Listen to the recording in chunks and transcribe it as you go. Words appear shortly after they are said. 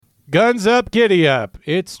Guns up, giddy up.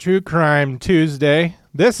 It's True Crime Tuesday.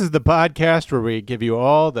 This is the podcast where we give you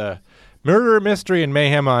all the murder, mystery, and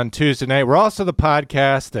mayhem on Tuesday night. We're also the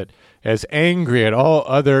podcast that is angry at all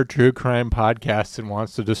other true crime podcasts and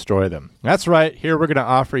wants to destroy them. That's right. Here we're going to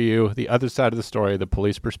offer you the other side of the story, the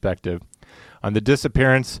police perspective, on the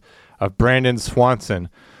disappearance of Brandon Swanson.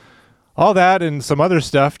 All that and some other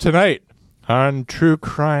stuff tonight on True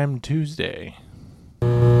Crime Tuesday.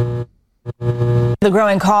 The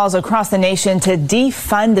growing calls across the nation to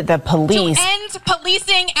defund the police. To end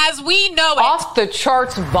policing as we know it. Off the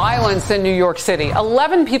charts violence in New York City.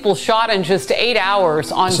 11 people shot in just 8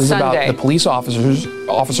 hours on Sunday. This is about the police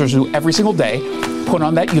officers who every single day put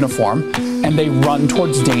on that uniform and they run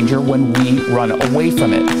towards danger when we run away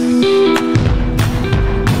from it.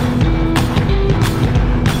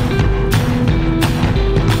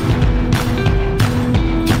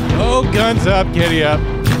 Oh, guns up, giddy up.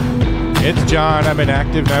 It's John. I'm an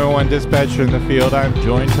active 911 dispatcher in the field. I'm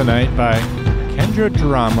joined tonight by Kendra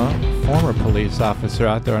Drama, former police officer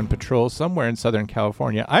out there on patrol somewhere in Southern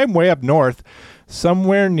California. I'm way up north,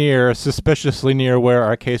 somewhere near, suspiciously near where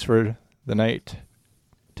our case for the night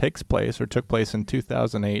took place in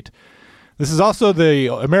 2008. This is also the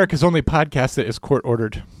America's only podcast that is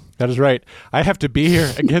court-ordered. That is right. I have to be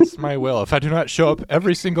here against my will. If I do not show up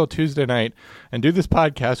every single Tuesday night and do this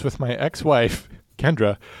podcast with my ex-wife,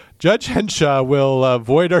 Kendra, Judge Henshaw will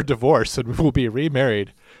void our divorce and we will be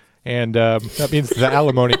remarried. And that means the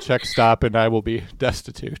alimony checks stop and I will be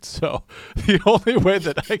destitute. So the only way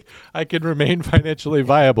that I can remain financially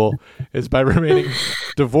viable is by remaining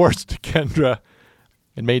divorced to Kendra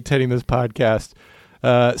and maintaining this podcast.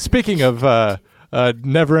 Speaking of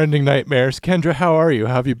never-ending nightmares, Kendra, how are you?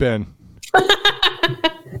 How have you been?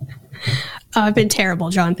 I've been terrible,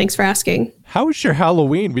 John. Thanks for asking. How was your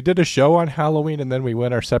Halloween? We did a show on Halloween and then we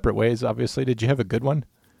went our separate ways, obviously. Did you have a good one?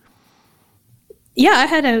 Yeah, I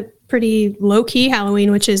had a pretty low-key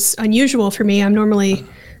Halloween, which is unusual for me. I'm normally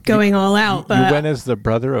going all out. But you went as the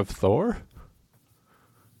brother of Thor?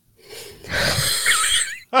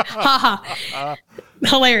 Haha.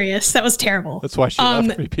 Hilarious. That was terrible. That's why she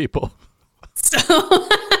left me, people. So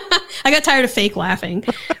I got tired of fake laughing.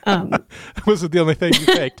 That wasn't the only thing you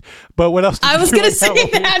faked. But what else did I you was do going to on say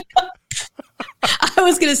Halloween? that. I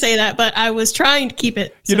was going to say that, but I was trying to keep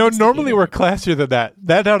it. Normally we're classier than that.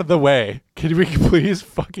 That out of the way. Can we please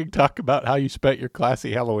fucking talk about how you spent your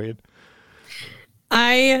classy Halloween?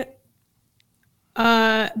 I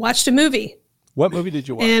watched a movie. What movie did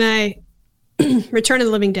you watch? And I Return of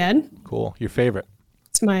the Living Dead. Cool. Your favorite?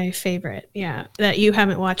 It's my favorite. Yeah. That you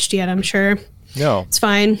haven't watched yet, I'm sure. No. It's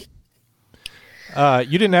fine.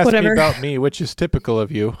 You didn't ask Whatever. me about me, which is typical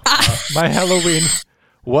of you. My Halloween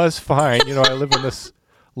was fine. I live in this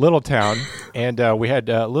little town, and we had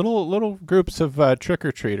little groups of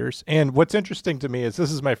trick-or-treaters. And what's interesting to me is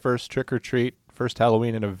this is my first trick-or-treat, first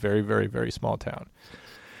Halloween in a very, very, very small town.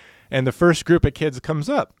 And the first group of kids comes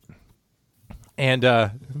up. And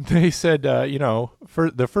they said,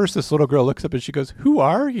 this little girl looks up and she goes, "Who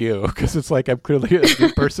are you?" Because it's like I'm clearly a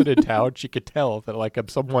new person in town. She could tell that like I'm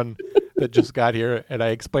someone that just got here. And I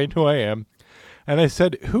explained who I am. And I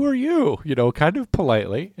said, "Who are you?" Kind of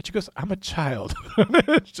politely. And she goes, "I'm a child."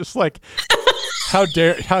 It's just like, how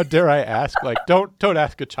dare I ask? Like, don't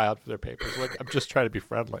ask a child for their papers. Like, I'm just trying to be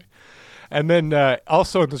friendly. And then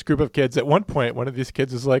also in this group of kids, at one point, one of these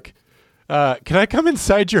kids is like, "Can I come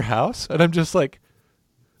inside your house?" And I'm just like,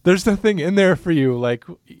 there's nothing in there for you. Like,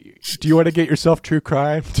 do you want to get yourself true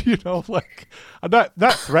crime? Like, I'm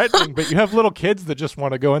not threatening, but you have little kids that just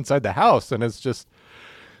want to go inside the house. And it's just,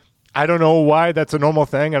 I don't know why that's a normal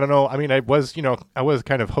thing. I don't know. I mean, I was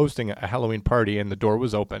kind of hosting a Halloween party and the door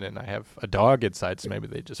was open and I have a dog inside. So maybe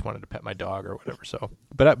they just wanted to pet my dog or whatever. So,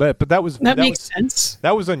 but that makes sense.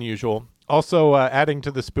 That was unusual. Also, adding to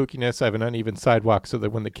the spookiness, I have an uneven sidewalk so that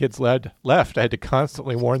when the kids left, I had to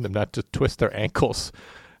constantly warn them not to twist their ankles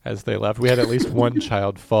as they left. We had at least one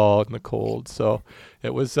child fall in the cold. So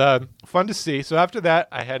it was fun to see. So after that,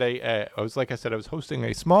 I had I was hosting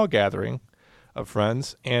a small gathering of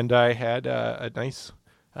friends, and I had a nice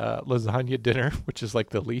lasagna dinner, which is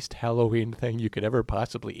like the least Halloween thing you could ever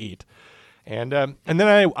possibly eat. And then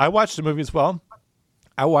I watched a movie as well.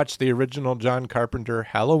 I watched the original John Carpenter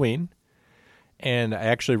Halloween, and I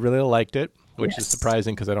actually really liked it, which is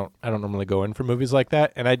surprising because I don't normally go in for movies like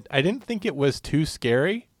that. And I didn't think it was too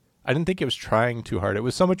scary. I didn't think it was trying too hard. It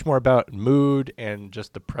was so much more about mood and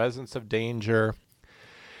just the presence of danger.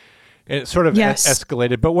 And it sort of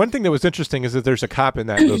escalated. But one thing that was interesting is that there's a cop in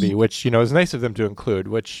that movie, which, is nice of them to include,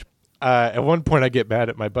 which at one point I get mad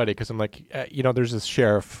at my buddy because I'm like, there's this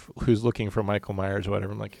sheriff who's looking for Michael Myers or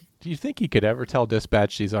whatever. I'm like, do you think he could ever tell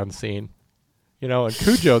dispatch he's on scene? And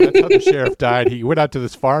Cujo, that's how the sheriff died. He went out to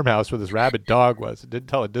this farmhouse where this rabid dog was. It didn't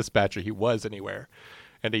tell a dispatcher he was anywhere.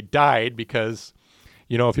 And he died because,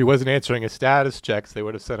 if he wasn't answering his status checks, they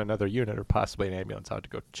would have sent another unit or possibly an ambulance out to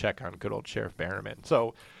go check on good old Sheriff Berriman.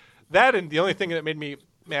 So that, and the only thing that made me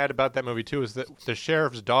mad about that movie too is that the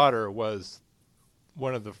sheriff's daughter was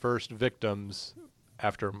one of the first victims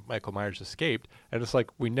after Michael Myers escaped. And it's like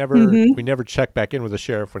we never check back in with the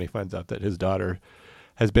sheriff when he finds out that his daughter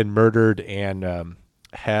has been murdered and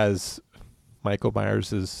has Michael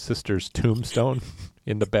Myers' sister's tombstone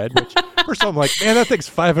in the bed. Which, first of all, I'm like, man, that thing's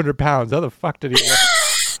 500 pounds. How the fuck did he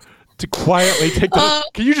to quietly take the...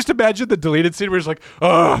 Can you just imagine the deleted scene where he's like,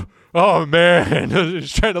 oh man,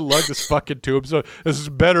 he's trying to lug this fucking tombstone. This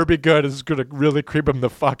better be good. This is going to really creep him the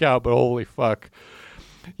fuck out, but holy fuck.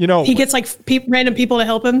 He gets like random people to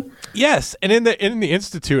help him. Yes, and in the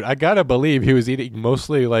institute, I gotta believe he was eating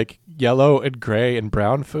mostly like yellow and gray and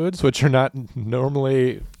brown foods, which are not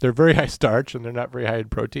normally. They're very high starch and they're not very high in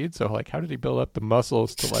protein. So like, how did he build up the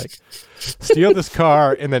muscles to like steal this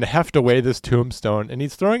car and then heft away this tombstone? And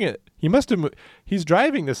he's throwing it. He must have. He's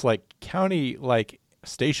driving this like county like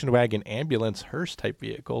station wagon ambulance hearse type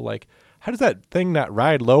vehicle. Like, how does that thing not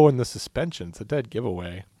ride low in the suspension? It's a dead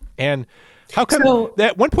giveaway. And how come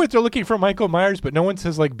at one point they're looking for Michael Myers, but no one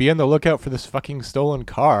says like be on the lookout for this fucking stolen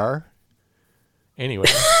car? Anyway,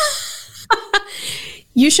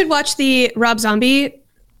 you should watch the Rob Zombie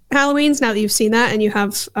Halloweens now that you've seen that, and you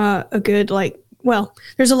have a good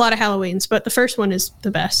there's a lot of Halloweens, but the first one is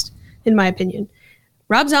the best in my opinion.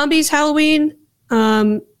 Rob Zombie's Halloween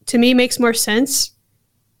to me makes more sense,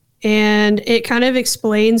 and it kind of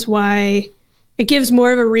explains why. It gives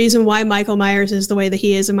more of a reason why Michael Myers is the way that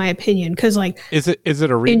he is, in my opinion. Because, like, is it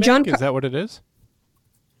a remake? Is that what it is?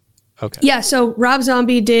 Okay. Yeah. So Rob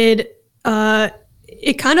Zombie did.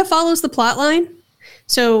 It kind of follows the plot line.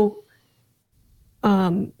 So,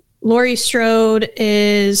 Laurie Strode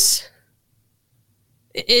is.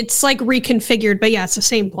 It's like reconfigured, but yeah, it's the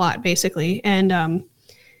same plot basically. And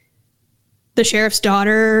the sheriff's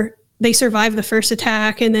daughter, they survive the first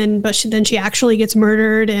attack, and then she actually gets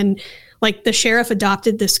murdered, and. Like the sheriff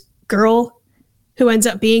adopted this girl who ends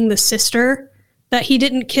up being the sister that he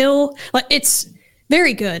didn't kill. Like it's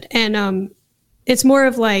very good. And it's more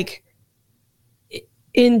of like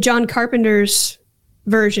in John Carpenter's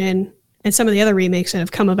version and some of the other remakes that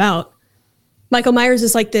have come about, Michael Myers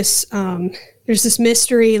is like this, there's this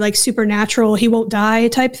mystery, like supernatural, he won't die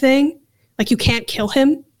type thing. Like you can't kill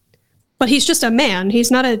him, but he's just a man.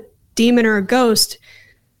 He's not a demon or a ghost.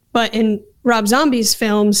 But in Rob Zombie's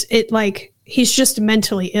films, he's just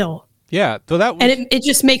mentally ill. Yeah, so that was, and it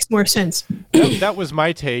just makes more sense. That was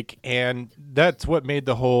my take, and that's what made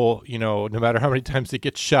the whole, no matter how many times he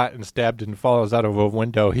gets shot and stabbed and falls out of a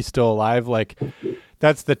window, he's still alive. Like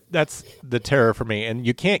that's the terror for me, and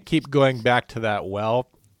you can't keep going back to that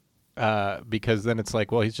because then it's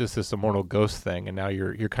like, well, he's just this immortal ghost thing, and now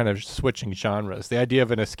you're kind of switching genres. The idea of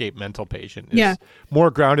an escaped mental patient is more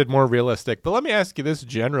grounded, more realistic. But let me ask you this,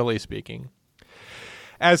 generally speaking.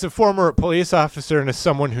 As a former police officer and as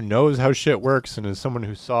someone who knows how shit works and as someone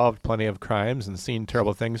who solved plenty of crimes and seen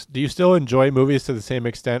terrible things, do you still enjoy movies to the same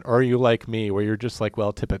extent, or are you like me where you're just like,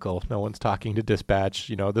 well, typical, no one's talking to dispatch,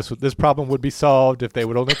 this problem would be solved if they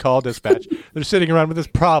would only call dispatch. They're sitting around with this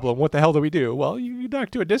problem, what the hell do we do? Well, you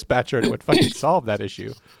talk to a dispatcher and it would fucking solve that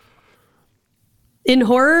issue. In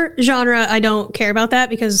horror genre, I don't care about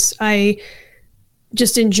that because I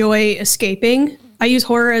just enjoy escaping. I use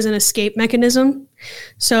horror as an escape mechanism.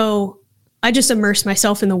 So I just immerse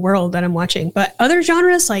myself in the world that I'm watching. But other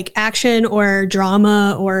genres like action or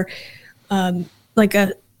drama or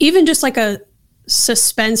even just like a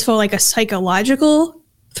suspenseful, like a psychological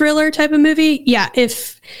thriller type of movie. Yeah,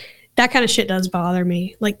 if that kind of shit does bother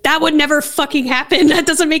me. Like that would never fucking happen. That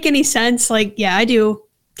doesn't make any sense. Like, yeah, I do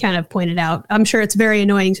kind of point it out. I'm sure it's very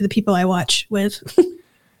annoying to the people I watch with.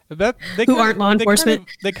 Who aren't law enforcement.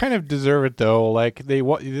 They kind of deserve it though. Like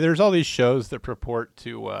there's all these shows that purport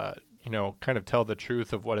to, kind of tell the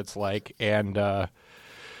truth of what it's like. And,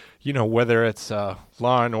 whether it's Law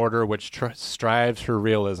and Order, which strives for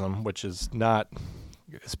realism, which is not,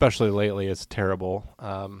 especially lately, it's terrible.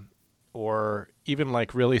 Or even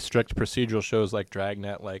like really strict procedural shows like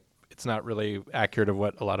Dragnet, like it's not really accurate of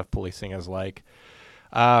what a lot of policing is like.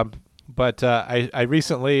 But I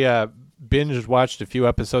recently binge watched a few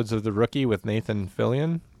episodes of The Rookie with Nathan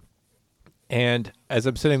Fillion, And as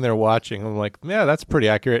I'm sitting there watching, I'm like, yeah, that's pretty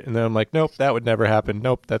accurate. And then I'm like, nope, that would never happen.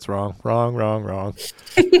 Nope, that's wrong. And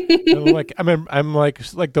I'm like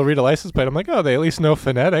they'll read a license plate. I'm like, oh, they at least know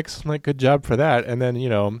phonetics. I'm like, good job for that. And then,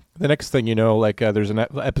 the next thing you know, there's an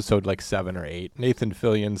episode like 7 or 8. Nathan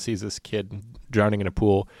Fillion sees this kid drowning in a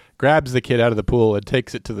pool, grabs the kid out of the pool and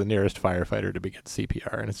takes it to the nearest firefighter to begin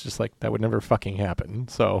CPR. And it's just like, that would never fucking happen.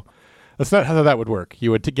 So that's not how that would work.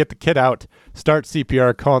 You would get the kid out, start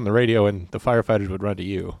CPR, call on the radio, and the firefighters would run to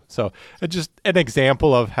you. So it's just an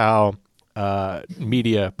example of how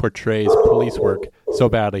media portrays police work so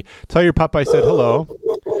badly. Tell your pup I said hello.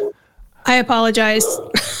 I apologize.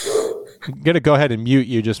 I'm going to go ahead and mute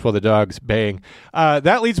you just while the dog's baying.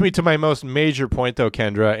 That leads me to my most major point, though,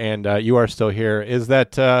 Kendra, and you are still here, is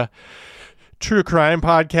that true crime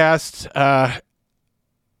podcast,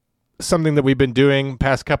 something that we've been doing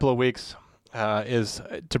past couple of weeks is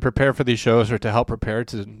to prepare for these shows or to help prepare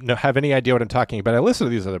to have any idea what I'm talking about. I listen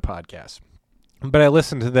to these other podcasts, but I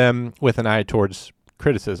listen to them with an eye towards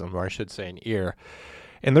criticism, or I should say an ear.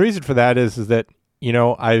 And the reason for that is that,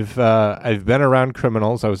 I've been around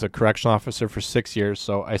criminals. I was a correctional officer for 6 years,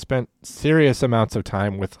 so I spent serious amounts of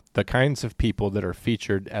time with the kinds of people that are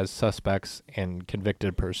featured as suspects and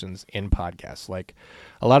convicted persons in podcasts. Like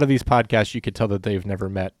a lot of these podcasts, you could tell that they've never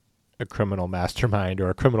met a criminal mastermind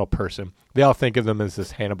or a criminal person. They all think of them as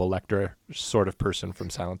this Hannibal Lecter sort of person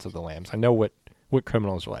from Silence of the Lambs. I know what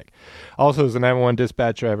criminals are like. Also, as a 911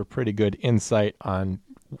 dispatcher, I have a pretty good insight on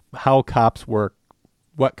how cops work,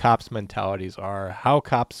 what cops' mentalities are, how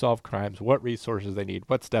cops solve crimes, what resources they need,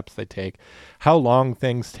 what steps they take, how long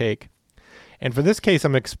things take. And for this case,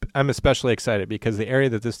 I'm especially excited because the area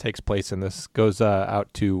that this takes place in, this goes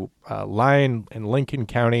out to Lyon in Lincoln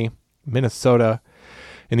County, Minnesota,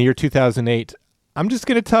 in the year 2008. I'm just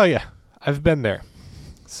going to tell you, I've been there.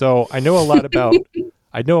 So I know a lot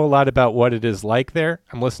about what it is like there.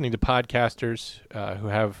 I'm listening to podcasters who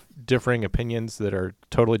have differing opinions that are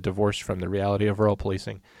totally divorced from the reality of rural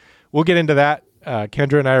policing. We'll get into that.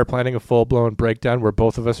 Kendra and I are planning a full-blown breakdown where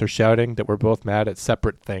both of us are shouting that we're both mad at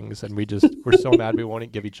separate things, and we're so mad we won't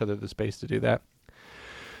give each other the space to do that.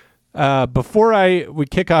 Before we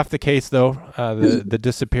kick off the case, though, the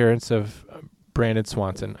disappearance of Brandon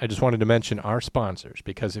Swanson, I just wanted to mention our sponsors,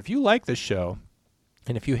 because if you like this show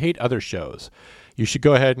and if you hate other shows, you should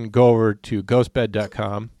go ahead and go over to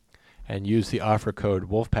ghostbed.com and use the offer code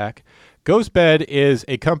Wolfpack. Ghostbed is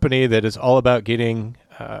a company that is all about getting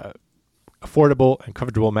affordable and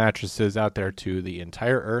comfortable mattresses out there to the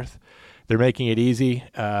entire earth. They're making it easy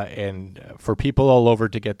and for people all over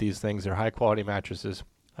to get these things. They're high-quality mattresses.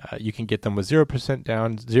 You can get them with 0%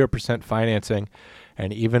 down, 0% financing,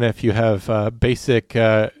 and even if you have basic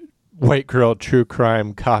white girl true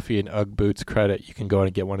crime coffee and Ugg boots credit, you can go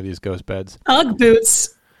and get one of these ghost beds. Ugg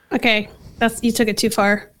boots. Okay, you took it too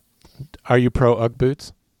far. Are you pro Ugg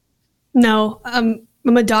boots? No, I'm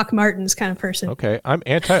a Doc Martens kind of person. Okay, I'm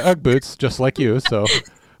anti Ugg boots, just like you. So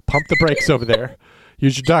pump the brakes over there.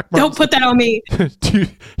 Use your Doc Martens. Don't put that on me.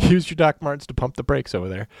 Use your Doc Martens to pump the brakes over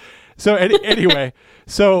there. So anyway,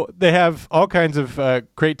 so they have all kinds of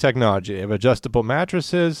great technology. They have adjustable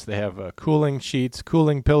mattresses. They have cooling sheets,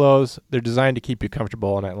 cooling pillows. They're designed to keep you comfortable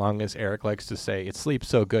all night long, as Eric likes to say. It sleeps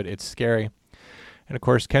so good, it's scary. And, of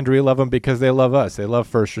course, Kendra, we love them because they love us. They love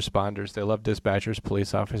first responders. They love dispatchers,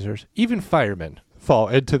 police officers. Even firemen fall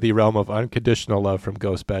into the realm of unconditional love from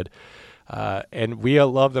Ghostbed. And we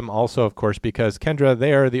love them also, of course, because, Kendra,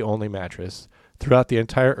 they are the only mattress throughout the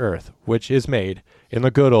entire earth which is made in the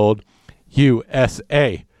good old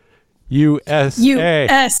USA. USA.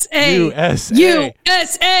 USA. USA.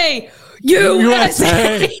 USA.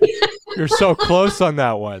 USA. You're so close on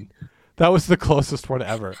that one. That was the closest one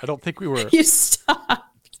ever. I don't think we were. You stopped.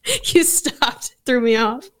 Threw me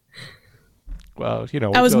off. Well,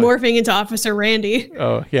 I was morphing into Officer Randy.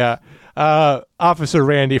 Oh, yeah. Officer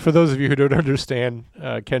Randy, for those of you who don't understand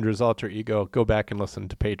Kendra's alter ego, go back and listen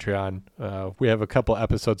to Patreon. We have a couple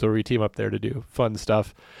episodes where we team up there to do fun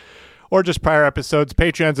stuff. Or just prior episodes.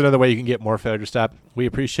 Patreon's another way you can get more Failure Stop. We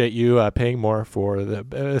appreciate you paying more for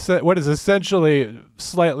what is essentially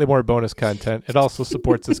slightly more bonus content. It also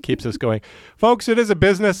supports us, keeps us going. Folks, it is a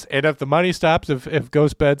business, and if the money stops, if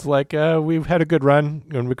Ghost Bed's like, we've had a good run,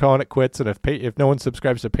 and we're calling it quits, and if no one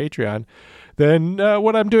subscribes to Patreon, then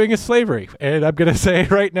what I'm doing is slavery. And I'm going to say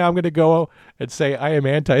right now, I'm going to go and say I am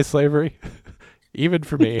anti-slavery, even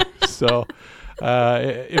for me. So...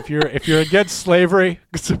 if you're against slavery,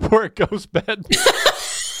 support Ghostbed.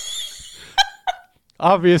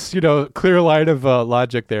 Obvious, clear line of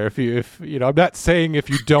logic there. If I'm not saying if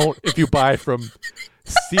you buy from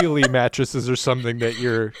Sealy mattresses or something that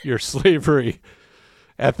you're slavery.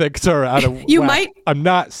 ethics are out of You whack. might- I'm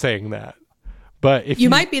not saying that. But if You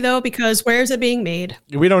might be though, because where is it being made?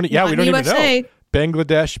 we don't Not we in don't the even know. USA.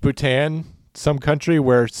 Bangladesh, Bhutan, some country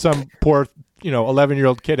where some poor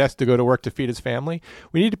 11-year-old kid has to go to work to feed his family.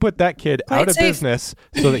 We need to put that kid Play out it of safe. business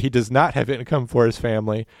so that he does not have income for his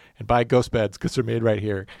family and buy ghost beds because they're made right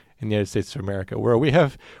here in the United States of America, where we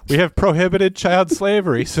have prohibited child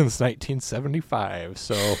slavery since 1975.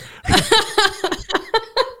 So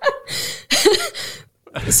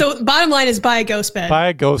So bottom line is buy a ghost bed. buy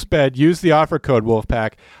a ghost bed. Use the offer code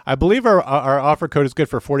Wolfpack. I believe our offer code is good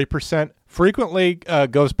for 40%. Frequently,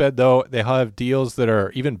 ghost bed though, they have deals that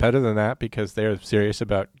are even better than that because they're serious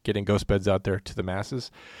about getting ghost beds out there to the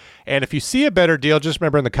masses. And if you see a better deal, just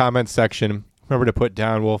remember in the comments section, remember to put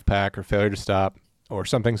down Wolfpack or Failure to Stop or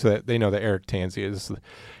something so that they know that Eric Tansey is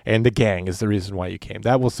and the gang is the reason why you came.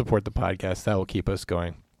 That will support the podcast. That will keep us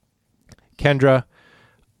going. Kendra,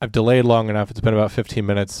 I've delayed long enough. It's been about 15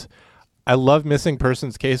 minutes. I love Missing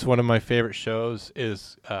Persons Case. One of my favorite shows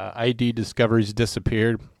is ID Discoveries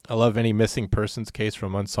Disappeared. I love any missing persons case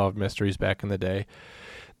from Unsolved Mysteries back in the day.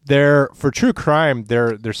 For true crime,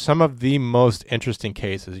 there's some of the most interesting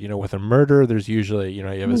cases. With a murder, there's usually, you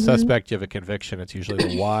have a suspect, you have a conviction. It's usually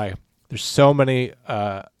the why. There's so many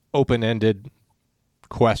open-ended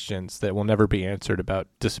questions that will never be answered about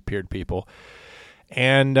disappeared people.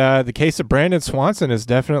 And the case of Brandon Swanson is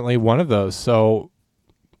definitely one of those. So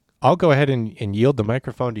I'll go ahead and yield the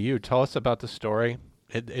microphone to you. Tell us about the story.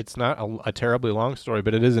 It's not a terribly long story,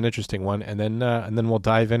 but it is an interesting one. And then we'll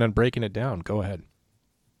dive in on breaking it down. Go ahead.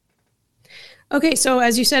 Okay, so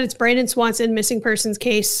as you said, it's Brandon Swanson missing persons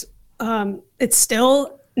case. It's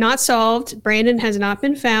still not solved. Brandon has not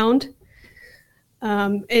been found.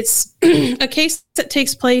 It's a case that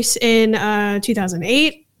takes place in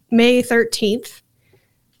 2008, May 13th.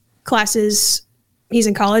 He's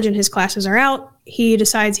in college and his classes are out. He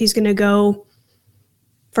decides he's going to go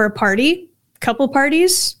for a couple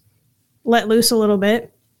parties, let loose a little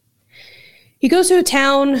bit. He goes to a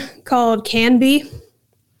town called Canby.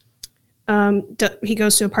 He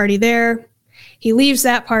goes to a party there. He leaves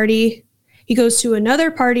that party. He goes to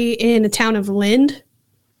another party in the town of Lind.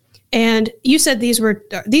 And you said these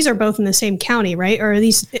are both in the same county, right? Or are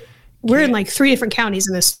these? We're in like 3 different counties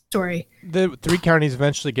in this story. The 3 counties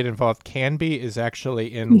eventually get involved. Canby is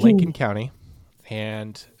actually in Lincoln County,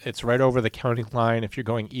 and it's right over the county line. If you're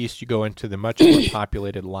going east, you go into the much more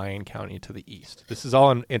populated Lyon County to the east. This is all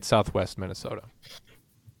in southwest Minnesota.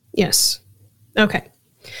 Yes. Okay.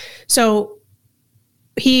 So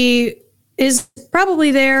he is probably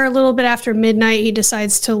there a little bit after midnight. He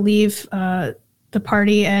decides to leave the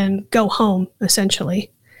party and go home,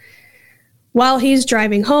 essentially. While he's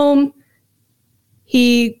driving home,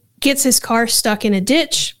 he gets his car stuck in a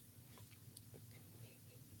ditch.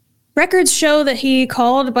 Records show that he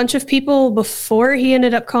called a bunch of people before he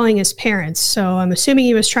ended up calling his parents. So I'm assuming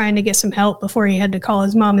he was trying to get some help before he had to call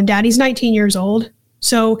his mom and dad. He's 19 years old.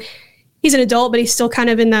 So he's an adult, but he's still kind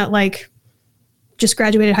of in that just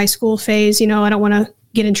graduated high school phase. I don't want to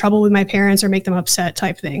get in trouble with my parents or make them upset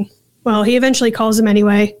type thing. Well, he eventually calls them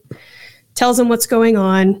anyway, tells them what's going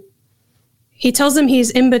on. He tells them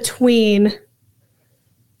he's in between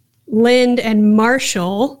Lind and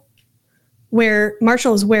Marshall, where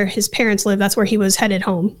Marshall is where his parents live. That's where he was headed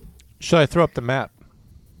home. Should I throw up the map?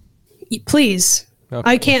 Please. Okay.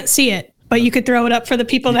 I can't see it, but you could throw it up for the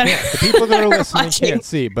people that The people that are listening watching. can't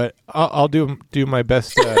see, but I'll do my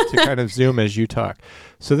best to kind of zoom as you talk.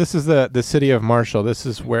 So this is the city of Marshall. This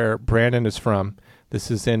is where Brandon is from.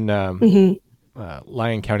 This is in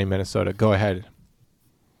Lyon County, Minnesota. Go ahead.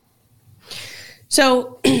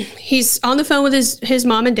 So he's on the phone with his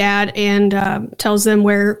mom and dad and tells them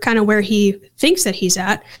where he thinks that he's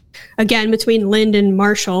at. Again, between Lind and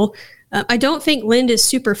Marshall. I don't think Lind is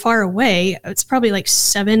super far away. It's probably like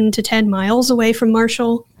 7 to 10 miles away from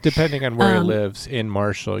Marshall. Depending on where he lives in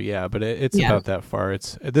Marshall, yeah, but it's about that far.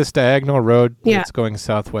 It's this diagonal road that's going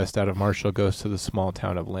southwest out of Marshall goes to the small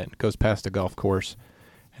town of Lind, goes past a golf course,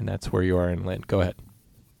 and that's where you are in Lind. Go ahead.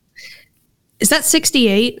 Is that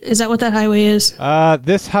 68? Is that what that highway is?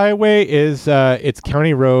 This highway is it's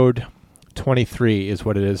County Road 23 is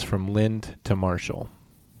what it is from Lind to Marshall.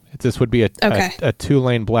 This would be a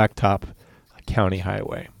 2-lane blacktop county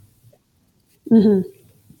highway. Mm-hmm.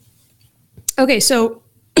 Okay, so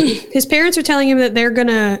his parents are telling him that they're going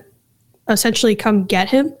to essentially come get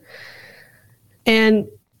him. And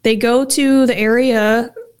they go to the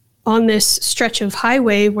area on this stretch of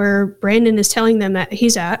highway where Brandon is telling them that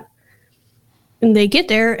he's at. And they get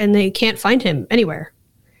there and they can't find him anywhere.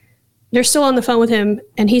 They're still on the phone with him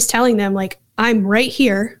and he's telling them, I'm right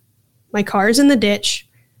here. My car's in the ditch.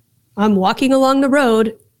 I'm walking along the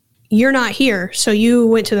road. You're not here. So you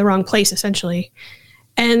went to the wrong place, essentially.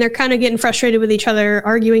 And they're kind of getting frustrated with each other,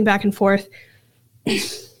 arguing back and forth.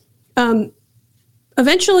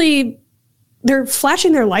 Eventually, they're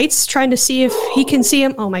flashing their lights, trying to see if he can see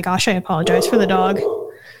him. Oh my gosh, I apologize for the dog.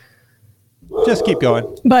 Just keep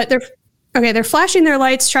going. But they're flashing their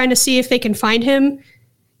lights, trying to see if they can find him.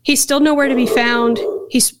 He's still nowhere to be found.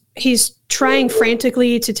 He's trying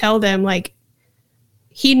frantically to tell them, like,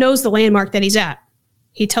 he knows the landmark that he's at.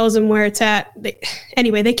 He tells them where it's at.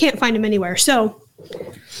 Anyway, they can't find him anywhere. So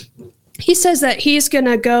he says that he's going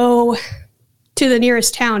to go to the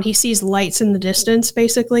nearest town. He sees lights in the distance,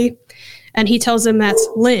 basically. And he tells them that's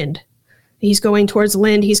Lind. He's going towards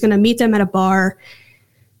Lind. He's going to meet them at a bar.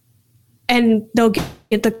 And they'll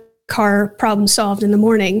get the car problem solved in the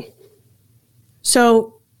morning.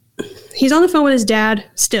 So he's on the phone with his dad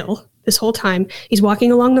still this whole time. He's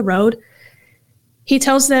walking along the road. He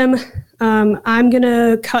tells them, I'm going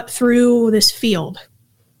to cut through this field.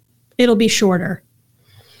 It'll be shorter.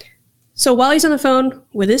 So while he's on the phone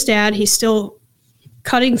with his dad, he's still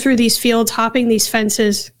cutting through these fields, hopping these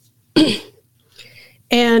fences.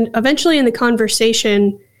 And eventually in the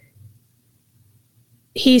conversation,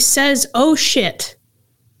 he says, "Oh shit,"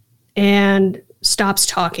 and stops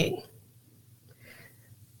talking.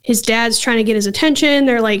 His dad's trying to get his attention.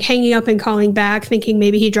 They're like hanging up and calling back, thinking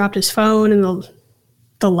maybe he dropped his phone and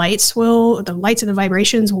the lights and the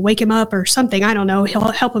vibrations will wake him up or something. I don't know.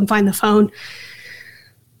 He'll help him find the phone.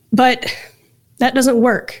 But that doesn't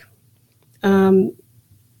work. And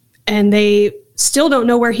they still don't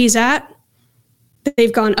know where he's at.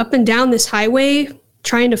 They've gone up and down this highway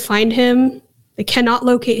trying to find him. They cannot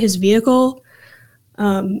locate his vehicle.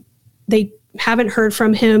 They haven't heard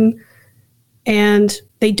from him. And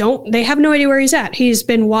they have no idea where he's at. He's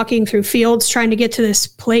been walking through fields trying to get to this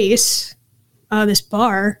place, this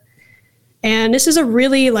bar. And this is a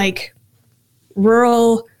really like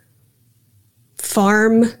rural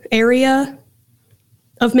farm area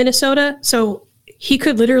of Minnesota. So he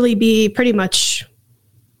could literally be pretty much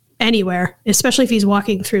anywhere, especially if he's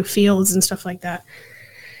walking through fields and stuff like that.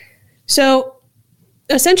 So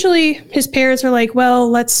essentially his parents are like, well,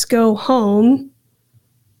 let's go home.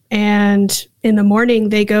 And in the morning,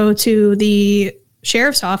 they go to the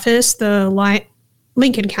sheriff's office, the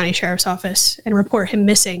Lincoln County Sheriff's Office, and report him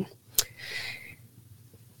missing.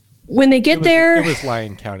 When they get there... It was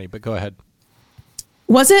Lyon County, but go ahead.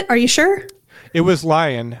 Was it? Are you sure? It was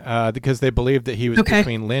Lyon because they believed that he was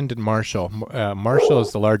between Lind and Marshall. Marshall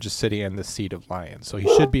is the largest city and the seat of Lyon, so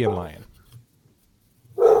he should be in Lyon.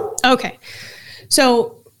 Okay.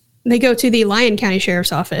 So they go to the Lyon County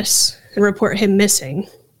Sheriff's Office and report him missing.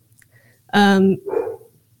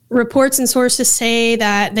 Reports and sources say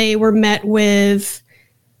that they were met with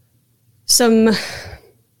some,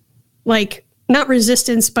 like, not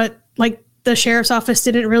resistance, but like the sheriff's office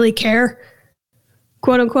didn't really care,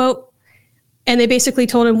 quote unquote. And they basically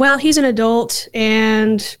told him, well, he's an adult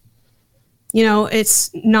and,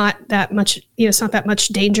 it's not that much, it's not that much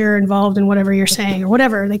danger involved in whatever you're saying or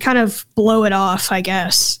whatever. They kind of blow it off, I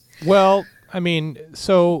guess. Well, I mean,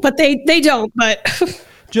 so... But they don't, but...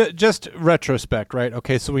 Just retrospect, right?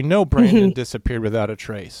 Okay, so we know Brandon disappeared without a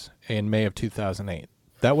trace in May of 2008.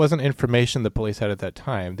 That wasn't information the police had at that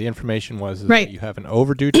time. The information was that you have an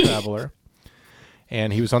overdue traveler,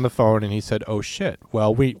 and he was on the phone, and he said, "Oh shit."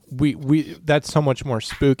 Well, we that's so much more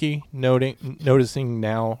spooky. Noticing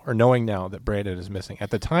now or knowing now that Brandon is missing.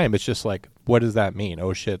 At the time, it's just like, what does that mean?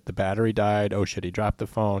 Oh shit, the battery died. Oh shit, he dropped the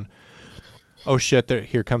phone. Oh shit,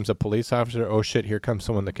 here comes a police officer. Oh shit, here comes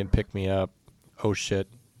someone that can pick me up. Oh shit.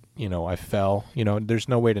 I fell. There's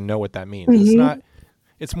no way to know what that means.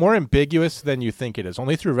 It's more ambiguous than you think it is.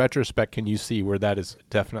 Only through retrospect can you see where that is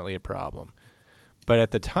definitely a problem. But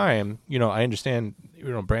at the time, I understand,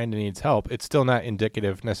 Brandon needs help. It's still not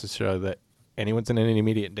indicative necessarily that anyone's in any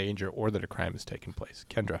immediate danger or that a crime has taken place.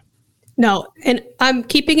 Kendra. No, and I'm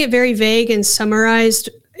keeping it very vague and summarized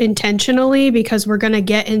intentionally because we're going to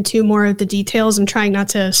get into more of the details. I'm trying not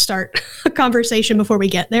to start a conversation before we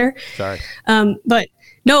get there. Sorry. But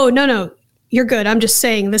no. You're good. I'm just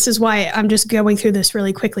saying this is why I'm just going through this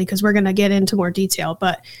really quickly because we're going to get into more detail.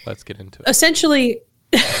 But let's get into it. Essentially,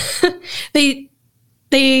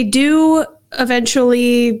 they do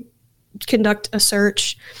eventually conduct a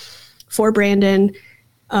search for Brandon.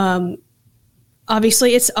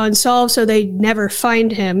 Obviously, it's unsolved, so they never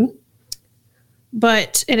find him.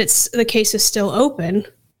 But the case is still open.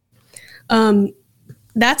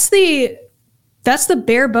 That's the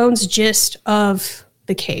bare bones gist of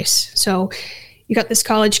the case. So you got this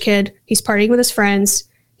college kid, he's partying with his friends,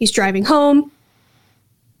 he's driving home,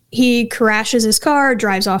 He crashes his car,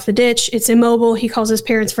 drives off the ditch. It's immobile. He calls his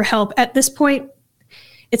parents for help. At this point,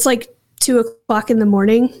 it's like 2:00 in the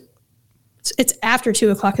morning. It's after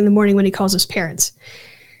 2:00 in the morning when he calls his parents.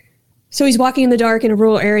 So he's walking in the dark in a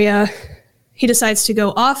rural area. He decides to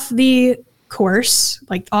go off the course,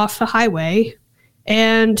 like off the highway,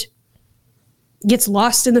 and gets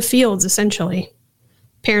lost in the fields, essentially.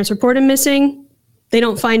 Parents report him missing. They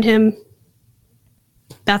don't find him.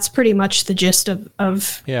 That's pretty much the gist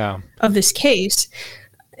of this case.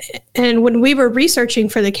 And when we were researching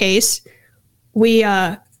for the case, we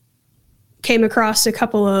came across a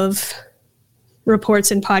couple of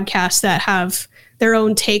reports and podcasts that have their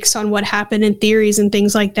own takes on what happened and theories and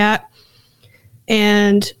things like that.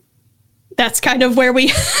 And that's kind of where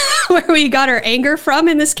we where we got our anger from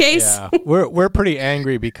in this case. Yeah, we're pretty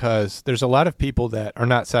angry because there's a lot of people that are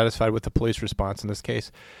not satisfied with the police response in this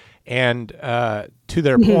case. And to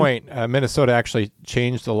their point, Minnesota actually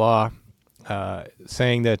changed the law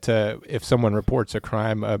saying that if someone reports a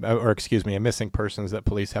crime, a missing persons, that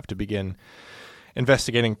police have to begin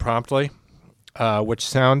investigating promptly, which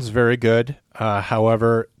sounds very good.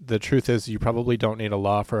 However, the truth is you probably don't need a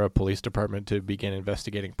law for a police department to begin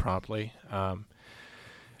investigating promptly.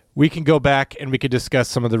 We can go back and we could discuss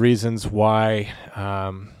some of the reasons why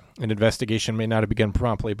an investigation may not have begun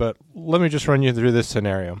promptly, but let me just run you through this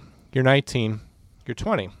scenario. You're 19, you're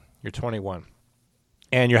 20, you're 21,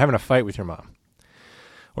 and you're having a fight with your mom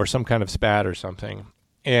or some kind of spat or something,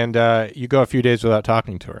 and you go a few days without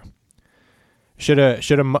talking to her. Should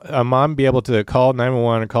a mom be able to call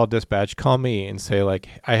 911 or call dispatch, call me and say, like,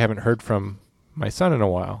 I haven't heard from my son in a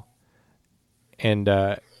while, and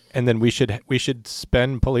then we should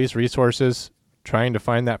spend police resources trying to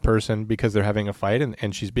find that person because they're having a fight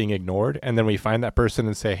and she's being ignored, and then we find that person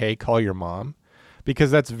and say, hey, call your mom?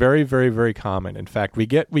 Because that's very, very, very common. In fact, we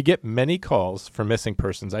get many calls for missing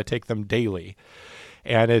persons. I take them daily.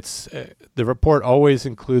 And it's the report always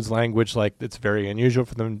includes language like it's very unusual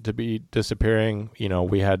for them to be disappearing. You know,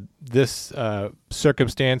 we had this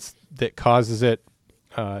circumstance that causes it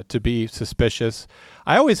to be suspicious.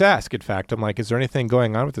 I always ask, in fact, I'm like, is there anything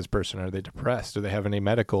going on with this person? Are they depressed? Do they have any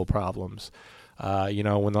medical problems? When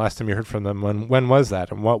the last time you heard from them, when was that?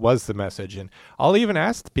 And what was the message? And I'll even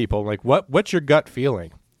ask people, like, what's your gut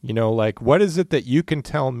feeling? You know, like, what is it that you can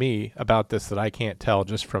tell me about this that I can't tell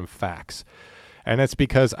just from facts? And it's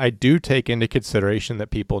because I do take into consideration that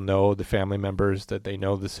people know the family members, that they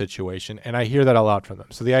know the situation, and I hear that a lot from them.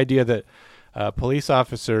 So the idea that police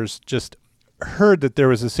officers just heard that there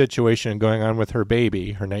was a situation going on with her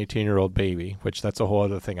baby, her 19-year-old baby, which that's a whole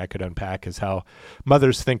other thing I could unpack, is how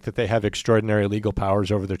mothers think that they have extraordinary legal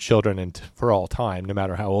powers over their children and for all time, no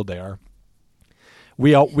matter how old they are.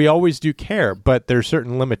 We always do care, but there's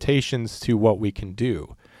certain limitations to what we can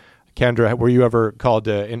do. Kendra, were you ever called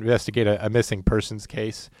to investigate a missing persons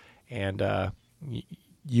case, and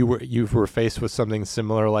you were faced with something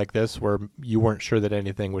similar like this, where you weren't sure that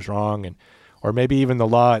anything was wrong, or maybe even the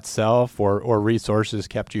law itself or resources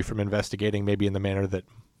kept you from investigating maybe in the manner that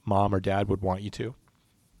mom or dad would want you to?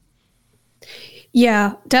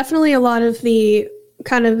 Yeah, definitely a lot of the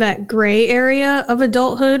kind of that gray area of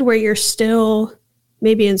adulthood where you're still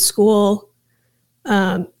maybe in school.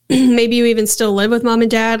 Maybe you even still live with mom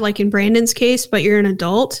and dad, like in Brandon's case, but you're an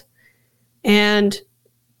adult, and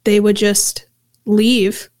they would just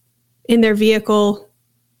leave in their vehicle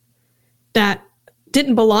that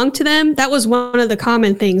didn't belong to them. That was one of the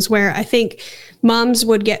common things where I think moms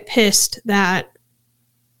would get pissed that,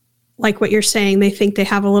 like what you're saying, they think they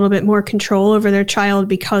have a little bit more control over their child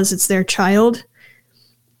because it's their child,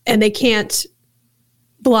 and they can't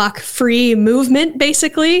block free movement,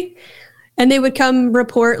 basically. And they would come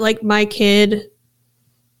report, like, my kid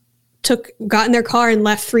got in their car and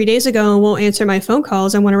left 3 days ago and won't answer my phone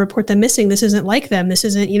calls. I want to report them missing. This isn't like them. This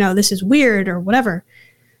isn't, this is weird or whatever.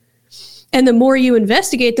 And the more you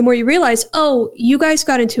investigate, the more you realize, oh, you guys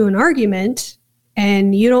got into an argument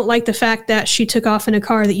and you don't like the fact that she took off in a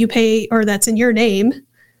car that you pay or that's in your name.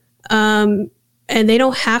 And they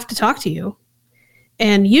don't have to talk to you.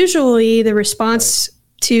 And usually the response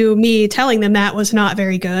to me telling them that was not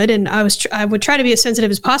very good. And I would try to be as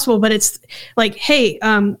sensitive as possible, but it's like, hey,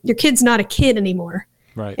 your kid's not a kid anymore.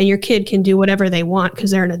 Right. And your kid can do whatever they want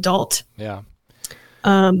because they're an adult. Yeah.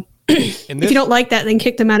 If you don't like that, then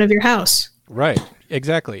kick them out of your house. Right.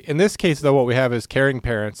 Exactly. In this case, though, what we have is caring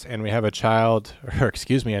parents, and we have a child, a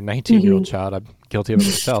 19-year-old child. I'm guilty of it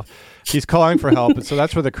myself. He's calling for help. And so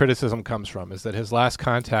that's where the criticism comes from, is that his last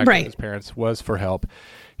contact with his parents was for help.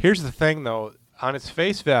 Here's the thing, though. On its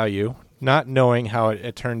face value, not knowing how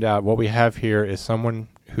it turned out, what we have here is someone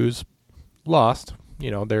who's lost.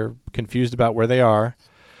 They're confused about where they are.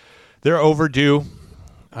 they're overdue.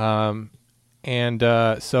 So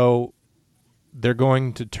they're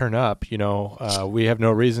going to turn up, we have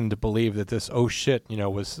no reason to believe that this,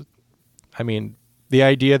 the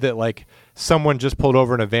idea that like someone just pulled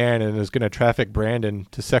over in a van and is going to traffic Brandon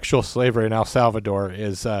to sexual slavery in El Salvador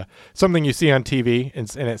is something you see on TV, and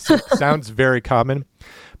it sounds very common.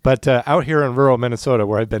 But out here in rural Minnesota,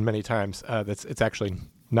 where I've been many times, it's actually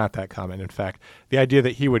not that common. In fact, the idea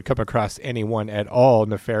that he would come across anyone at all,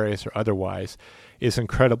 nefarious or otherwise, is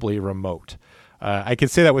incredibly remote. I can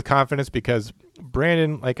say that with confidence because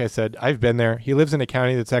Brandon, like I said, I've been there. He lives in a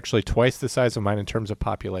county that's actually twice the size of mine in terms of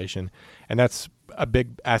population, and that's a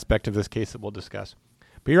big aspect of this case that we'll discuss.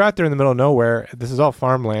 But you're out there in the middle of nowhere. This is all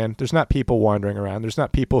farmland. There's not people wandering around. There's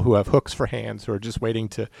not people who have hooks for hands who are just waiting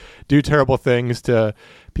to do terrible things to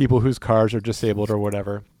people whose cars are disabled or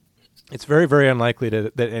whatever. It's very, very unlikely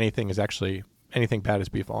that anything bad is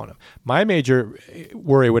befalling them. My major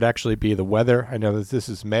worry would actually be the weather. I know that this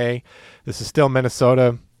is May. This is still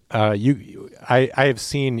Minnesota. I have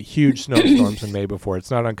seen huge snowstorms in May before.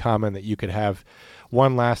 It's not uncommon that you could have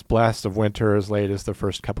one last blast of winter as late as the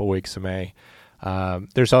first couple weeks of May.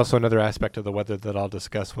 There's also another aspect of the weather that I'll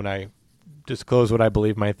discuss when I disclose what I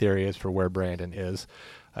believe my theory is for where Brandon is.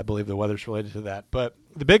 I believe the weather's related to that. But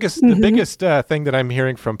the biggest thing that I'm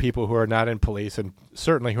hearing from people who are not in police and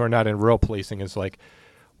certainly who are not in rural policing is like,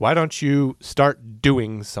 why don't you start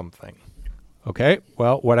doing something? Okay,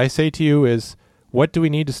 well, what I say to you is, what do we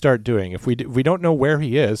need to start doing? If we don't know where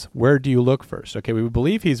he is, where do you look first? Okay, we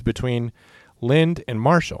believe he's between Lind and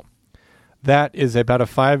Marshall. That is about a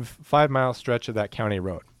 5-mile stretch of that county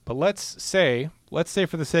road. But let's say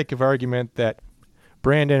for the sake of argument that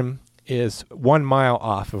Brandon is 1 mile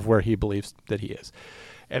off of where he believes that he is.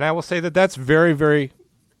 And I will say that that's very, very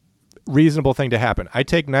reasonable thing to happen. I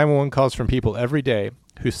take 911 calls from people every day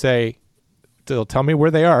who say, they'll tell me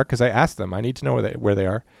where they are because I ask them. I need to know where they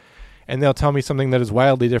are. And they'll tell me something that is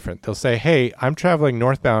wildly different. They'll say, hey, I'm traveling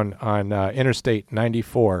northbound on Interstate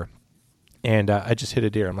 94, and I just hit a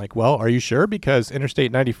deer. I'm like, well, are you sure? Because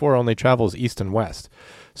Interstate 94 only travels east and west.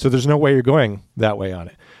 So there's no way you're going that way on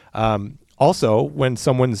it. Also, when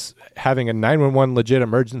someone's having a 911 legit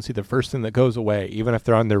emergency, the first thing that goes away, even if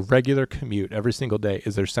they're on their regular commute every single day,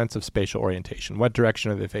 is their sense of spatial orientation. What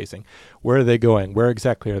direction are they facing? Where are they going? Where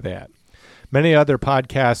exactly are they at? Many other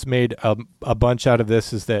podcasts made a bunch out of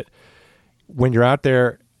this, is that when you're out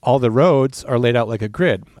there, all the roads are laid out like a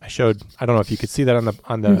grid. I don't know if you could see that on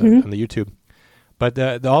the YouTube,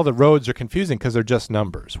 but all the roads are confusing because they're just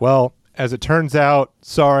numbers. Well, as it turns out,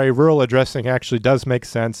 rural addressing actually does make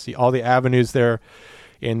sense. All the avenues there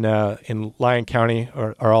in Lyon County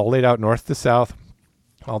are all laid out north to south.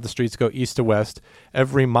 All the streets go east to west.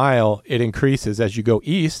 Every mile it increases as you go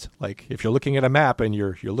east. Like if you're looking at a map and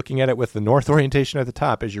you're looking at it with the north orientation at the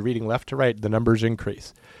top, as you're reading left to right, the numbers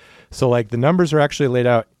increase. So like the numbers are actually laid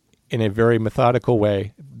out in a very methodical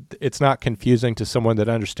way. It's not confusing to someone that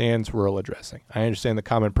understands rural addressing. I understand the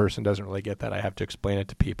common person doesn't really get that. I have to explain it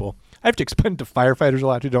to people. I have to explain it to firefighters a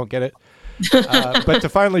lot who don't get it. But to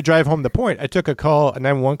finally drive home the point, I took a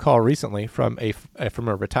 911 call recently from a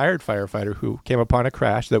retired firefighter who came upon a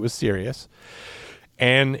crash that was serious.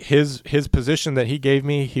 And his position that he gave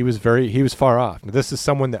me, he was far off. Now, this is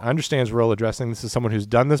someone that understands rural addressing. This is someone who's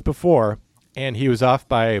done this before, and he was off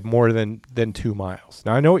by more than 2 miles.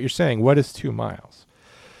 Now, I know what you're saying. What is 2 miles?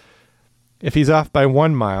 If he's off by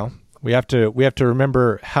 1 mile, we have to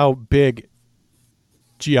remember how big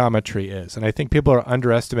geometry is. And I think people are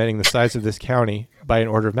underestimating the size of this county by an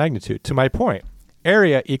order of magnitude. To my point,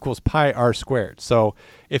 area equals pi r squared. So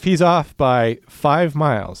if he's off by 5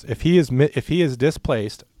 miles, if he is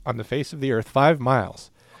displaced on the face of the earth 5 miles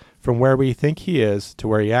from where we think he is to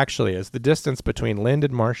where he actually is, the distance between Lind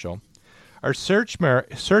and Marshall, our search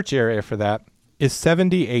area for that is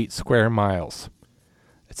 78 square miles.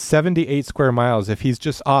 It's 78 square miles if he's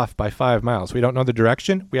just off by 5 miles. We don't know the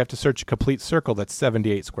direction. We have to search a complete circle that's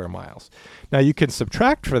 78 square miles. Now, you can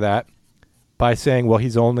subtract for that by saying, well,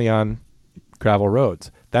 he's only on gravel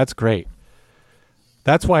roads. That's great.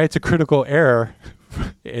 That's why it's a critical error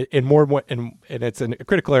and it's a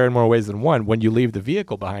critical error in more ways than one when you leave the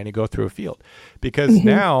vehicle behind and go through a field. Because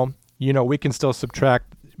now, we can still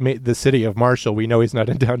subtract the city of Marshall. We know he's not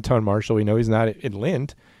in downtown Marshall. We know he's not in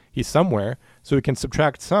Lind. He's somewhere, so we can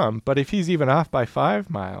subtract some. But if he's even off by 5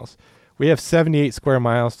 miles, we have 78 square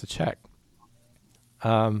miles to check.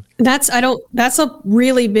 That's a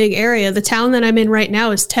really big area. The town that I'm in right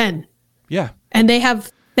now is 10. Yeah. And they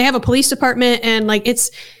have a police department, and like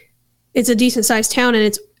it's a decent sized town,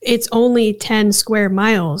 and it's only 10 square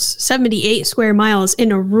miles, 78 square miles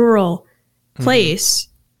in a rural place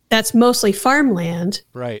that's mostly farmland.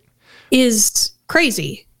 Right. is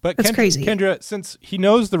crazy. But That's crazy. Kendra, since he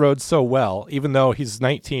knows the road so well, even though he's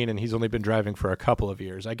 19 and he's only been driving for a couple of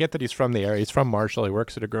years, I get that he's from the area. He's from Marshall. He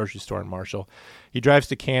works at a grocery store in Marshall. He drives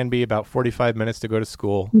to Canby about 45 minutes to go to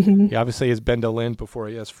school. Mm-hmm. He obviously has been to Lynn before.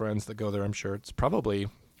 He has friends that go there, I'm sure. It's probably,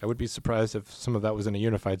 I would be surprised if some of that was in a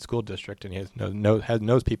unified school district and he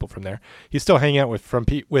knows people from there. He's still hanging out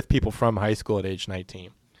with people from high school at age 19.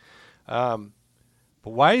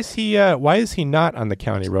 But why is he not on the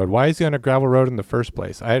county road? Why is he on a gravel road in the first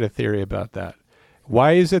place? I had a theory about that.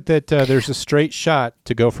 Why is it that there's a straight shot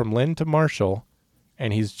to go from Lynn to Marshall,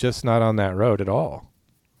 and he's just not on that road at all?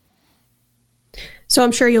 So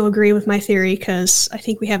I'm sure you'll agree with my theory because I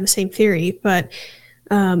think we have the same theory. But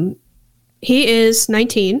he is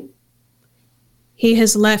 19. He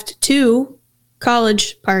has left 2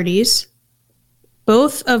 college parties,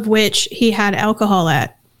 both of which he had alcohol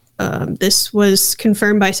at. This was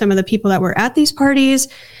confirmed by some of the people that were at these parties.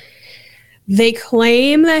 They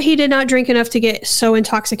claim that he did not drink enough to get so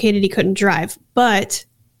intoxicated he couldn't drive. But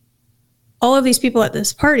all of these people at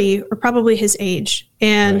this party were probably his age.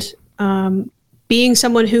 And being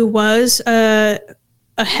someone who was a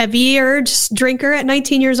heavier drinker at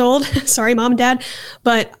 19 years old, sorry, mom and dad,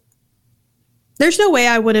 but there's no way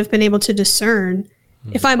I would have been able to discern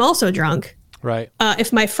if I'm also drunk. Right.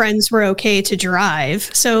 If my friends were okay to drive.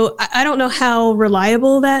 So I don't know how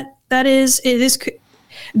reliable that is. It is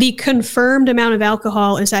the confirmed amount of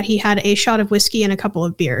alcohol is that he had a shot of whiskey and a couple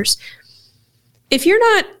of beers. If you're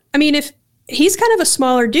not, I mean, if he's kind of a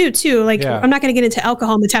smaller dude too, like I'm not going to get into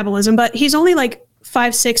alcohol metabolism, but he's only like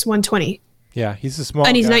 5'6", 120. Yeah, he's a small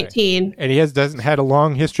and he's guy. 19. And he doesn't had a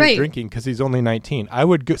long history of drinking because he's only 19. I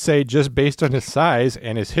would say just based on his size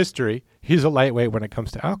and his history, he's a lightweight when it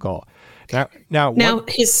comes to alcohol. Now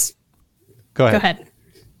his. Go ahead.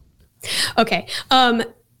 Okay.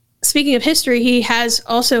 Speaking of history, he has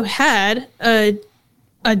also had a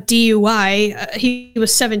DUI. He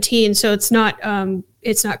was 17, so it's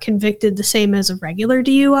not convicted the same as a regular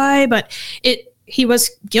DUI, but he was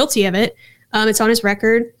guilty of it. It's on his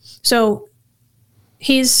record. So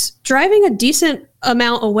he's driving a decent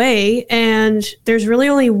amount away, and there's really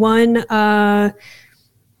only one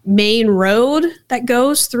main road that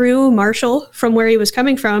goes through Marshall from where he was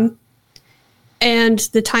coming from. And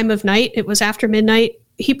the time of night, it was after midnight.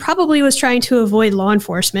 He probably was trying to avoid law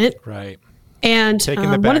enforcement. Right. And taking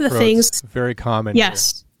the back one of the roads, things, very common.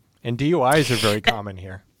 Yes. Here. And DUIs are very common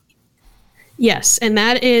here. Yes. And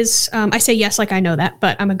that is, I say yes like I know that,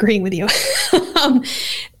 but I'm agreeing with you.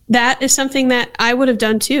 That is something that I would have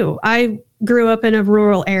done too. I grew up in a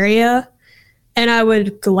rural area, and I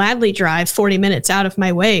would gladly drive 40 minutes out of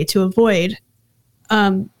my way to avoid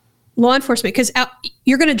law enforcement, because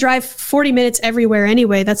you're going to drive 40 minutes everywhere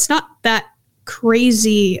anyway. That's not that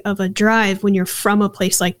crazy of a drive when you're from a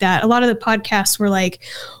place like that. A lot of the podcasts were like,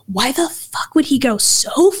 why the fuck would he go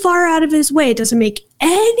so far out of his way? It doesn't make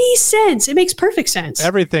any sense. It makes perfect sense.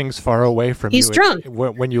 Everything's far away from you. He's drunk.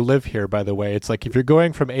 When you live here, by the way. It's like if you're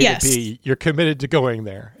going from A to B, you're committed to going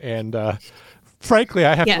there. And frankly,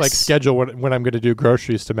 I have to schedule when I'm going to do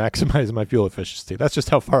groceries to maximize my fuel efficiency. That's just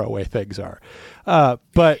how far away things are.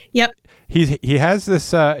 But he has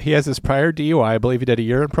this prior DUI. I believe he did a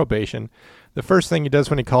year in probation. The first thing he does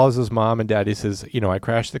when he calls his mom and dad, he says, I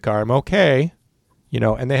crashed the car. I'm okay.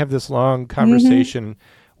 And they have this long conversation,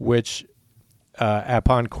 which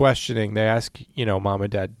upon questioning, they ask, mom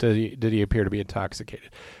and dad, did he appear to be intoxicated?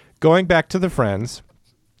 Going back to the friends,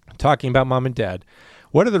 talking about mom and dad,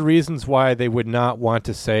 what are the reasons why they would not want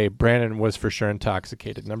to say Brandon was for sure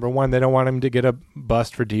intoxicated? Number one, they don't want him to get a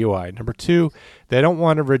bust for DUI. Number two, they don't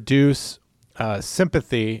want to reduce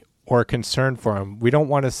sympathy or concern for him. We don't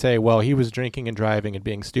want to say, well, he was drinking and driving and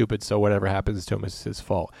being stupid, so whatever happens to him is his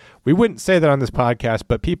fault. We wouldn't say that on this podcast,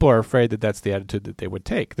 but people are afraid that that's the attitude that they would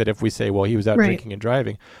take, that if we say, well, he was out drinking and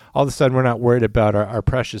driving, all of a sudden we're not worried about our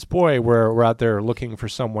precious boy. We're out there looking for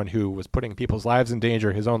someone who was putting people's lives in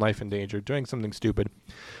danger, his own life in danger, doing something stupid,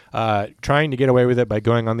 trying to get away with it by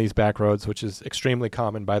going on these back roads, which is extremely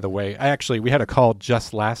common, by the way. We had a call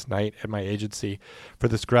just last night at my agency for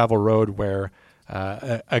this gravel road where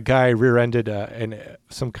a guy rear-ended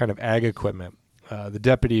some kind of ag equipment. The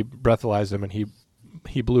deputy breathalyzed him, and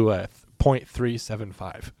he blew a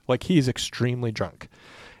 .375. Like, he's extremely drunk.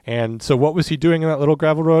 And so what was he doing in that little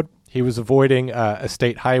gravel road? He was avoiding a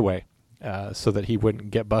state highway so that he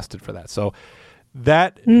wouldn't get busted for that. So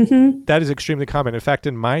that is extremely common. In fact,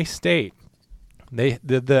 in my state,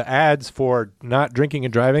 the ads for not drinking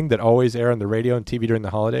and driving that always air on the radio and TV during the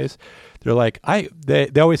holidays, they're like,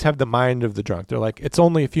 they always have the mind of the drunk. They're like, it's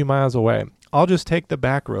only a few miles away. I'll just take the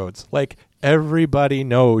back roads. Like, everybody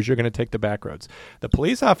knows you're going to take the back roads. The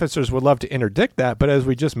police officers would love to interdict that, but as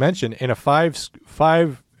we just mentioned, in a five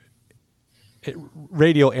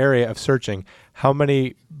radial area of searching, how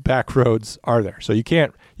many back roads are there? So you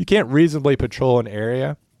can't reasonably patrol an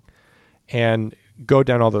area and go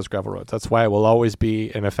down all those gravel roads. That's why it will always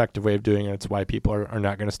be an effective way of doing it. It's why people are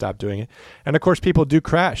not going to stop doing it. And of course, people do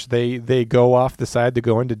crash. They go off the side to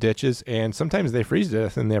go into ditches, and sometimes they freeze to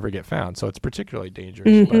death and never get found. So it's particularly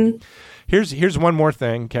dangerous. But here's one more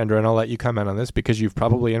thing, Kendra, and I'll let you comment on this because you've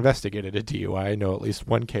probably investigated a DUI. I know at least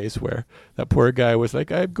one case where that poor guy was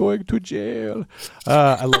like, I'm going to jail.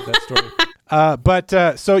 I love that story.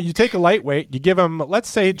 So you take a lightweight, you give him, let's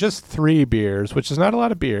say, just 3 beers, which is not a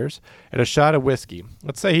lot of beers, and a shot of whiskey.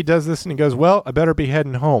 Let's say he does this and he goes, well, I better be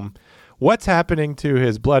heading home. What's happening to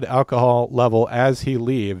his blood alcohol level as he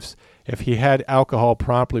leaves if he had alcohol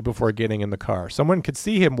promptly before getting in the car? Someone could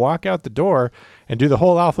see him walk out the door and do the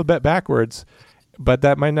whole alphabet backwards, but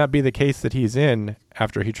that might not be the case that he's in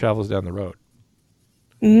after he travels down the road.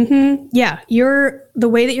 Yeah, the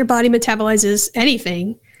way that your body metabolizes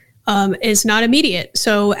anything is not immediate.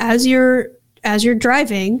 So as you're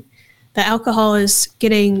driving,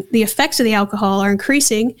 the effects of the alcohol are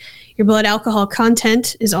increasing. Your blood alcohol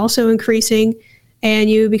content is also increasing, and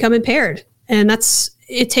you become impaired. And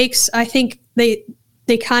it takes, I think they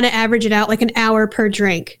kind of average it out like an hour per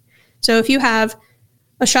drink. So if you have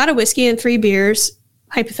a shot of whiskey and 3 beers,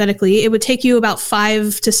 hypothetically, it would take you about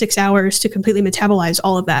 5 to 6 hours to completely metabolize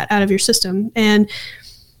all of that out of your system. And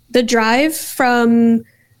the drive from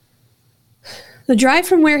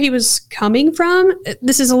where he was coming from,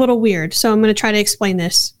 this is a little weird, so I'm going to try to explain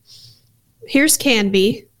this. Here's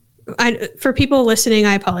Canby. For people listening,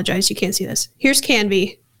 I apologize. You can't see this. Here's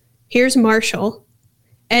Canby. Here's Marshall.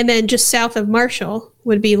 And then just south of Marshall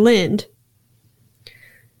would be Lind.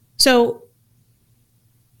 So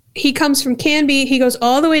he comes from Canby. He goes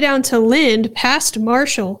all the way down to Lind, past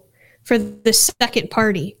Marshall, for the second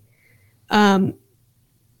party. I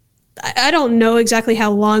don't know exactly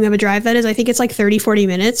how long of a drive that is. I think it's like 30, 40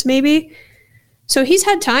 minutes maybe. So he's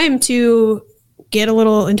had time to get a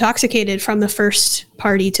little intoxicated from the first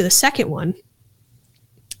party to the second one.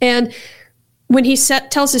 And when he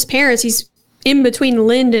tells his parents he's in between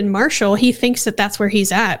Lind and Marshall, he thinks that that's where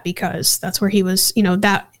he's at because that's where he was,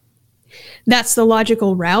 that's the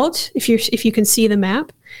logical route if you can see the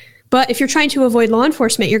map. But if you're trying to avoid law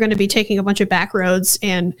enforcement, you're going to be taking a bunch of back roads,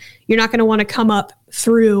 and you're not going to want to come up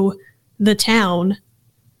through the town,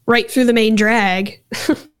 right through the main drag.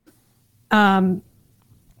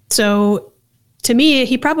 So to me,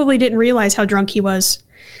 he probably didn't realize how drunk he was.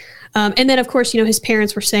 And then, of course, his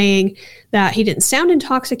parents were saying that he didn't sound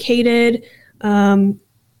intoxicated.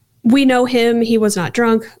 We know him. He was not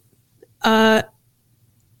drunk. I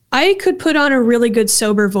could put on a really good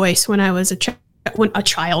sober voice when I was a child. when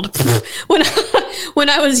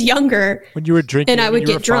I was younger. When you were drinking, and I would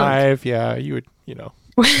get drunk. 5, yeah, you would,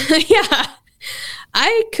 Yeah,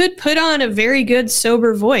 I could put on a very good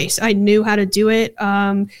sober voice. I knew how to do it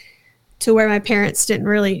to where my parents couldn't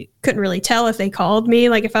really tell if they called me,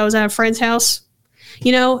 like if I was at a friend's house,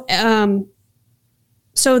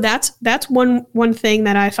 So that's one thing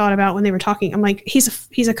that I thought about when they were talking. I'm like,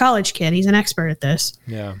 he's a college kid. He's an expert at this.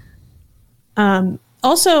 Yeah.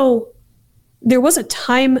 Also, there was a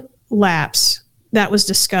time lapse that was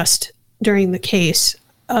discussed during the case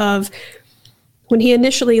of when he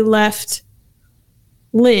initially left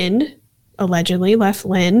Lind, allegedly left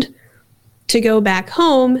Lind, to go back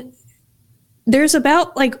home. There's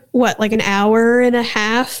about like an hour and a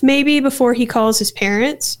half maybe before he calls his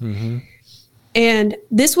parents. Mm-hmm. And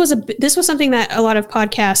this was something that a lot of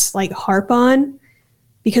podcasts like harp on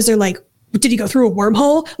because they're like, did he go through a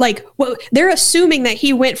wormhole? Like, well, they're assuming that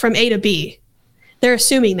he went from A to B. They're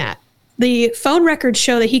assuming that. The phone records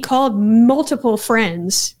show that he called multiple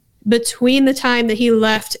friends between the time that he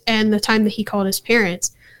left and the time that he called his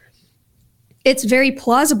parents. It's very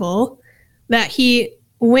plausible that he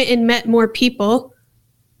went and met more people.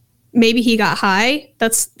 Maybe he got high.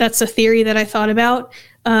 That's a theory that I thought about.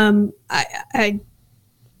 I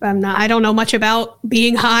don't know much about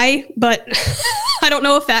being high, but I don't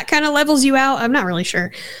know if that kind of levels you out. I'm not really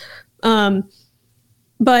sure.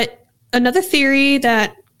 But another theory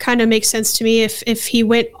that kind of makes sense to me, if he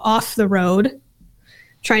went off the road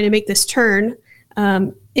trying to make this turn,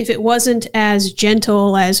 if it wasn't as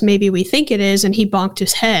gentle as maybe we think it is and he bonked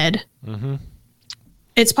his head, mm-hmm.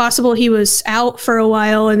 It's possible he was out for a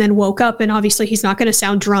while and then woke up, and obviously he's not going to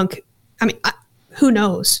sound drunk. I mean, who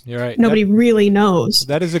knows? You're right. Nobody really knows.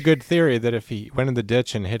 That is a good theory, that if he went in the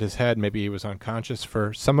ditch and hit his head, maybe he was unconscious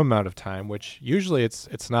for some amount of time, which usually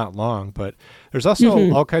it's not long. But there's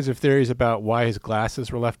also all kinds of theories about why his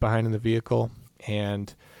glasses were left behind in the vehicle.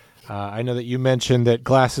 And I know that you mentioned that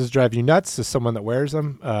glasses drive you nuts as someone that wears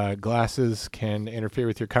them. Glasses can interfere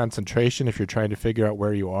with your concentration if you're trying to figure out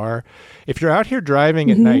where you are. If you're out here driving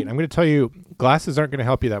at night, I'm going to tell you, glasses aren't going to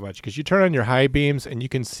help you that much, because you turn on your high beams and you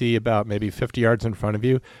can see about maybe 50 yards in front of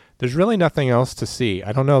you. There's really nothing else to see.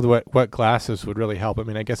 I don't know what glasses would really help. I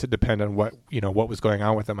mean, I guess it depends on what was going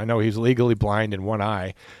on with him. I know he's legally blind in one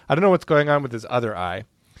eye. I don't know what's going on with his other eye.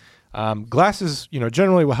 Glasses,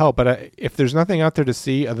 generally will help, but if there's nothing out there to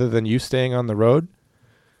see other than you staying on the road,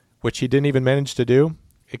 which he didn't even manage to do,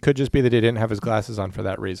 it could just be that he didn't have his glasses on for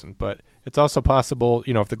that reason. But it's also possible,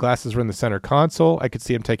 if the glasses were in the center console, I could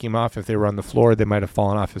see him taking them off. If they were on the floor, they might have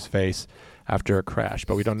fallen off his face after a crash,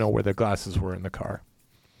 but we don't know where the glasses were in the car.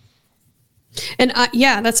 And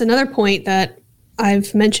that's another point that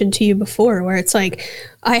I've mentioned to you before, where it's like,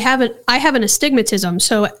 I have an astigmatism.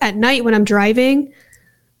 So at night when I'm driving,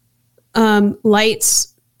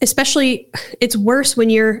 lights, especially, it's worse when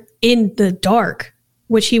you're in the dark,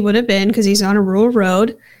 which he would have been because he's on a rural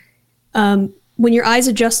road. When your eyes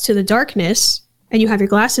adjust to the darkness and you have your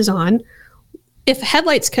glasses on, if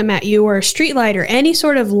headlights come at you or a street light or any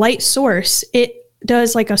sort of light source, it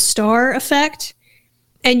does like a star effect,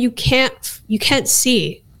 and you can't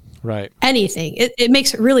see anything. It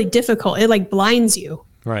makes it really difficult. It like blinds you.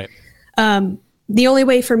 Right. The only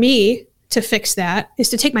way for me to fix that is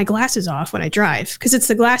to take my glasses off when I drive, because it's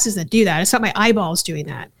the glasses that do that. It's not my eyeballs doing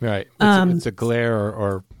that. Right. It's a glare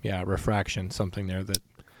or refraction, something there that.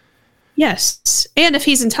 Yes. And if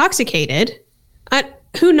he's intoxicated,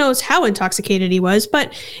 who knows how intoxicated he was,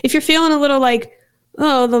 but if you're feeling a little like,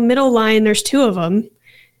 oh, the middle line, there's two of them.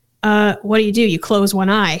 What do? You close one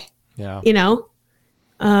eye. Yeah.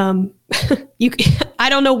 I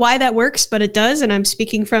don't know why that works, but it does. And I'm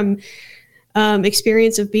speaking from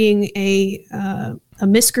experience of being a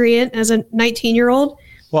miscreant as a 19-year-old.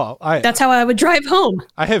 Well, that's how I would drive home.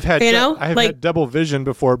 I have had had double vision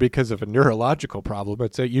before because of a neurological problem.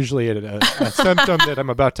 It's usually a symptom that I'm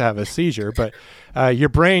about to have a seizure. But your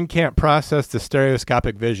brain can't process the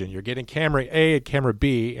stereoscopic vision. You're getting camera A and camera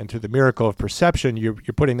B, and through the miracle of perception, you're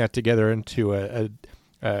putting that together into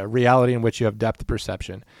a reality in which you have depth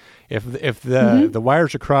perception. If the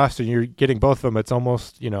wires are crossed and you're getting both of them, it's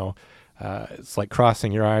almost it's like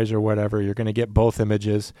crossing your eyes or whatever. You're going to get both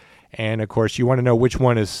images. And of course, you want to know which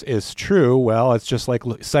one is true. Well, it's just like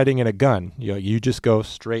sighting in a gun. You just go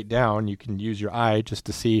straight down. You can use your eye just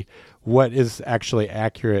to see what is actually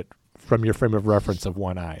accurate from your frame of reference of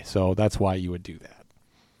one eye. So that's why you would do that.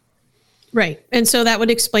 Right. And so that would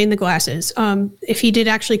explain the glasses. If he did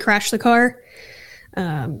actually crash the car,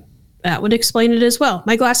 that would explain it as well.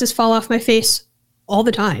 My glasses fall off my face all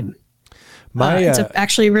the time. It's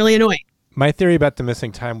actually really annoying. My theory about the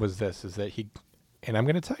missing time was this, is that he... And I'm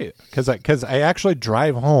going to tell you, because I actually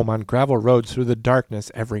drive home on gravel roads through the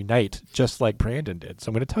darkness every night, just like Brandon did. So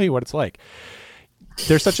I'm going to tell you what it's like.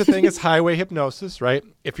 There's such a thing as highway hypnosis, right?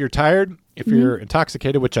 If you're tired, if you're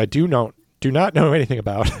intoxicated, which I do not know anything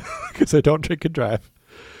about because I don't drink and drive.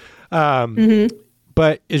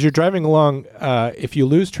 But as you're driving along, if you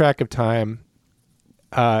lose track of time,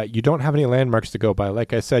 you don't have any landmarks to go by.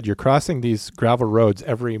 Like I said, you're crossing these gravel roads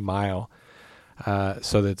every mile.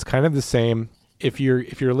 So that's kind of the same. If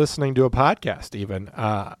you're listening to a podcast, even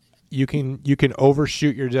you can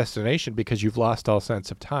overshoot your destination because you've lost all sense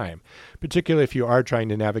of time, particularly if you are trying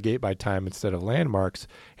to navigate by time instead of landmarks.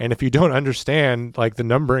 And if you don't understand like the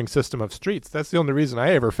numbering system of streets, that's the only reason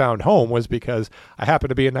I ever found home, was because I happen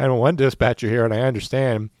to be a 911 dispatcher here and I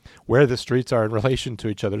understand where the streets are in relation to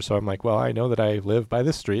each other. So I'm like, well, I know that I live by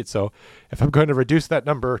this street. So if I'm going to reduce that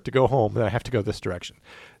number to go home, then I have to go this direction.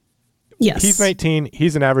 Yes. He's 19.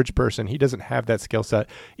 He's an average person. He doesn't have that skill set.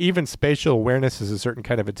 Even spatial awareness is a certain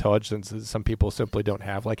kind of intelligence that some people simply don't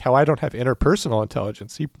have. Like how I don't have interpersonal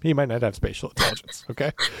intelligence. He might not have spatial intelligence.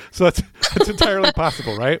 Okay. So that's entirely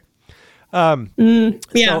possible, right? Yeah.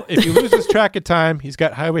 So if you lose his track of time, he's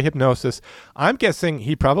got highway hypnosis. I'm guessing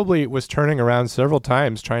he probably was turning around several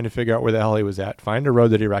times trying to figure out where the hell he was at, find a road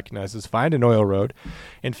that he recognizes, find an oil road.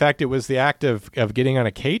 In fact, it was the act of getting on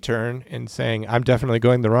a K-turn and saying, I'm definitely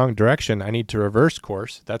going the wrong direction. I need to reverse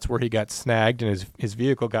course. That's where he got snagged and his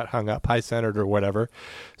vehicle got hung up, high-centered or whatever,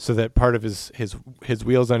 so that part of his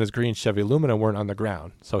wheels on his green Chevy Lumina weren't on the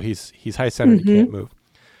ground. So he's high-centered, he can't move.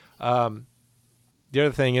 The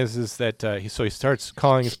other thing is that he starts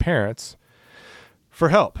calling his parents for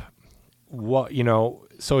help. what,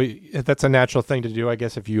 so that's a natural thing to do, I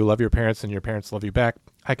guess, if you love your parents and your parents love you back.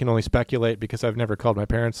 I can only speculate because I've never called my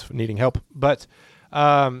parents needing help. But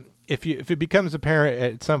if it becomes apparent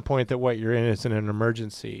at some point that what you're in is in an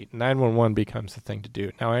emergency, 911 becomes the thing to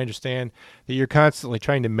do. Now, I understand that you're constantly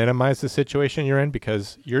trying to minimize the situation you're in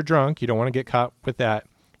because you're drunk. You don't want to get caught with that.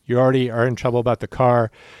 You already are in trouble about the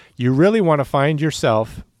car. You really want to find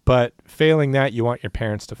yourself, but failing that, you want your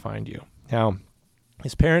parents to find you. Now,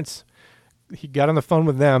 his parents, he got on the phone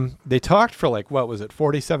with them. They talked for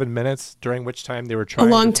 47 minutes, during which time they were trying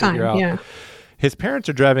a long to figure time, out. yeah. His parents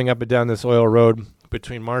are driving up and down this oil road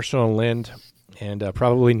between Marshall and Lind and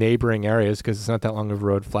probably neighboring areas because it's not that long of a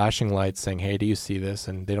road, flashing lights saying, hey, do you see this?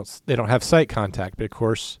 And they don't have sight contact. But, of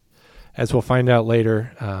course, as we'll find out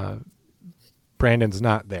later, Brandon's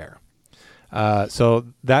not there. So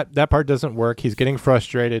that part doesn't work. He's getting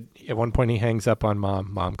frustrated. At one point, he hangs up on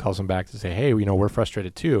Mom. Mom calls him back to say, hey, we're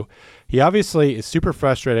frustrated too. He obviously is super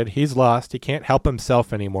frustrated. He's lost. He can't help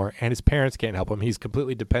himself anymore, and his parents can't help him. He's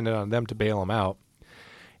completely dependent on them to bail him out.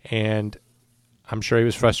 And I'm sure he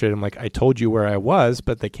was frustrated. I'm like, I told you where I was,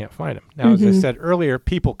 but they can't find him. Now, as I said earlier,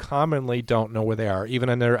 people commonly don't know where they are, even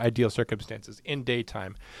in their ideal circumstances, in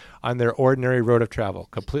daytime, on their ordinary road of travel,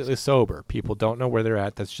 completely sober. People don't know where they're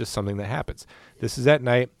at. That's just something that happens. This is at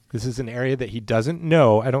night. This is an area that he doesn't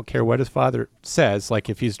know. I don't care what his father says. Like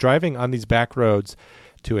if he's driving on these back roads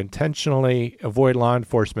to intentionally avoid law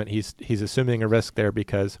enforcement, he's assuming a risk there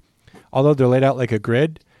because although they're laid out like a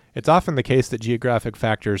grid, it's often the case that geographic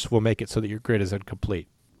factors will make it so that your grid is incomplete.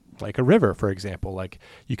 Like a river, for example. Like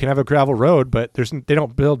you can have a gravel road, but they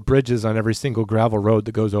don't build bridges on every single gravel road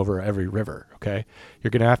that goes over every river, okay?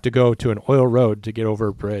 You're going to have to go to an oil road to get over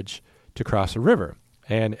a bridge to cross a river.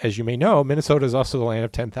 And as you may know, Minnesota is also the land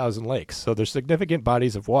of 10,000 lakes. So there's significant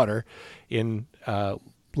bodies of water in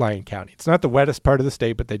Lyon County. It's not the wettest part of the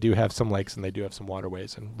state, but they do have some lakes and they do have some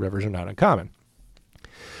waterways, and rivers are not uncommon.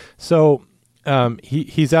 So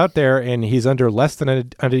he's out there and he's under less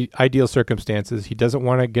than ideal circumstances. He doesn't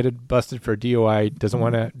want to get busted for DUI, doesn't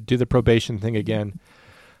want to do the probation thing again.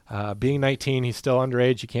 Being 19, he's still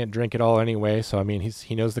underage. He can't drink at all anyway. So, I mean,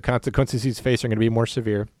 he knows the consequences he's facing are going to be more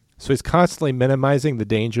severe. So he's constantly minimizing the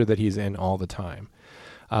danger that he's in all the time.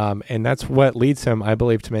 And that's what leads him, I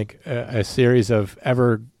believe, to make a series of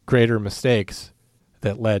ever greater mistakes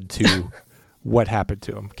that led to what happened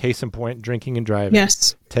to him. Case in point, drinking and driving.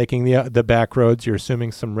 Yes. Taking the back roads, you're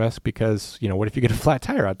assuming some risk because, what if you get a flat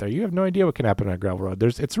tire out there? You have no idea what can happen on a gravel road.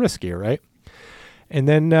 It's riskier, right? And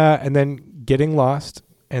then getting lost,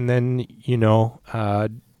 and then,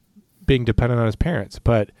 being dependent on his parents.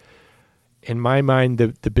 But in my mind,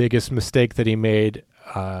 the biggest mistake that he made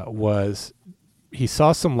was he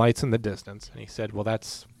saw some lights in the distance, and he said, well,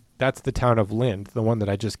 that's the town of Lind, the one that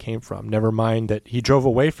I just came from. Never mind that he drove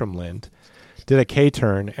away from Lind, did a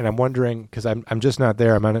K-turn, and I'm wondering, because I'm just not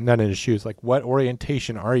there, I'm not in his shoes, like what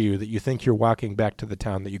orientation are you that you think you're walking back to the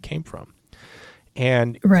town that you came from?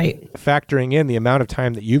 And right. Factoring in the amount of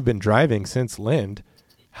time that you've been driving since Lind,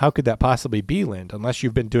 how could that possibly be Lind? Unless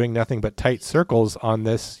you've been doing nothing but tight circles on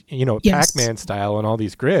this, Yes. Pac-Man style and all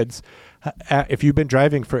these grids. If you've been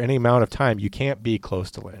driving for any amount of time, you can't be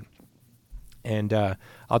close to Lind. And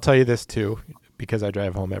I'll tell you this too, because I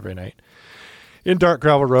drive home every night. In dark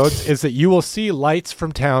gravel roads, is that you will see lights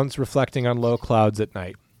from towns reflecting on low clouds at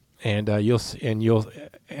night, and I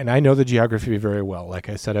know the geography very well. Like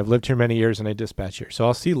I said, I've lived here many years, and I dispatch here, so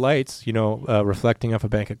I'll see lights, reflecting off a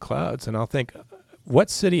bank of clouds, and I'll think, what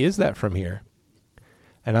city is that from here?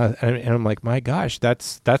 And I'm like, my gosh,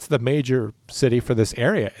 that's the major city for this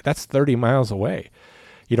area. That's 30 miles away.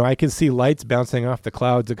 I can see lights bouncing off the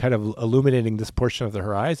clouds and kind of illuminating this portion of the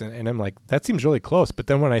horizon. And I'm like, that seems really close. But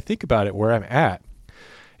then when I think about it, where I'm at,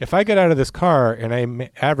 if I get out of this car and I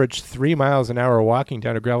average 3 miles an hour walking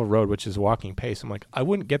down a gravel road, which is walking pace, I'm like, I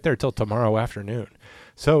wouldn't get there till tomorrow afternoon.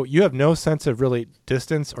 So you have no sense of really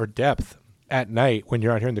distance or depth at night when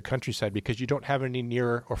you're out here in the countryside because you don't have any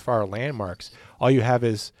near or far landmarks. All you have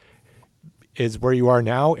is where you are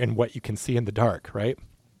now and what you can see in the dark, right?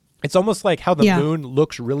 It's almost like how the moon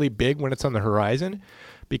looks really big when it's on the horizon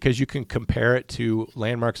because you can compare it to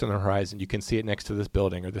landmarks on the horizon. You can see it next to this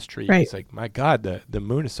building or this tree. Right. It's like, my God, the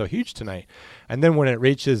moon is so huge tonight. And then when it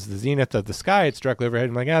reaches the zenith of the sky, it's directly overhead.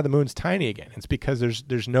 I'm like, the moon's tiny again. It's because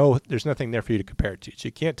there's nothing there for you to compare it to. So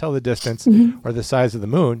you can't tell the distance or the size of the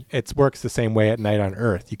moon. It works the same way at night on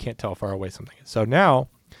Earth. You can't tell how far away something is. So now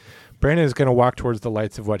Brandon is going to walk towards the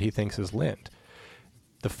lights of what he thinks is Lind.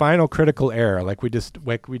 The final critical error, like we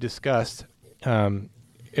discussed,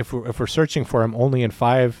 if we're searching for him only in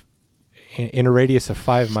a radius of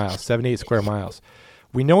 5 miles, 78 square miles,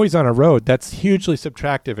 We know he's on a road. That's hugely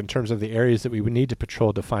subtractive in terms of the areas that we would need to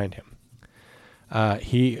patrol to find him.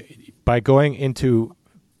 By going into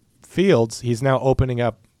fields, he's now opening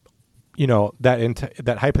up,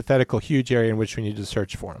 that hypothetical huge area in which we need to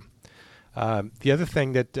search for him. The other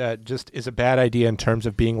thing that just is a bad idea in terms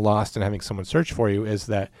of being lost and having someone search for you is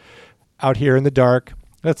that out here in the dark,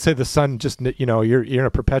 let's say the sun just, you're in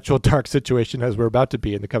a perpetual dark situation as we're about to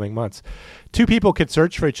be in the coming months. Two people could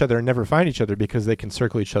search for each other and never find each other because they can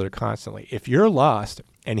circle each other constantly. If you're lost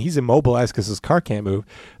and he's immobilized because his car can't move,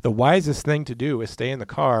 the wisest thing to do is stay in the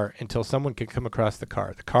car until someone can come across the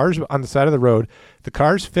car. The car's on the side of the road. The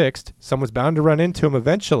car's fixed. Someone's bound to run into him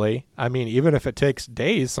eventually. I mean, even if it takes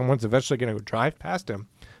days, someone's eventually going to drive past him.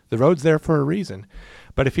 The road's there for a reason.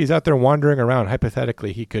 But if he's out there wandering around,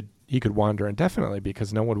 hypothetically, he could wander indefinitely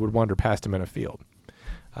because no one would wander past him in a field.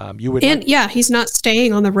 He's not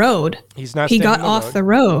staying on the road. He's not. He got off the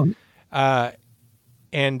road.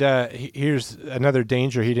 Here's another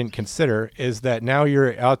danger he didn't consider is that now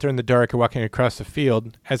you're out there in the dark, you're walking across the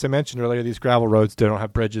field. As I mentioned earlier, these gravel roads don't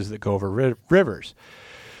have bridges that go over rivers.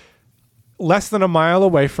 Less than a mile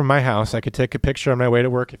away from my house, I could take a picture on my way to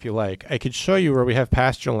work if you like. I could show you where we have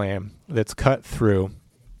pasture land that's cut through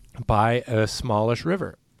by a smallish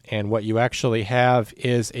river. And what you actually have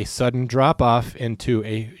is a sudden drop-off into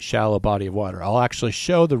a shallow body of water. I'll actually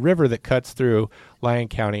show the river that cuts through Lyon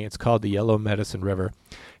County. It's called the Yellow Medicine River.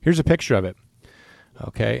 Here's a picture of it.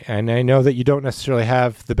 Okay, and I know that you don't necessarily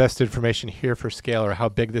have the best information here for scale or how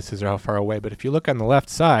big this is or how far away, but if you look on the left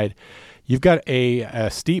side, you've got a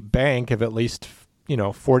steep bank of at least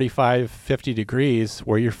 45, 50 degrees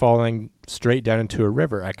where you're falling straight down into a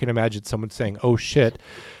river. I can imagine someone saying, oh shit,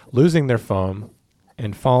 losing their phone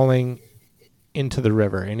and falling into the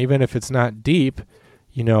river. And even if it's not deep,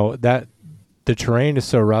 that the terrain is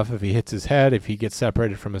so rough, if he hits his head, if he gets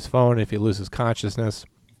separated from his phone, if he loses consciousness,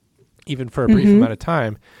 even for a brief amount of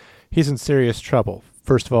time, he's in serious trouble.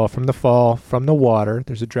 First of all, from the fall, from the water,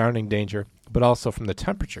 there's a drowning danger, but also from the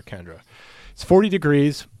temperature, Kendra. It's 40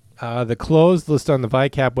 degrees. The clothes list on the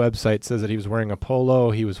VICAP website says that he was wearing a polo,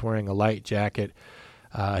 he was wearing a light jacket,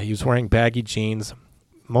 he was wearing baggy jeans.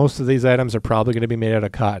 Most of these items are probably going to be made out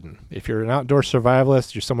of cotton. If you're an outdoor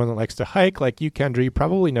survivalist, you're someone that likes to hike like you, Kendra, you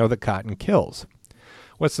probably know that cotton kills.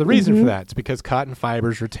 What's the reason for that? It's because cotton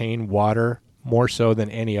fibers retain water more so than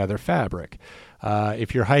any other fabric.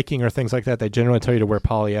 If you're hiking or things like that, they generally tell you to wear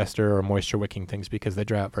polyester or moisture-wicking things because they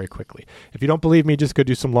dry out very quickly. If you don't believe me, just go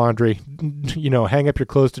do some laundry. Hang up your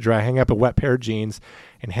clothes to dry. Hang up a wet pair of jeans,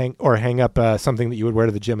 and hang up something that you would wear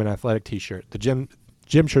to the gym, an athletic T-shirt. The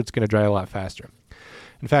gym shirt's going to dry a lot faster.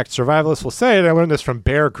 In fact, survivalists will say, and I learned this from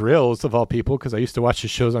Bear Grylls, of all people, because I used to watch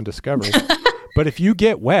his shows on Discovery, but if you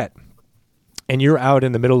get wet and you're out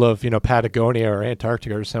in the middle of, Patagonia or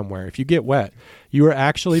Antarctica or somewhere, if you get wet, you are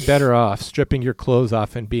actually better off stripping your clothes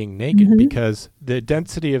off and being naked because the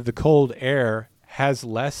density of the cold air has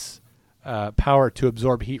less power to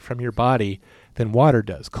absorb heat from your body than water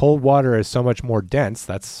does. Cold water is so much more dense.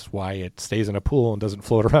 That's why it stays in a pool and doesn't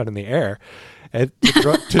float around in the air. And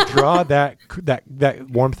to draw that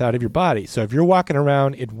warmth out of your body. So if you're walking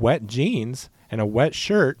around in wet jeans and a wet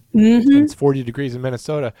shirt, and it's 40 degrees in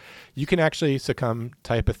Minnesota, you can actually succumb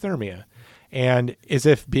to hypothermia. And as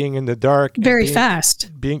if being in the dark,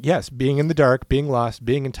 fast, being in the dark, being lost,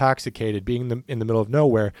 being intoxicated, being in the middle of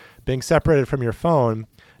nowhere, being separated from your phone,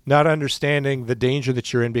 not understanding the danger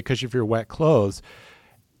that you're in because of your wet clothes,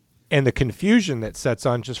 and the confusion that sets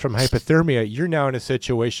on just from hypothermia, you're now in a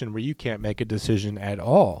situation where you can't make a decision at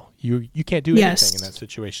all. You can't do anything in that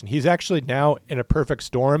situation. He's actually now in a perfect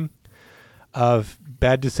storm of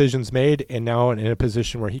bad decisions made and now in a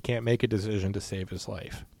position where he can't make a decision to save his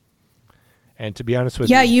life. And to be honest with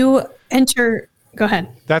you... Go ahead.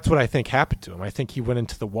 That's what I think happened to him. I think he went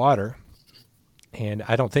into the water. And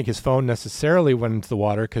I don't think his phone necessarily went into the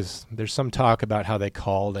water because there's some talk about how they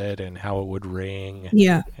called it and how it would ring.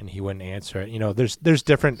 Yeah. And he wouldn't answer it. There's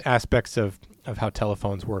different aspects of how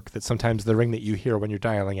telephones work, that sometimes the ring that you hear when you're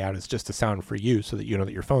dialing out is just a sound for you so that you know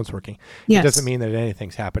that your phone's working. Yes. It doesn't mean that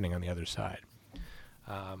anything's happening on the other side.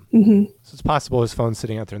 So it's possible his phone's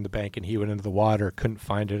sitting out there in the bank and he went into the water, couldn't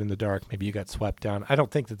find it in the dark. Maybe you got swept down. I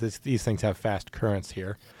don't think that these things have fast currents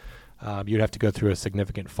here. You'd have to go through a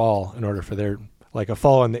significant fall in order for a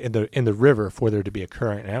fall in the river for there to be a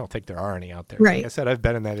current. And I don't think there are any out there. Right. Like I said, I've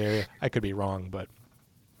been in that area. I could be wrong, but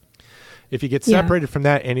if he gets separated from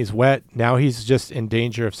that and he's wet, now he's just in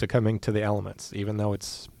danger of succumbing to the elements, even though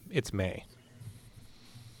it's May.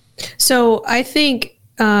 So I think,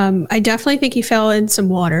 I definitely think he fell in some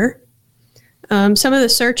water. Some of the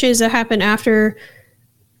searches that happened after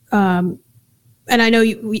and I know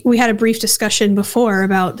we had a brief discussion before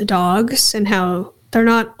about the dogs and how they're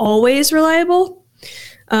not always reliable.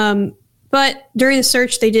 But during the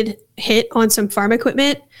search, they did hit on some farm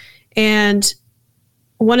equipment. And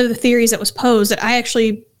one of the theories that was posed that I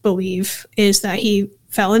actually believe is that he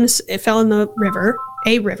fell in the river,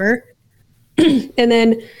 and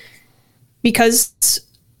then because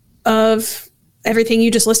of everything you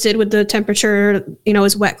just listed with the temperature,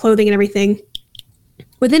 his wet clothing and everything,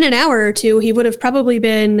 within an hour or two, he would have probably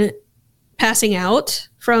been passing out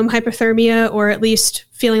from hypothermia, or at least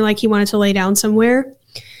feeling like he wanted to lay down somewhere.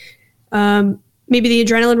 Maybe the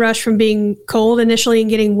adrenaline rush from being cold initially and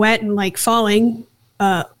getting wet and like falling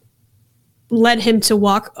led him to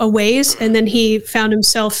walk a ways, and then he found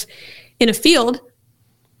himself in a field.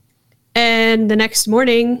 And the next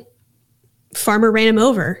morning, farmer ran him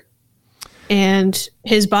over, and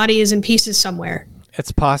his body is in pieces somewhere.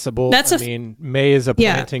 It's possible. May is a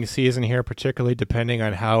planting season here, particularly depending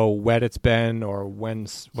on how wet it's been or when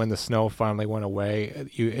the snow finally went away.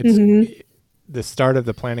 The start of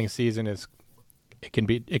the planting season it can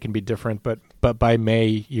be different, but by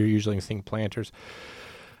May you're usually seeing planters.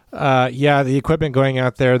 The equipment going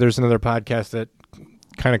out there. There's another podcast that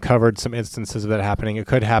kind of covered some instances of that happening. It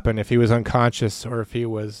could happen if he was unconscious or if he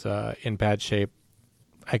was in bad shape.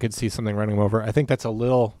 I could see something running him over. I think that's a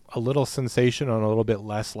little sensational and a little bit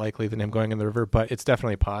less likely than him going in the river, but it's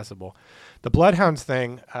definitely possible. The bloodhounds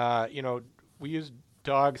thing, we use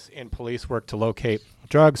dogs in police work to locate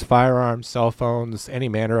drugs, firearms, cell phones, any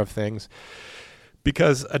manner of things,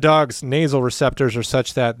 because a dog's nasal receptors are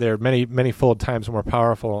such that they're many, many fold times more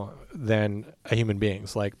powerful than a human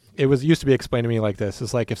being's. Like, it used to be explained to me like this.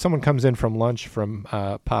 It's like if someone comes in from lunch from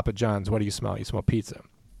Papa John's, what do you smell? You smell pizza.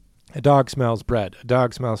 A dog smells bread. A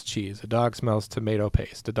dog smells cheese. A dog smells tomato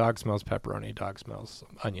paste. A dog smells pepperoni. A dog smells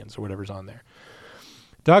onions or whatever's on there.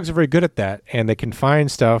 Dogs are very good at that, and they can find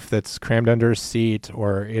stuff that's crammed under a seat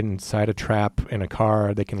or inside a trap in a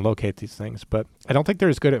car. They can locate these things, but I don't think they're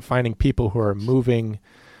as good at finding people who are moving,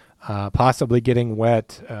 possibly getting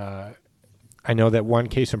wet. I know that one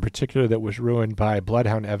case in particular that was ruined by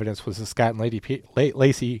bloodhound evidence was the Scott and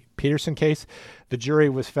Lacey Peterson case. The jury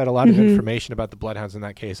was fed a lot of information about the bloodhounds in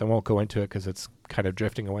that case. I won't go into it because it's kind of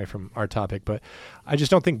drifting away from our topic, but I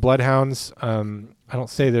just don't think bloodhounds, I don't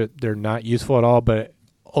say that they're not useful at all, but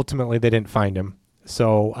ultimately they didn't find him.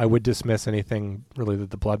 So I would dismiss anything really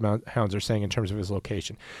that the bloodhounds are saying in terms of his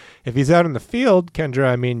location. If he's out in the field,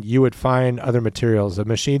 Kendra, you would find other materials. The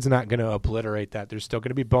machine's not going to obliterate that. There's still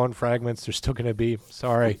going to be bone fragments. There's still going to be,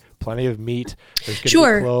 plenty of meat. There's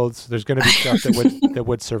going to be clothes. There's going to be stuff that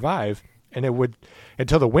would survive. And it would,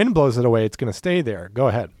 until the wind blows it away, it's going to stay there. Go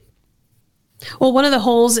ahead. Well, one of the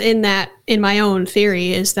holes in my own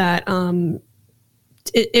theory is that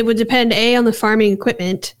it would depend, on the farming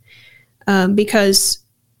equipment, because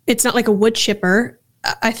it's not like a wood chipper.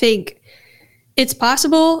 I think it's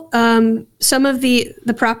possible. Some of the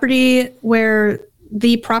property where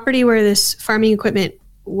this farming equipment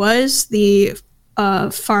was, the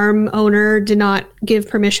farm owner did not give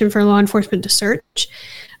permission for law enforcement to search,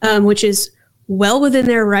 which is well within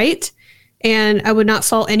their right. And I would not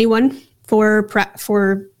fault anyone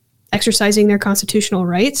for exercising their constitutional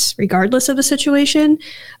rights, regardless of the situation.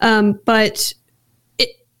 But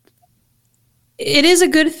it is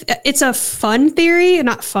it's a fun theory,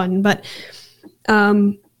 not fun, but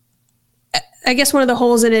I guess one of the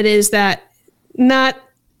holes in it is that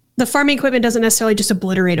the farming equipment doesn't necessarily just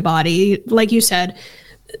obliterate a body. Like you said,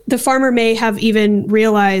 the farmer may have even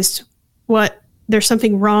realized there's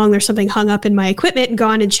something wrong. There's something hung up in my equipment, and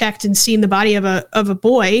gone and checked and seen the body of a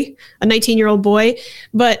boy, a 19-year-old boy.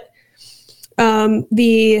 But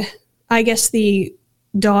the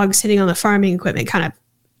dog sitting on the farming equipment kind of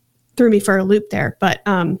threw me for a loop there. But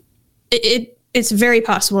it's very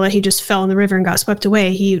possible that he just fell in the river and got swept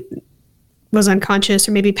away. He was unconscious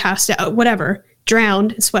or maybe passed out, whatever,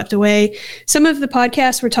 drowned and swept away. Some of the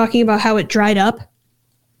podcasts were talking about how it dried up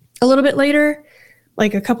a little bit later,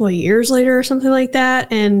 like a couple of years later or something like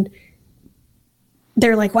that. And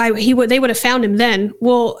they're like, why they would have found him then.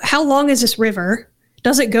 Well, how long is this river?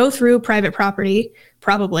 Does it go through private property?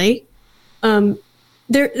 Probably.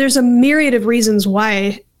 There's a myriad of reasons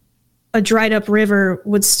why a dried up river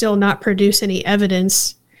would still not produce any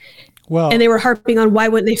evidence. Well, and they were harping on why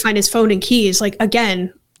wouldn't they find his phone and keys? Like,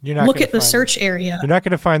 again, look at the search area. You're not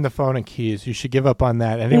going to find the phone and keys. You should give up on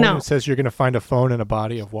that. Anyone who says you're going to find a phone in a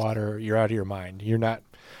body of water, you're out of your mind. You're not.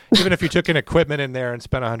 Even if you took an equipment in there and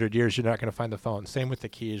spent 100 years, you're not going to find the phone. Same with the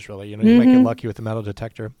keys, really. You might get lucky with the metal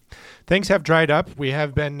detector. Things have dried up. We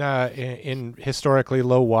have been in historically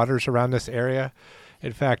low waters around this area.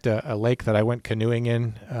 In fact, a lake that I went canoeing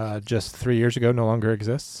in just 3 years ago no longer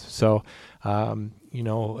exists. So,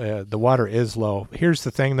 the water is low. Here's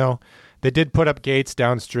the thing, though. They did put up gates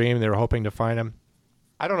downstream. They were hoping to find him.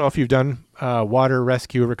 I don't know if you've done water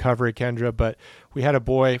rescue recovery, Kendra, but we had a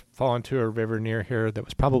boy fall into a river near here that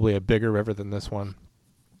was probably a bigger river than this one.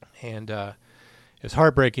 And it was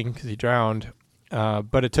heartbreaking because he drowned.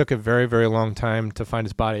 But it took a very, very long time to find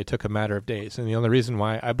his body. It took a matter of days. And the only reason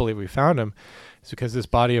why I believe we found him is because this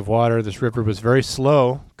body of water, this river, was very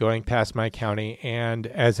slow going past my county. And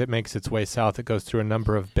as it makes its way south, it goes through a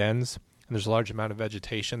number of bends. And there's a large amount of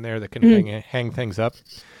vegetation there that can hang things up.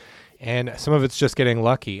 And some of it's just getting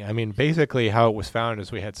lucky. I mean, basically how it was found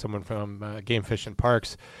is we had someone from Game Fish and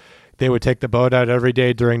Parks. They would take the boat out every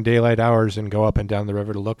day during daylight hours and go up and down the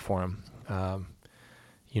river to look for him.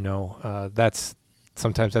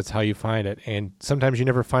 Sometimes that's how you find it. And sometimes you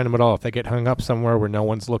never find them at all. If they get hung up somewhere where no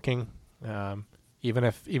one's looking, even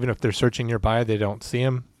if they're searching nearby, they don't see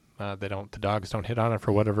them. The dogs don't hit on it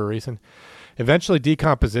for whatever reason. Eventually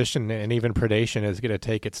decomposition and even predation is going to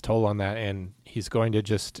take its toll on that. And he's going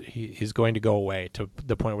to go away to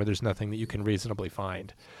the point where there's nothing that you can reasonably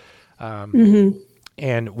find.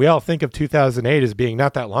 And we all think of 2008 as being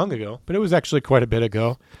not that long ago, but it was actually quite a bit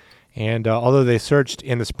ago. And although they searched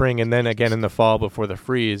in the spring and then again in the fall before the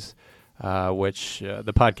freeze, which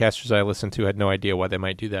the podcasters I listened to had no idea why they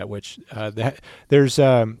might do that,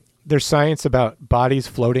 there's science about bodies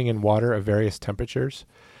floating in water of various temperatures.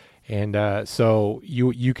 And so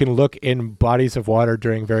you can look in bodies of water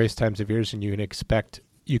during various times of years, and you can expect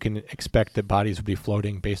that bodies will be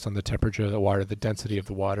floating based on the temperature of the water, the density of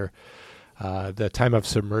the water, the time of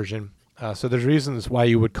submersion. So there's reasons why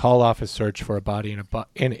you would call off a search for a body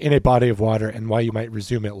in a body of water, and why you might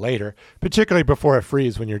resume it later, particularly before a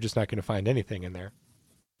freeze when you're just not going to find anything in there.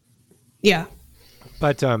 Yeah.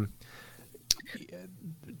 But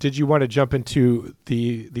did you want to jump into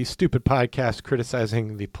the stupid podcast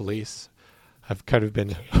criticizing the police? I've kind of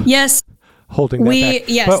been holding that back.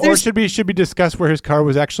 Yes, or should we discuss where his car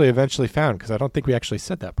was actually eventually found? Because I don't think we actually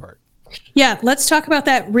said that part. Yeah, let's talk about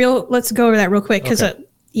that let's go over that real quick because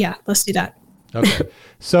let's do that. Okay.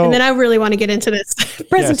 So and then I really want to get into this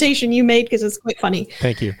presentation you made because it's quite funny.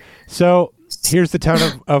 Thank you. So here's the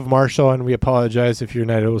town of Marshall, and we apologize if you're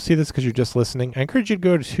not able to see this because you're just listening. I encourage you to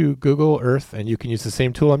go to Google Earth, and you can use the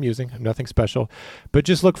same tool I'm using. Nothing special, but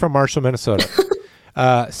just look for Marshall, Minnesota.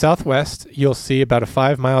 Southwest, you'll see about a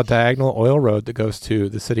 5-mile diagonal oil road that goes to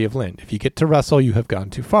the city of Lind. If you get to Russell, you have gone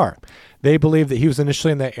too far. They believe that he was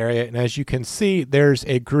initially in that area, and as you can see, there's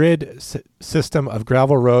a grid system of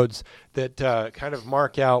gravel roads that kind of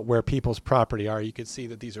mark out where people's property are. You can see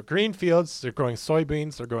that these are green fields. They're growing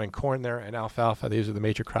soybeans. They're growing corn there and alfalfa. These are the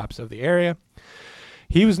major crops of the area.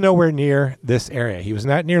 He was nowhere near this area. He was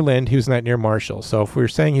not near Lind. He was not near Marshall. So if we're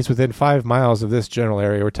saying he's within 5 miles of this general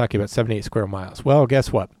area, we're talking about 78 square miles. Well,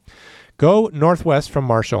 guess what? Go northwest from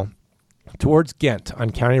Marshall towards Ghent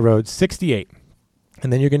on County Road 68.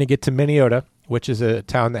 And then you're going to get to Minneota, which is a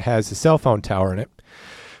town that has a cell phone tower in it,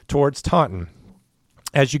 towards Taunton.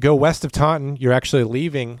 As you go west of Taunton, you're actually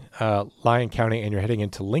leaving Lyon County and you're heading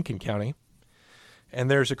into Lincoln County.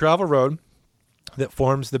 And there's a gravel road that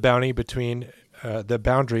forms the boundary between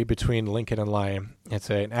Lincoln and Lyon. It's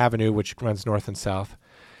an avenue which runs north and south.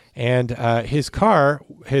 And his car,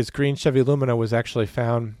 his green Chevy Lumina, was actually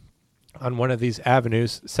found on one of these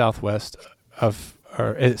avenues south of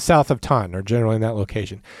Taunton, or generally in that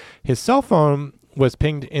location. His cell phone was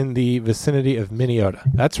pinged in the vicinity of Minneota.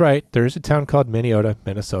 That's right. There's a town called Minneota,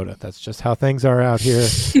 Minnesota. That's just how things are out here.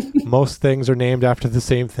 Most things are named after the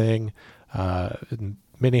same thing.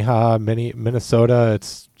 Minnesota.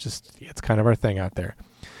 It's kind of our thing out there.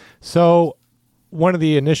 So one of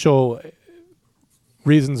the initial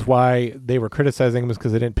reasons why they were criticizing him was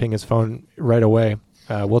because they didn't ping his phone right away.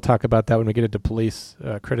 We'll talk about that when we get into police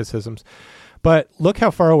criticisms. But look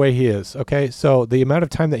how far away he is, okay? So the amount of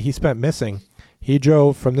time that he spent missing, he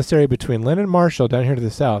drove from this area between Lynn and Marshall down here to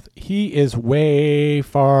the south. He is way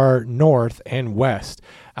far north and west,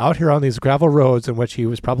 out here on these gravel roads in which he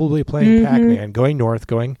was probably playing Pac-Man, going north,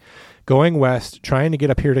 going west, trying to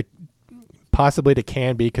get up here to possibly to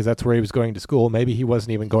Canby because that's where he was going to school. Maybe he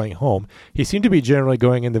wasn't even going home. He seemed to be generally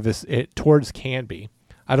going in towards Canby.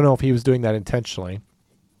 I don't know if he was doing that intentionally.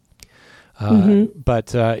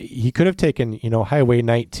 But he could have taken, Highway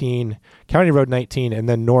 19, County Road 19, and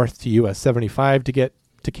then north to US 75 to get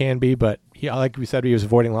to Canby. But like we said, he was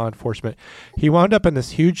avoiding law enforcement. He wound up in this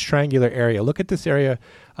huge triangular area. Look at this area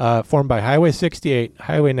formed by Highway 68,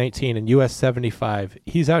 Highway 19, and US 75.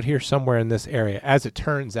 He's out here somewhere in this area, as it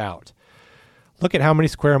turns out. Look at how many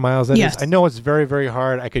square miles that Yes. is. I know it's very, very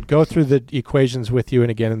hard. I could go through the equations with you and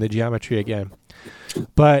again and the geometry again.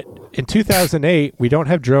 But in 2008, we don't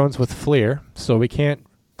have drones with FLIR, so we can't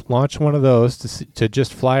launch one of those to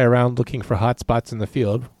just fly around looking for hot spots in the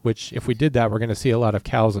field, which if we did that, we're going to see a lot of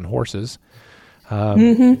cows and horses.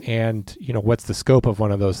 And, what's the scope of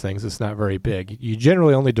one of those things? It's not very big. You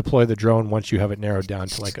generally only deploy the drone once you have it narrowed down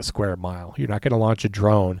to like a square mile. You're not going to launch a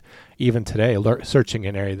drone, even today, searching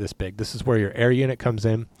an area this big. This is where your air unit comes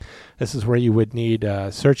in. This is where you would need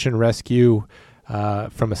search and rescue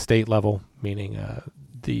from a state level, meaning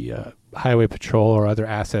the highway patrol or other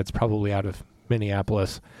assets, probably out of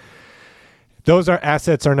Minneapolis. Those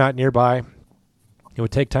assets are not nearby. It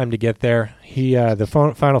would take time to get there.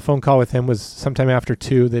 The final phone call with him was sometime after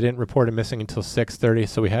 2. They didn't report him missing until 6:30,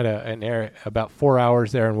 so we had about 4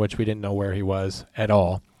 hours there in which we didn't know where he was at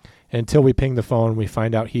all. And until we ping the phone, we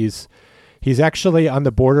find out he's actually on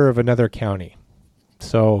the border of another county.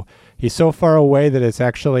 So he's so far away that it's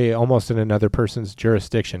actually almost in another person's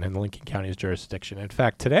jurisdiction, in Lincoln County's jurisdiction. In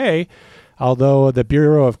fact, today, although the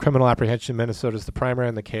Bureau of Criminal Apprehension in Minnesota is the primary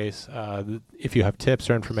in the case, if you have tips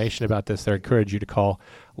or information about this, they encourage you to call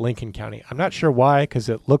Lincoln County. I'm not sure why, because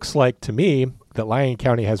it looks like to me that Lyon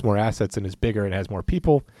County has more assets and is bigger and has more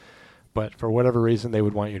people. But for whatever reason, they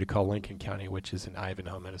would want you to call Lincoln County, which is in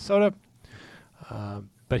Ivanhoe, Minnesota.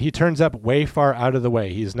 But he turns up way far out of the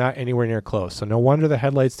way. He's not anywhere near close. So no wonder the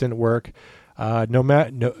headlights didn't work.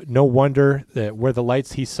 No wonder that where the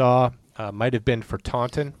lights he saw might have been for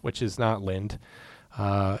Taunton, which is not Lind.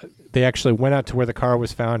 They actually went out to where the car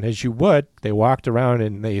was found, as you would. They walked around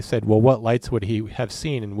and they said, well, what lights would he have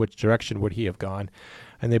seen? In which direction would he have gone?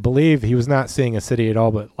 And they believe he was not seeing a city at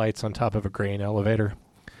all, but lights on top of a grain elevator.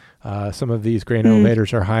 Some of these grain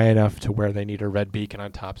elevators are high enough to where they need a red beacon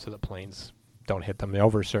on top so the planes don't hit them. They're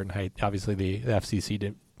over a certain height. Obviously, the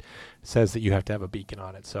FCC says that you have to have a beacon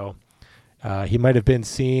on it. So he might have been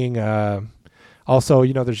seeing... Also,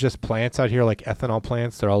 there's just plants out here like ethanol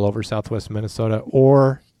plants. They're all over southwest Minnesota.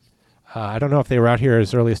 Or I don't know if they were out here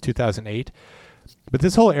as early as 2008. But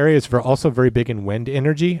this whole area is also very big in wind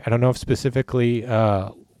energy. I don't know if specifically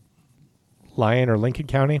Lyon or Lincoln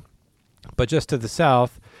County. But just to the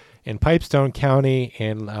south, in Pipestone County,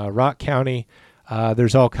 in Rock County,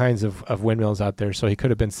 there's all kinds of windmills out there. So he could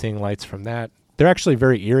have been seeing lights from that. They're actually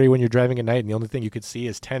very eerie when you're driving at night, and the only thing you could see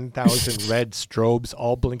is 10,000 red strobes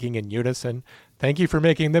all blinking in unison. Thank you for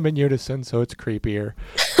making them in unison, so it's creepier.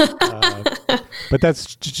 But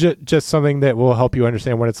that's just something that will help you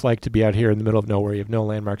understand what it's like to be out here in the middle of nowhere. You have no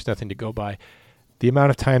landmarks, nothing to go by. The amount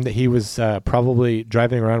of time that he was probably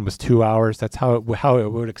driving around was 2 hours. That's how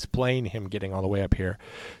it would explain him getting all the way up here.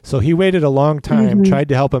 So he waited a long time, tried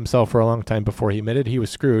to help himself for a long time before he admitted he was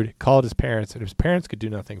screwed, called his parents, and his parents could do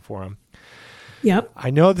nothing for him. Yep. I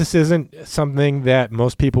know this isn't something that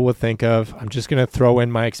most people would think of. I'm just going to throw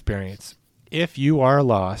in my experience. If you are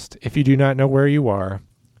lost, if you do not know where you are,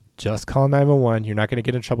 just call 911. You're not going to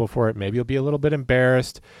get in trouble for it. Maybe you'll be a little bit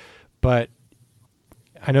embarrassed, but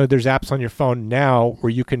I know there's apps on your phone now where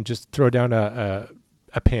you can just throw down a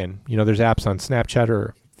pin. There's apps on Snapchat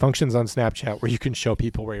or functions on Snapchat where you can show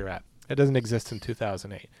people where you're at. It doesn't exist in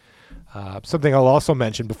 2008. Something I'll also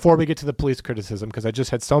mention before we get to the police criticism, because I just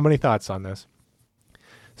had so many thoughts on this.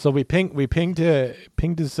 So we pinged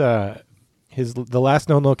his the last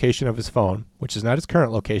known location of his phone, which is not his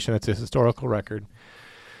current location. It's a historical record.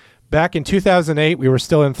 Back in 2008, we were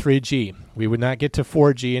still in 3G. We would not get to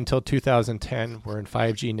 4G until 2010. We're in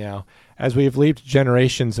 5G now. As we have leaped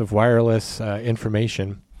generations of wireless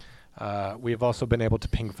information, we have also been able to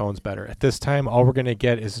ping phones better. At this time, all we're going to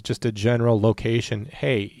get is just a general location.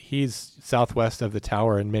 Hey, he's southwest of the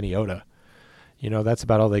tower in Minneota. That's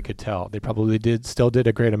about all they could tell. They probably still did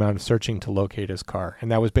a great amount of searching to locate his car.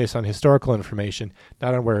 And that was based on historical information,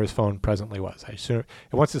 not on where his phone presently was. And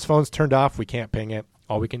once his phone's turned off, we can't ping it.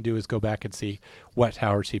 All we can do is go back and see what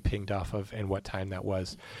towers he pinged off of and what time that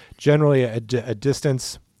was. Generally, a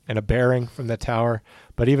distance and a bearing from the tower.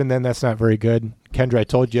 But even then, that's not very good. Kendra, I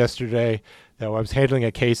told you yesterday that I was handling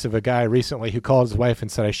a case of a guy recently who called his wife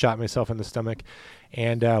and said, I shot myself in the stomach.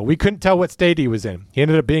 And we couldn't tell what state he was in. He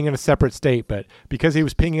ended up being in a separate state, but because he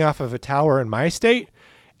was pinging off of a tower in my state,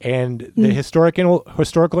 and the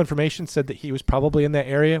historical information said that he was probably in that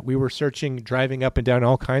area, we were searching, driving up and down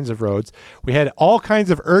all kinds of roads. We had all kinds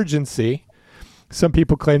of urgency. Some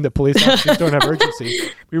people claim that police officers don't have urgency.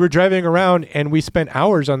 We were driving around, and we spent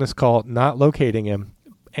hours on this call not locating him,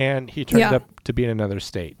 and he turned up to be in another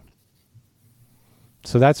state.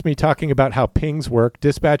 So that's me talking about how pings work.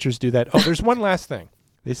 Dispatchers do that. Oh, there's one last thing.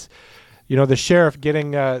 The sheriff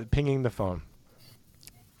pinging the phone.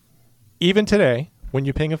 Even today, when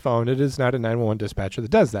you ping a phone, it is not a 911 dispatcher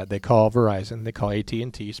that does that. They call Verizon, they call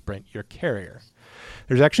AT&T, Sprint, your carrier.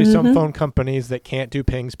 There's actually some phone companies that can't do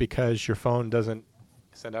pings because your phone doesn't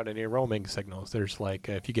send out any roaming signals. There's like,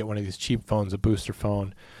 if you get one of these cheap phones, a booster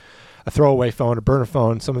phone, a throwaway phone, a burner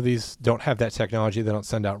phone, some of these don't have that technology. They don't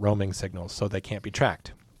send out roaming signals, so they can't be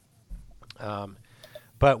tracked.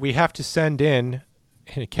 But we have to send in,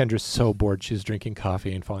 and Kendra's so bored she's drinking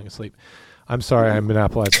coffee and falling asleep. I'm sorry I'm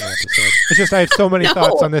monopolizing the episode. It's just I have so many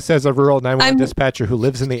thoughts on this as a rural 911 dispatcher who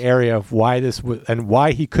lives in the area of why this and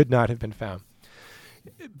why he could not have been found.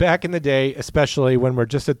 Back in the day, especially when we're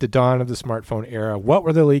just at the dawn of the smartphone era, what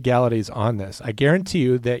were the legalities on this? I guarantee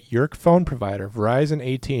you that your phone provider, Verizon,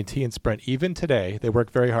 AT&T, and Sprint, even today, they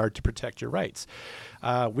work very hard to protect your rights.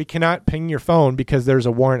 We cannot ping your phone because there's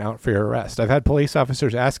a warrant out for your arrest. I've had police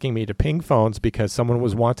officers asking me to ping phones because someone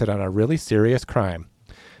was wanted on a really serious crime.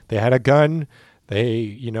 They had a gun.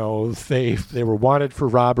 They were wanted for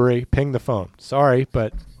robbery. Ping the phone. Sorry,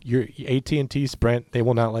 but your AT&T, Sprint, they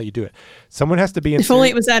will not let you do it. Someone has to be in. If only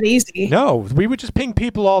it was that easy. No, we would just ping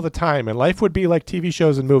people all the time, and life would be like TV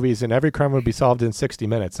shows and movies, and every crime would be solved in 60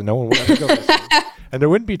 minutes, and no one would ever go missing. And there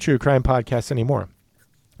wouldn't be true crime podcasts anymore.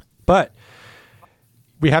 But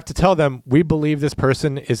we have to tell them we believe this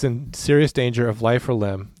person is in serious danger of life or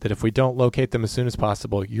limb, that if we don't locate them as soon as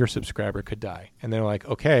possible, your subscriber could die. And they're like,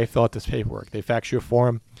 okay, fill out this paperwork. They fax you a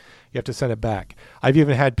form. You have to send it back. I've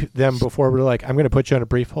even had them before where they're like, I'm going to put you on a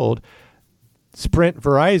brief hold. Sprint,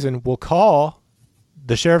 Verizon will call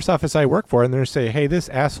the sheriff's office I work for, and they'll say, hey, this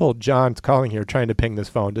asshole John's calling here trying to ping this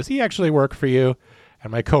phone. Does he actually work for you?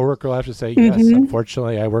 And my coworker will have to say, yes,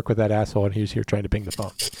 unfortunately, I work with that asshole, and he's here trying to ping the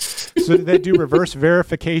phone. So they do reverse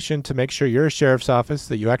verification to make sure you're a sheriff's office,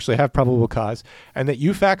 that you actually have probable cause, and that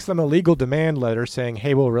you fax them a legal demand letter saying,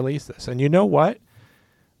 hey, we'll release this. And you know what?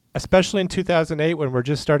 Especially in 2008, when we're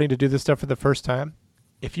just starting to do this stuff for the first time,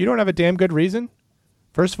 if you don't have a damn good reason,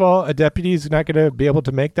 first of all, a deputy is not going to be able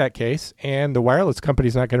to make that case, and the wireless company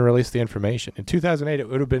is not going to release the information. In 2008, it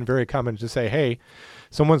would have been very common to say, hey,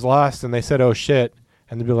 someone's lost, and they said, oh, shit,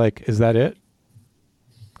 and they'd be like, is that it?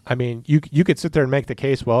 I mean, you could sit there and make the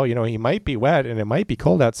case, well, he might be wet, and it might be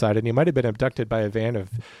cold outside, and he might have been abducted by a van of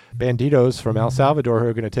banditos from El Salvador who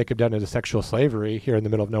are going to take him down into sexual slavery here in the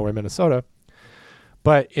middle of nowhere, Minnesota.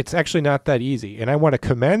 But it's actually not that easy. And I want to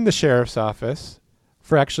commend the sheriff's office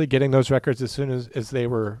for actually getting those records as soon as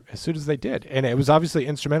they did. And it was obviously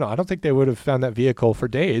instrumental. I don't think they would have found that vehicle for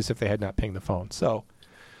days if they had not pinged the phone. So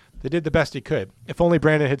they did the best he could. If only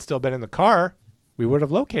Brandon had still been in the car, we would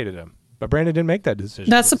have located him. But Brandon didn't make that decision.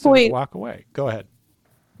 That's the point. Walk away. Go ahead.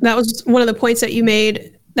 That was one of the points that you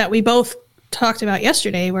made that we both talked about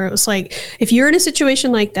yesterday, where it was like, if you're in a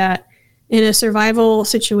situation like that, in a survival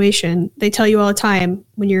situation, they tell you all the time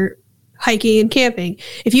when you're hiking and camping,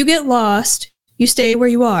 if you get lost, you stay where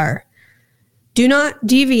you are. Do not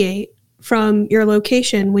deviate from your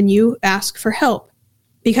location when you ask for help,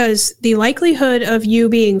 because the likelihood of you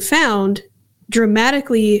being found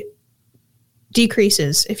dramatically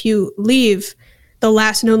decreases if you leave the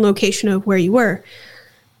last known location of where you were.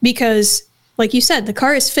 Because, like you said, the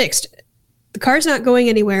car is fixed. The car's not going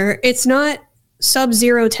anywhere. It's not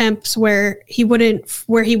sub-zero temps where he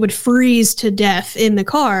would freeze to death in the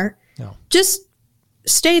car. No. Just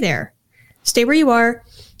stay there. Stay where you are.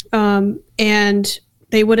 And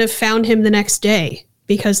they would have found him the next day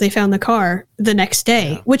because they found the car the next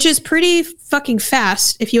day, which is pretty fucking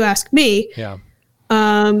fast if you ask me. Yeah.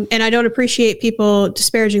 And I don't appreciate people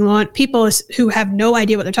disparaging people who have no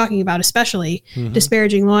idea what they're talking about, especially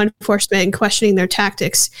disparaging law enforcement and questioning their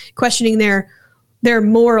tactics, questioning their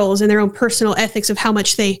morals and their own personal ethics of how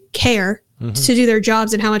much they care to do their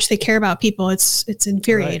jobs and how much they care about people. It's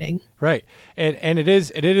infuriating. Right. And it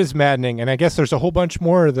is maddening. And I guess there's a whole bunch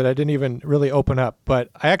more that I didn't even really open up, but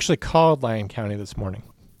I actually called Lyon County this morning,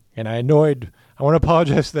 and I want to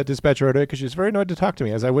apologize to that dispatcher right away because she was very annoyed to talk to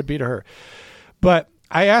me, as I would be to her. But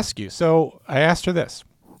I asked her this.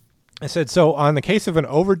 I said, so on the case of an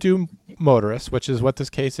overdue motorist, which is what this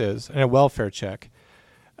case is, and a welfare check,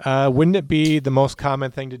 wouldn't it be the most common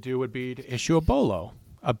thing to do would be to issue a BOLO,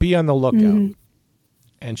 a be on the lookout?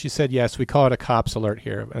 And she said, yes, we call it a COPS alert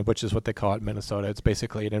here, which is what they call it in Minnesota. It's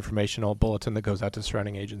basically an informational bulletin that goes out to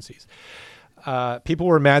surrounding agencies. People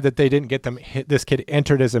were mad that they didn't get this kid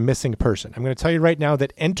entered as a missing person. I'm going to tell you right now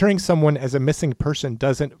that entering someone as a missing person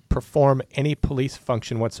doesn't perform any police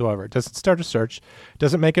function whatsoever. It doesn't start a search. It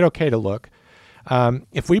doesn't make it okay to look.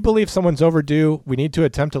 If we believe someone's overdue, we need to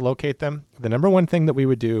attempt to locate them. The number one thing that we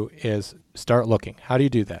would do is start looking. How do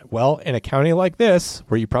you do that? Well, in a county like this,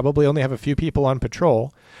 where you probably only have a few people on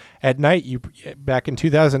patrol, at night, back in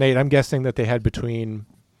 2008, I'm guessing that they had between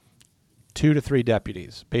 2 to 3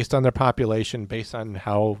 deputies based on their population, based on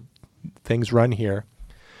how things run here.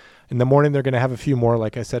 In the morning, they're going to have a few more,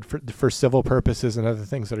 like I said, for civil purposes and other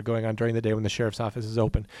things that are going on during the day when the sheriff's office is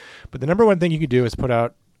open. But the number one thing you can do is put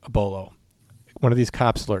out a BOLO, one of these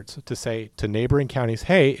cops alerts, to say to neighboring counties,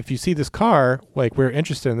 hey, if you see this car, like we're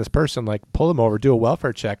interested in this person, like pull him over, do a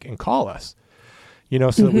welfare check, and call us, so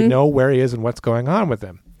that we know where he is and what's going on with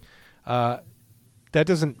him.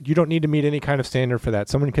 You don't need to meet any kind of standard for that.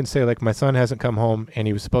 Someone can say, like, my son hasn't come home and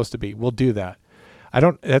he was supposed to be. We'll do that.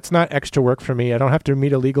 That's not extra work for me. I don't have to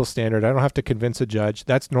meet a legal standard. I don't have to convince a judge.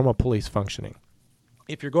 That's normal police functioning.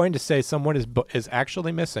 If you're going to say someone is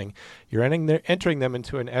actually missing, you're entering them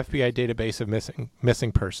into an FBI database of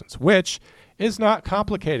missing persons, which is not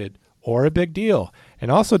complicated or a big deal, and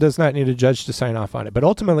also does not need a judge to sign off on it. But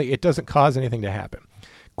ultimately, it doesn't cause anything to happen.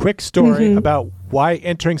 Quick story about why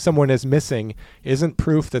entering someone as missing isn't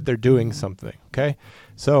proof that they're doing something, okay?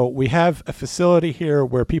 So we have a facility here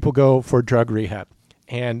where people go for drug rehab.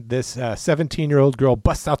 And this 17-year-old girl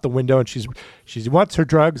busts out the window, and she wants her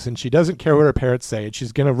drugs, and she doesn't care what her parents say, and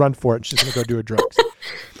she's going to run for it, and she's going to go do her drugs.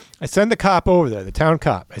 I send the cop over there, the town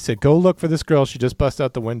cop. I said, go look for this girl. She just busted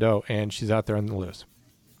out the window, and she's out there on the loose.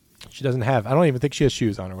 I don't even think she has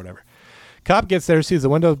shoes on or whatever. Cop gets there, sees the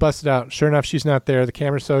window busted out. Sure enough, she's not there. The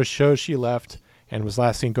camera shows she left and was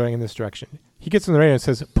last seen going in this direction. He gets on the radio and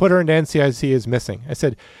says, put her into NCIC as missing. I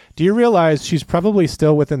said, do you realize she's probably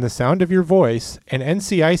still within the sound of your voice, and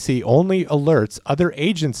NCIC only alerts other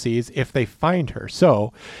agencies if they find her.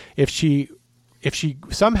 So if she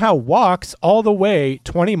somehow walks all the way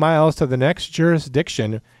 20 miles to the next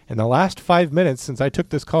jurisdiction in the last 5 minutes since I took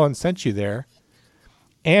this call and sent you there,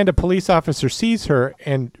 and a police officer sees her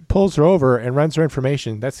and pulls her over and runs her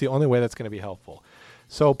information, that's the only way that's going to be helpful.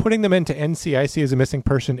 So putting them into NCIC as a missing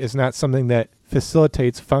person is not something that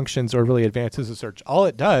facilitates, functions, or really advances the search. All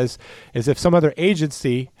it does is if some other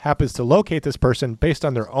agency happens to locate this person based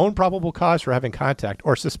on their own probable cause for having contact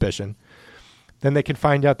or suspicion, then they can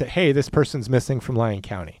find out that, hey, this person's missing from Lyon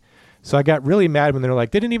County. So I got really mad when they're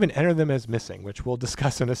like, they didn't even enter them as missing, which we'll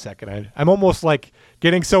discuss in a second. I'm almost like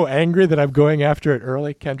getting so angry that I'm going after it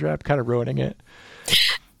early, Kendra. I'm kind of ruining it.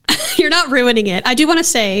 You're not ruining it. I do want to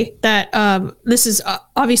say that this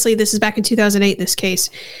is back in 2008, this case.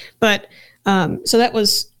 But so that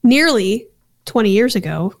was nearly 20 years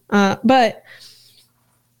ago. But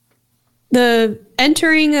the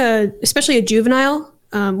entering, especially a juvenile,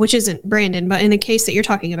 which isn't Brandon, but in the case that you're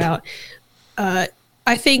talking about,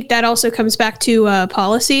 I think that also comes back to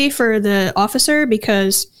policy for the officer,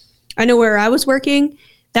 because I know where I was working,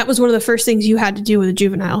 that was one of the first things you had to do with a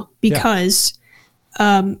juvenile, because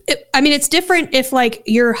it's different if like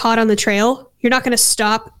you're hot on the trail. You're not going to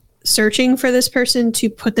stop searching for this person to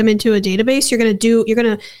put them into a database. You're going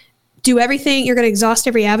to do everything. You're going to exhaust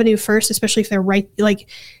every avenue first, especially if they're right. Like,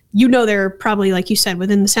 they're probably, like you said,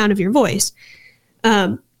 within the sound of your voice.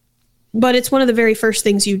 But it's one of the very first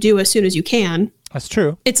things you do as soon as you can. That's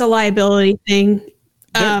true. It's a liability thing.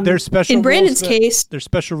 There's special in Brandon's rules case. There's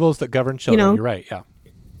special rules that govern children. You're right. Yeah.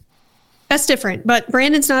 That's different. But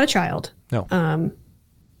Brandon's not a child. No.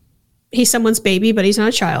 He's someone's baby, but he's not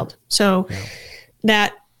a child. So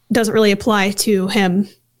that doesn't really apply to him.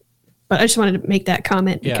 But I just wanted to make that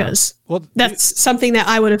comment because that's something that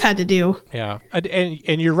I would have had to do. Yeah.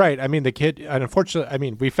 And you're right. I mean, the kid,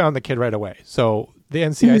 unfortunately, we found the kid right away. So the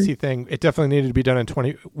NCIC thing, it definitely needed to be done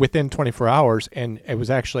within 24 hours. And it was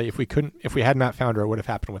actually, if we had not found her, it would have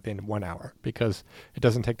happened within 1 hour, because it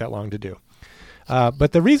doesn't take that long to do.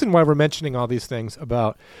 But the reason why we're mentioning all these things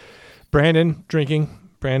about Brandon drinking,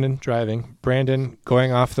 Brandon driving, Brandon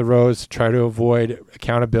going off the roads to try to avoid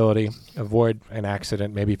accountability, avoid an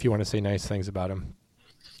accident, maybe if you want to say nice things about him,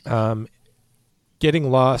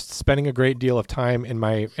 getting lost, spending a great deal of time, in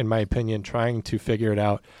my opinion, trying to figure it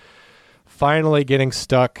out, finally getting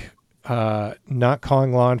stuck, not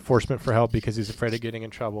calling law enforcement for help because he's afraid of getting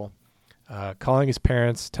in trouble, calling his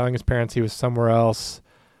parents, telling his parents he was somewhere else,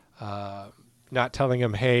 not telling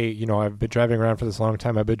him, hey, I've been driving around for this long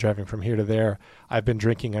time. I've been driving from here to there. I've been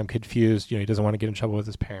drinking. I'm confused. He doesn't want to get in trouble with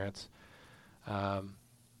his parents.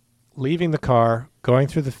 Leaving the car, going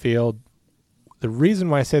through the field. The reason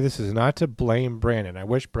why I say this is not to blame Brandon. I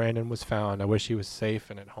wish Brandon was found. I wish he was safe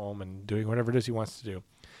and at home and doing whatever it is he wants to do.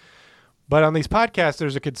 But on these podcasts,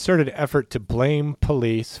 there's a concerted effort to blame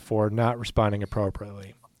police for not responding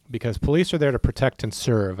appropriately, because police are there to protect and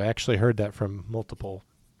serve. I actually heard that from multiple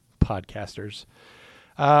podcasters.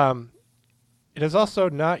 It is also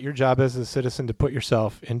not your job as a citizen to put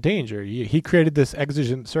yourself in danger. He created this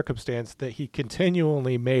exigent circumstance that he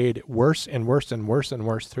continually made worse and worse and worse and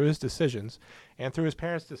worse through his decisions and through his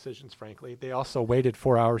parents' decisions, frankly. They also waited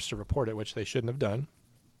 4 hours to report it, which they shouldn't have done.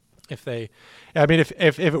 If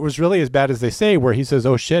it was really as bad as they say, where he says,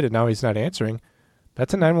 oh shit, and now he's not answering,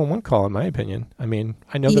 that's a 911 call, in my opinion. I mean,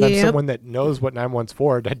 I know that I'm someone that knows what 911's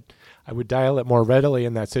for. I would dial it more readily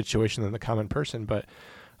in that situation than the common person, but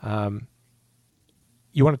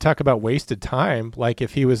you want to talk about wasted time. Like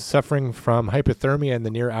if he was suffering from hypothermia in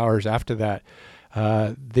the near hours after that,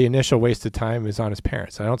 the initial wasted time is on his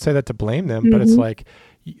parents. I don't say that to blame them, but it's like,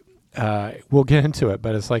 we'll get into it,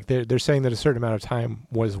 but it's like they're saying that a certain amount of time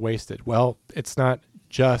was wasted. Well, it's not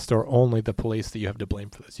just or only the police that you have to blame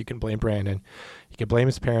for this. You can blame Brandon. You can blame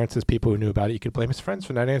his parents as people who knew about it. You could blame his friends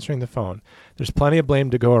for not answering the phone. There's plenty of blame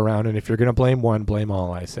to go around, and if you're going to blame one, blame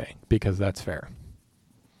all, I say, because that's fair.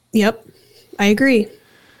 Yep, I agree.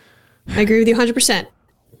 I agree with you 100%.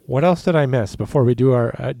 What else did I miss before we do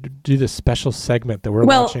our do this special segment that we're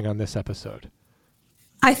launching on this episode?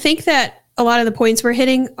 I think that a lot of the points we're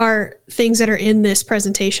hitting are things that are in this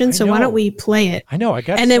presentation. So why don't we play it? I know. I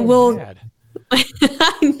got and so then we'll. mad.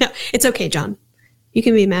 No, it's okay, John. You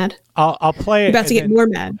can be mad. I'll play it. You're about to get more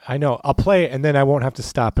mad. I know. I'll play it, and then I won't have to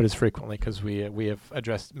stop it as frequently because we have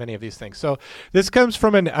addressed many of these things. So this comes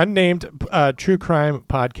from an unnamed true crime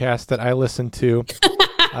podcast that I listen to.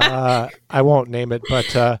 I won't name it,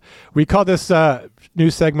 but we call this new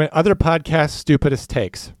segment "Other Podcasts' Stupidest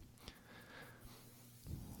Takes."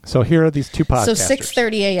 So here are these two podcasters. So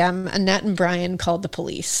 6:30 a.m., Annette and Brian called the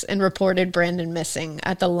police and reported Brandon missing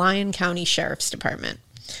at the Lyon County Sheriff's Department.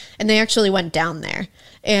 And they actually went down there.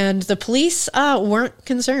 And the police weren't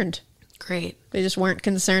concerned. Great. They just weren't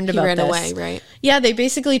concerned about this. He ran away, right? Yeah, they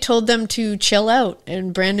basically told them to chill out.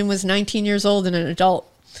 And Brandon was 19 years old and an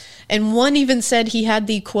adult. And one even said he had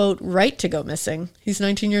the, quote, right to go missing. He's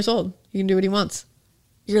 19 years old. He can do what he wants.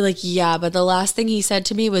 You're like, yeah, but the last thing he said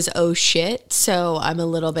to me was, oh, shit. So I'm a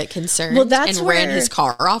little bit concerned. Well, that's and ran his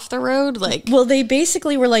car off the road. Like, well, they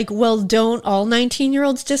basically were like, well, don't all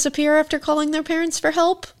 19-year-olds disappear after calling their parents for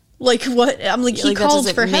help? Like, what? I'm like, he called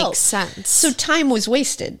for help. Makes sense. So time was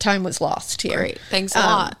wasted. Time was lost here. Great. Thanks a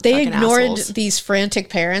lot. They Fucking ignored assholes. these frantic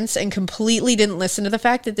parents and completely didn't listen to the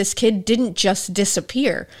fact that this kid didn't just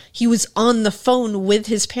disappear. He was on the phone with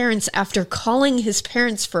his parents after calling his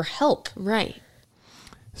parents for help. Right.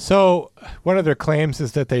 So one of their claims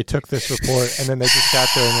is that they took this report and then they just got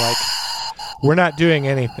there and like, we're not doing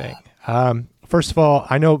anything. First of all,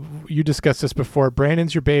 I know you discussed this before.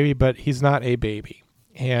 Brandon's your baby, but he's not a baby.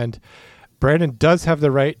 And Brandon does have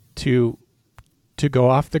the right to go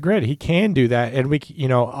off the grid. He can do that. And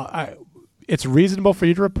it's reasonable for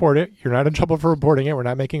you to report it. You're not in trouble for reporting it. We're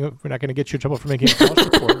not going to get you in trouble for making a false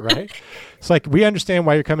report, right? It's like, we understand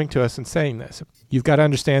why you're coming to us and saying this. You've got to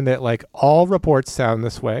understand that like all reports sound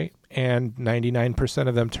this way, and 99%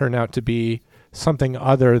 of them turn out to be something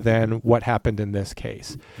other than what happened in this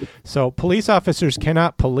case. So police officers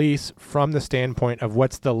cannot police from the standpoint of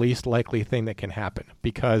what's the least likely thing that can happen,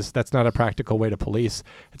 because that's not a practical way to police.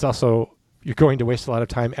 It's also, you're going to waste a lot of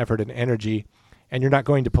time, effort, and energy, and you're not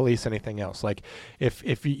going to police anything else. Like if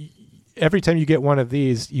every time you get one of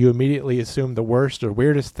these, you immediately assume the worst or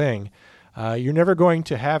weirdest thing, you're never going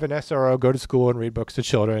to have an SRO go to school and read books to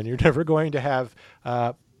children. You're never going to have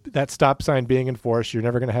that stop sign being enforced. You're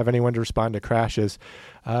never going to have anyone to respond to crashes.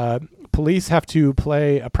 Police have to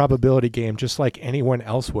play a probability game just like anyone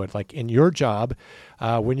else would. Like in your job,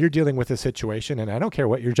 when you're dealing with a situation, and I don't care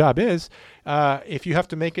what your job is, if you have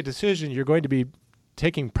to make a decision, you're going to be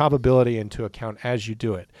taking probability into account as you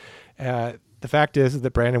do it. The fact is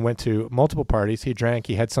that Brandon went to multiple parties. He drank.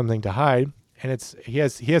 He had something to hide, and he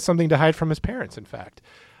has something to hide from his parents, in fact.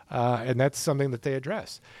 And that's something that they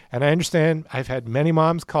address. And I understand. I've had many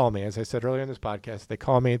moms call me, as I said earlier in this podcast. They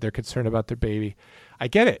call me. They're concerned about their baby. I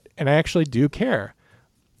get it. And I actually do care.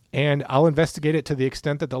 And I'll investigate it to the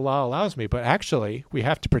extent that the law allows me. But actually, we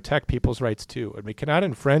have to protect people's rights too. And we cannot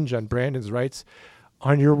infringe on Brandon's rights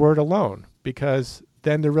on your word alone, because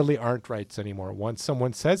then there really aren't rights anymore. Once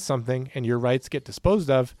someone says something and your rights get disposed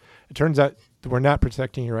of, it turns out that we're not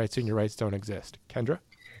protecting your rights and your rights don't exist. Kendra?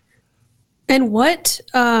 And what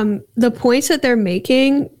the points that they're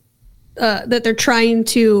making, that they're trying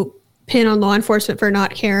to pin on law enforcement for not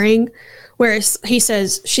caring, whereas she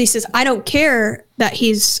says, I don't care that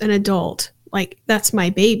he's an adult. Like, that's my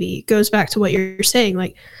baby. Goes back to what you're saying.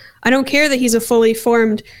 Like, I don't care that he's a fully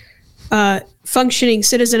formed, functioning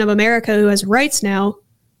citizen of America who has rights now.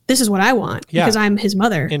 this is what I want because I'm his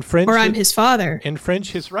mother or I'm his father.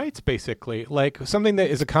 Infringe his rights, basically. Like something that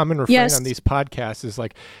is a common refrain on these podcasts is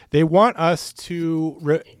like they want us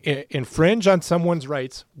to infringe on someone's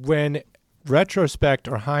rights when retrospect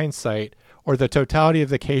or hindsight or the totality of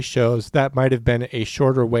the case shows that might have been a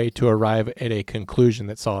shorter way to arrive at a conclusion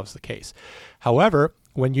that solves the case. However,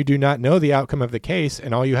 when you do not know the outcome of the case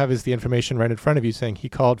and all you have is the information right in front of you saying he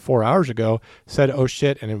called 4 hours ago, said, oh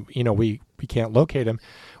shit, and we can't locate him.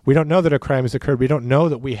 We don't know that a crime has occurred. We don't know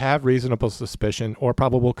that we have reasonable suspicion or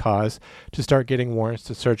probable cause to start getting warrants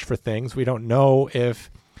to search for things. We don't know if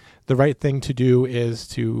the right thing to do is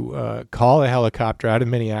to call a helicopter out of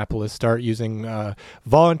Minneapolis, start using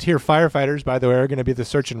volunteer firefighters, by the way, are going to be the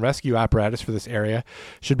search and rescue apparatus for this area.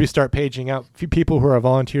 Should we start paging out people who are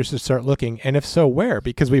volunteers to start looking? And if so, where?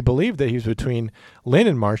 Because we believed that he was between Lynn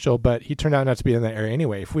and Marshall, but he turned out not to be in that area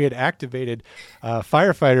anyway. If we had activated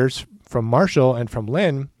firefighters from Marshall and from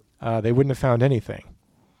Lynn, they wouldn't have found anything.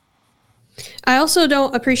 I also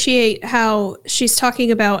don't appreciate how she's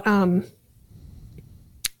talking about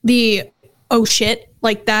the oh shit,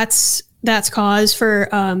 like that's cause for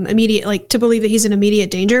immediate, like to believe that he's in immediate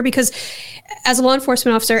danger, because as a law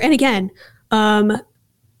enforcement officer, and again,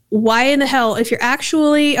 why in the hell, if you're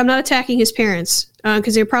actually, I'm not attacking his parents,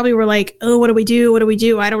 because they probably were like, oh, what do we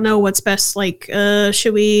do? I don't know what's best. Like,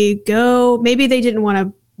 should we go? Maybe they didn't want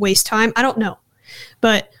to waste time. I don't know.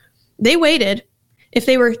 But they waited. If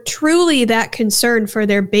they were truly that concerned for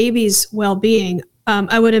their baby's well-being,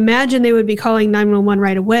 I would imagine they would be calling 911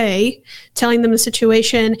 right away, telling them the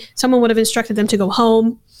situation. Someone would have instructed them to go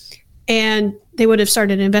home, and they would have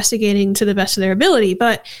started investigating to the best of their ability.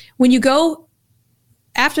 But when you go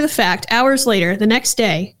after the fact, hours later, the next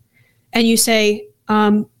day, and you say,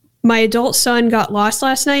 my adult son got lost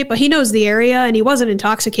last night, but he knows the area and he wasn't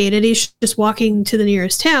intoxicated. He's just walking to the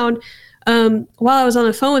nearest town. While I was on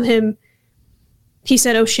the phone with him, he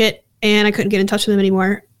said, oh shit, and I couldn't get in touch with him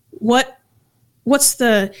anymore. What is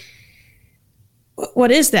that?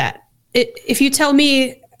 If you tell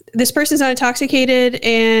me this person's not intoxicated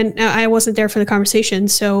and I wasn't there for the conversation,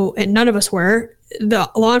 and none of us were, the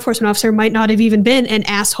law enforcement officer might not have even been an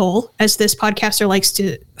asshole, as this podcaster likes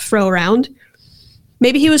to throw around.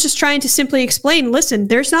 Maybe he was just trying to simply explain, listen,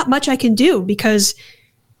 there's not much I can do because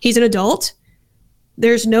he's an adult.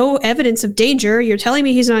 There's no evidence of danger. You're telling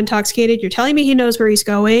me he's not intoxicated. You're telling me he knows where he's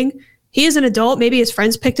going. He is an adult. Maybe his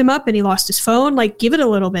friends picked him up and he lost his phone. Like, give it a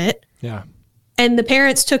little bit. Yeah. And the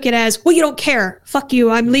parents took it as, well, you don't care. Fuck you.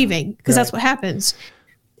 I'm leaving. Because that's what happens.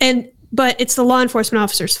 But it's the law enforcement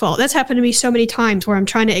officer's fault. That's happened to me so many times where I'm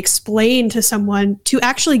trying to explain to someone to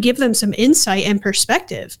actually give them some insight and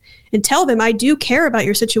perspective and tell them I do care about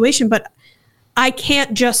your situation, but I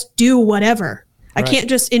can't just do whatever. Right. I can't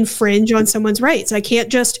just infringe on someone's rights. I can't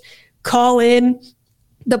just call in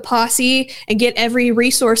the posse and get every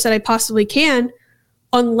resource that I possibly can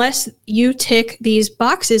unless you tick these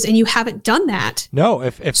boxes, and you haven't done that. No,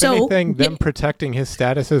 if anything, them protecting his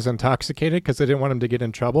status as intoxicated because they didn't want him to get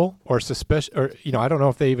in trouble or suspicious, or, I don't know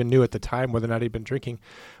if they even knew at the time whether or not he'd been drinking,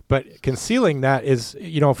 but concealing that is,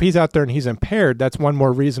 if he's out there and he's impaired, that's one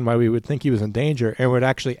more reason why we would think he was in danger and would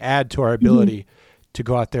actually add to our ability to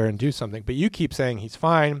go out there and do something. But you keep saying he's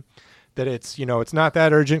fine, that it's, it's not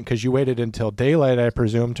that urgent because you waited until daylight, I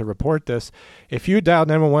presume, to report this. If you dialed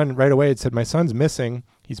 911 right away and said, my son's missing,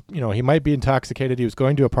 he's, he might be intoxicated. He was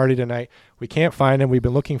going to a party tonight. We can't find him. We've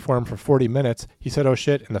been looking for him for 40 minutes. He said, oh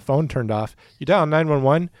shit, and the phone turned off. You dial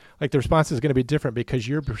 911, like the response is going to be different because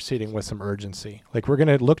you're proceeding with some urgency. Like we're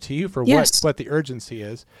going to look to you for what the urgency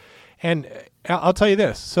is. And I'll tell you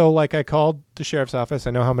this. So like I called the sheriff's office.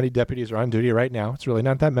 I know how many deputies are on duty right now. It's really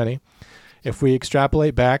not that many. If we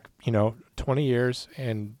extrapolate back, 20 years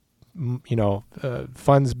and,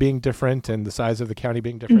 funds being different and the size of the county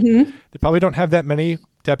being different, they probably don't have that many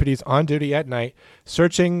deputies on duty at night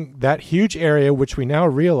searching that huge area, which we now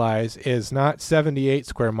realize is not 78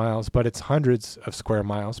 square miles, but it's hundreds of square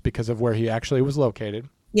miles because of where he actually was located.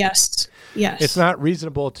 Yes. It's not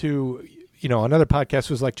reasonable to... another podcast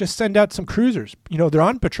was like, just send out some cruisers. They're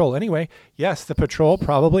on patrol anyway. Yes, the patrol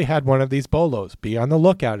probably had one of these bolos. Be on the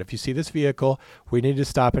lookout. If you see this vehicle, we need to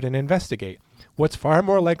stop it and investigate. What's far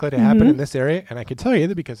more likely to happen in this area, and I can tell you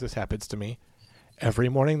that because this happens to me every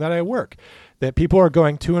morning that I work, that people are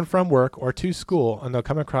going to and from work or to school, and they'll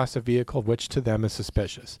come across a vehicle which to them is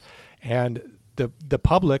suspicious. And the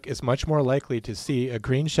public is much more likely to see a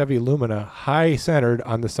green Chevy Lumina high centered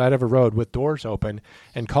on the side of a road with doors open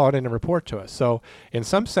and call it in and report to us. So in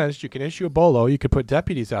some sense, you can issue a bolo, you could put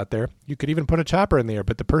deputies out there, you could even put a chopper in the air,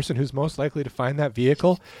 but the person who's most likely to find that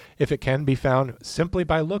vehicle, if it can be found simply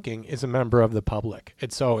by looking, is a member of the public.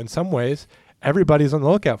 And so in some ways, everybody's on the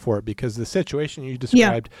lookout for it because the situation you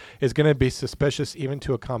described is going to be suspicious even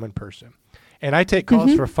to a common person. And I take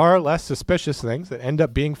calls for far less suspicious things that end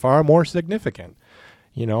up being far more significant.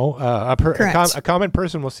 You know, a common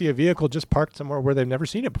person will see a vehicle just parked somewhere where they've never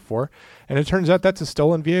seen it before, and it turns out that's a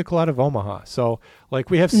stolen vehicle out of Omaha. So, like,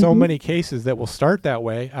 we have so many cases that will start that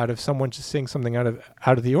way out of someone just seeing something out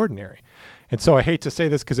of the ordinary. And so I hate to say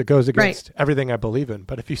this because it goes against everything I believe in,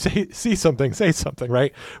 but if you see something, say something,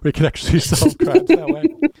 right? We can actually solve crimes that way.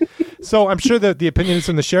 So I'm sure that the opinion is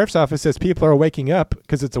in the sheriff's office as people are waking up,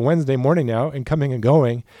 because it's a Wednesday morning now and coming and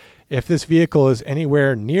going. If this vehicle is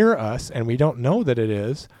anywhere near us and we don't know that it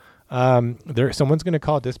is, someone's going to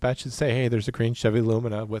call dispatch and say, hey, there's a green Chevy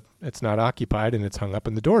Lumina it's not occupied and it's hung up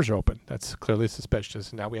and the doors are open. That's clearly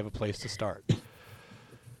suspicious. Now we have a place to start.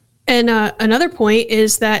 And another point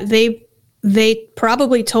is that they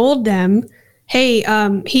probably told them, hey,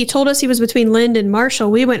 he told us he was between Lind and Marshall.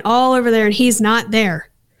 We went all over there and he's not there.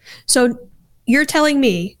 So you're telling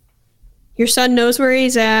me your son knows where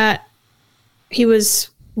he's at, he was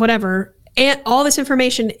whatever, and all this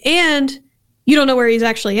information, and you don't know where he's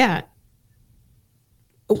actually at.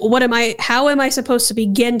 How am I supposed to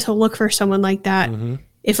begin to look for someone like that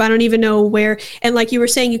if I don't even know where? And like you were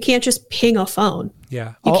saying, you can't just ping a phone.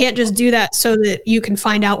 Yeah. You can't just do that so that you can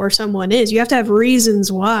find out where someone is. You have to have reasons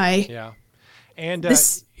why. Yeah. And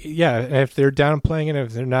if they're downplaying it,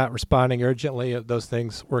 if they're not responding urgently, those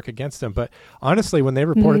things work against them. But honestly, when they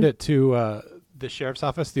reported it to the sheriff's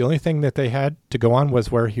office, the only thing that they had to go on was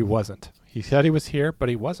where he wasn't. He said he was here, but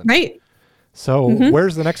he wasn't. Right. So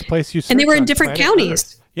where's the next place you search? And they were in different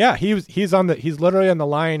counties. Yeah, he's literally on the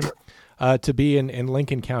line to be in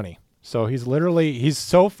Lincoln County. So he's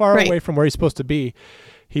so far away from where he's supposed to be.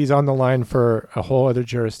 He's on the line for a whole other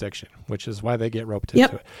jurisdiction, which is why they get roped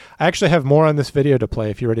into it. I actually have more on this video to play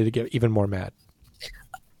if you're ready to get even more mad.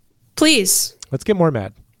 Please. Let's get more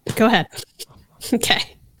mad. Go ahead.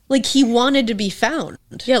 Okay. Like, he wanted to be found.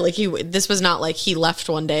 Yeah, like this was not like he left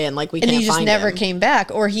one day and like we can't find him. And he just never came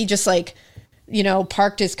back. Or he just like,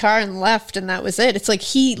 parked his car and left and that was it. It's like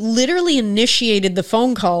he literally initiated the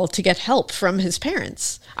phone call to get help from his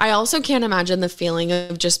parents. I also can't imagine the feeling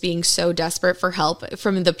of just being so desperate for help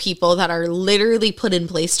from the people that are literally put in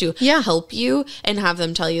place to help you and have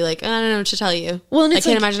them tell you like, I don't know what to tell you. Well, and I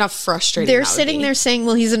can't imagine how frustrating they're sitting there saying,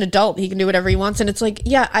 well, he's an adult. He can do whatever he wants. And it's like,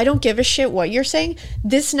 yeah, I don't give a shit what you're saying.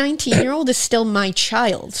 This 19-year-old is still my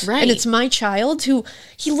child. Right. And it's my child who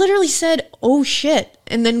he literally said, oh shit,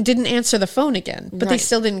 and then didn't answer the phone again. But they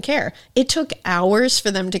still didn't care. It took hours for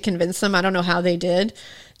them to convince them. I don't know how they did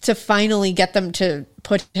to finally get them to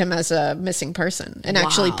put him as a missing person and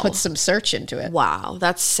actually put some search into it. Wow.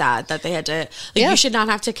 That's sad that they had to, you should not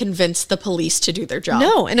have to convince the police to do their job.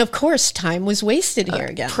 No. And of course, time was wasted here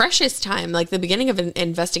again. Precious time. Like the beginning of an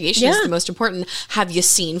investigation is the most important. Have you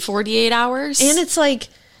seen 48 hours? And it's like,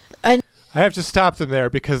 I have to stop them there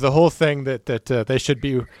because the whole thing that they should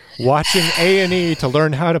be watching A&E to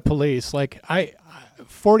learn how to police. Like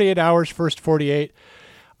 48 hours, first 48.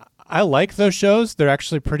 I like those shows. They're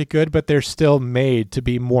actually pretty good, but they're still made to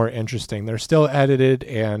be more interesting. They're still edited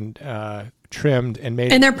and trimmed and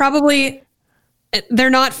made. And they're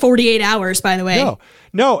not 48 hours, by the way.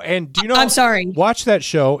 No. And do you know? I'm sorry. Watch that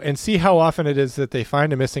show and see how often it is that they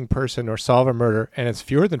find a missing person or solve a murder, and it's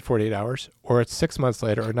fewer than 48 hours, or it's 6 months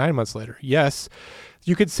later or 9 months later. Yes.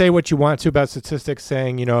 You could say what you want to about statistics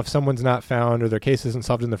saying, if someone's not found or their case isn't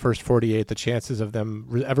solved in the first 48, the chances of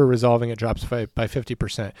them ever resolving it drops by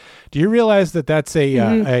 50%. Do you realize that that's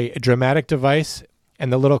a dramatic device,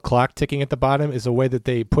 and the little clock ticking at the bottom is a way that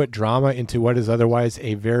they put drama into what is otherwise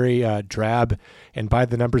a very drab and by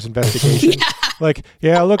the numbers investigation? Like,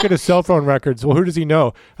 look at his cell phone records. Well, who does he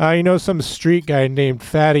know? He knows some street guy named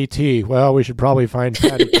Fatty T. Well, we should probably find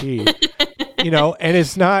Fatty T. And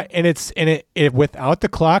it's not, and it without the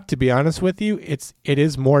clock, to be honest with you, it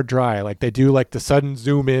is more dry. Like they do like the sudden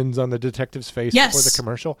zoom ins on the detective's face before the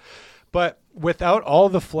commercial. But without all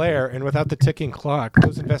the flair and without the ticking clock,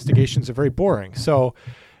 those investigations are very boring. So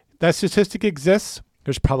that statistic exists.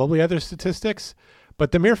 There's probably other statistics.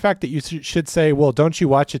 But the mere fact that you should say, well, don't you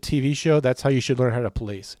watch a TV show? That's how you should learn how to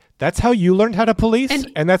police. That's how you learned how to police,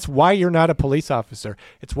 and that's why you're not a police officer.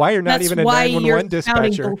 It's why you're not even a 911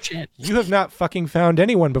 dispatcher. You have not fucking found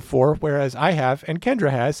anyone before, whereas I have, and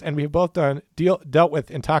Kendra has, and we've both dealt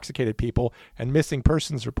with intoxicated people and missing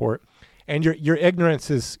persons report. And your ignorance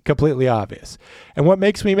is completely obvious. And what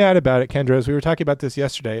makes me mad about it, Kendra, as we were talking about this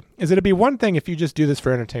yesterday, is it'd be one thing if you just do this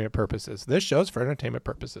for entertainment purposes. This show's for entertainment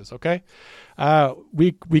purposes, okay?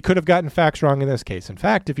 We could have gotten facts wrong in this case. In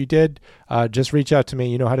fact, if you did, just reach out to me.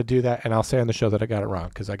 You know how to do that, and I'll say on the show that I got it wrong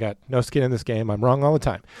because I got no skin in this game. I'm wrong all the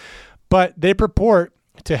time. But they purport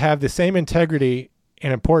to have the same integrity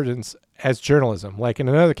and importance as journalism. Like in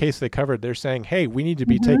another case they covered, they're saying, hey, we need to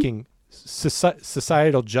be taking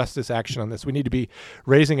societal justice action on this. We need to be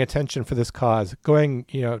raising attention for this cause,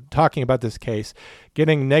 talking about this case,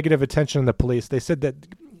 getting negative attention on the police. They said that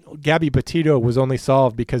Gabby Petito was only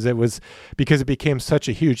solved because it became such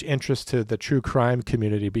a huge interest to the true crime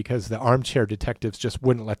community because the armchair detectives just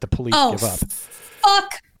wouldn't let the police give up.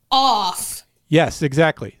 Fuck off. Yes,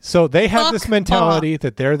 exactly. So they have this mentality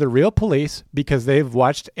that they're the real police because they've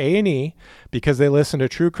watched A&E, because they listen to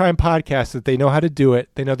true crime podcasts, that they know how to do it.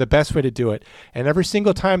 They know the best way to do it. And every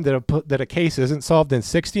single time that a case isn't solved in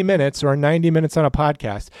 60 minutes or 90 minutes on a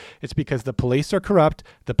podcast, it's because the police are corrupt,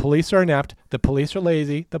 the police are inept, the police are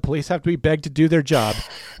lazy, the police have to be begged to do their job.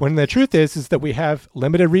 When the truth is that we have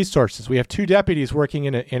limited resources. We have 2 deputies working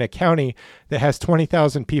in a county that has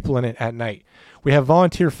 20,000 people in it at night. We have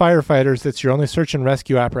volunteer firefighters that's your only search and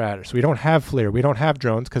rescue apparatus. We don't have FLIR. We don't have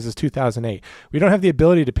drones because it's 2008. We don't have the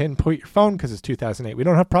ability to pinpoint your phone because it's 2008. We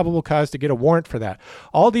don't have probable cause to get a warrant for that.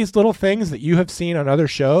 All these little things that you have seen on other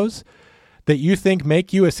shows that you think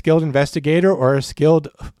make you a skilled investigator or a skilled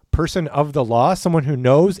person of the law, someone who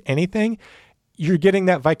knows anything, you're getting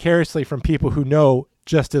that vicariously from people who know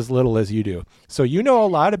just as little as you do. So you know a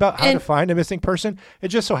lot about how to find a missing person. It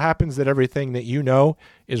just so happens that everything that you know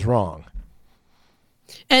is wrong.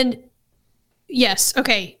 And yes,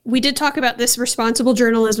 okay, we did talk about this responsible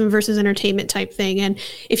journalism versus entertainment type thing. And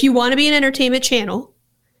if you want to be an entertainment channel,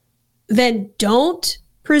 then don't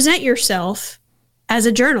present yourself as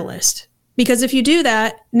a journalist. Because if you do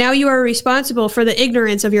that, now you are responsible for the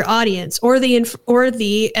ignorance of your audience or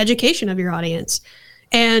the education of your audience.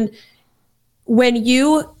 And when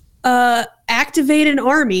you activate an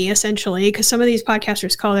army, essentially, because some of these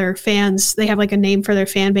podcasters call their fans, they have like a name for their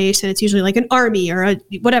fan base, and it's usually like an army or a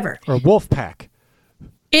whatever. Or a wolf pack.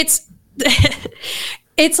 It's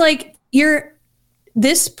like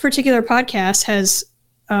this particular podcast has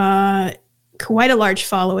quite a large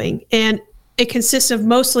following, and it consists of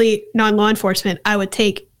mostly non-law enforcement. I would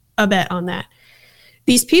take a bet on that.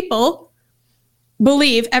 These people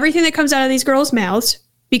believe everything that comes out of these girls' mouths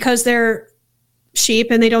because they're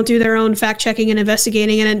sheep and they don't do their own fact checking and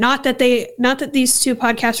investigating. And not that these 2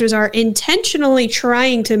 podcasters are intentionally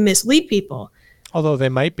trying to mislead people. Although they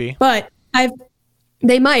might be. But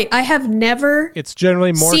they might. I have never. It's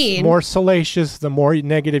generally more salacious the more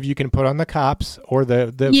negative you can put on the cops, or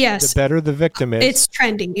the better the victim is. It's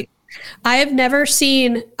trending. I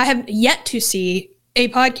have yet to see a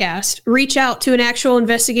podcast reach out to an actual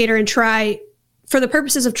investigator and try, for the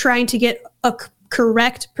purposes of trying to get a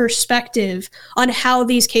correct perspective on how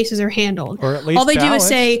these cases are handled. Or at least all they do is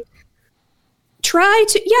say,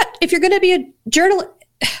 if you're going to be a journalist.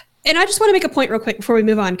 And I just want to make a point real quick before we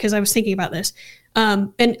move on, because I was thinking about this.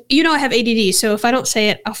 And I have ADD, so if I don't say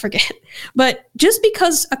it, I'll forget. But just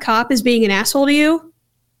because a cop is being an asshole to you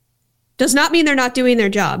does not mean they're not doing their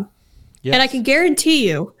job. Yes. And I can guarantee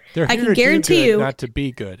you, not to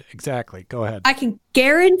be good. Exactly. Go ahead. I can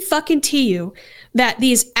guarantee you that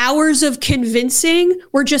these hours of convincing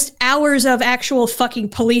were just hours of actual fucking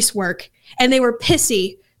police work, and they were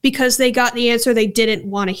pissy because they got the answer they didn't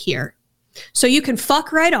want to hear. So you can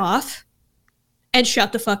fuck right off and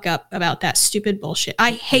shut the fuck up about that stupid bullshit.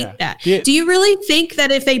 I hate that. Do you really think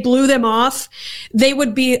that if they blew them off, they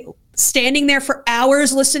would be standing there for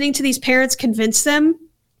hours listening to these parents convince them?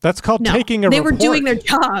 That's called taking a report. They were doing their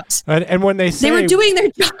jobs. And when they say... They were doing their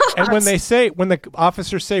jobs. And when the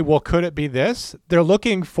officers say, well, could it be this? They're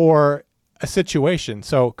looking for a situation.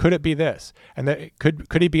 So could it be this? And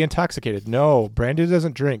could he be intoxicated? No, Brandon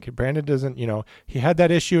doesn't drink. Brandon doesn't, he had that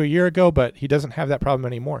issue a year ago, but he doesn't have that problem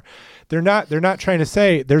anymore. They're not trying to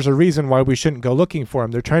say there's a reason why we shouldn't go looking for him.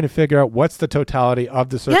 They're trying to figure out what's the totality of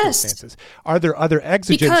the circumstances. Yes. Are there other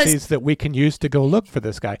exigencies that we can use to go look for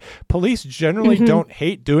this guy? Police generally don't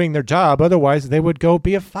hate doing their job. Otherwise they would go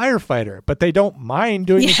be a firefighter, but they don't mind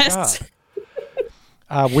doing the job.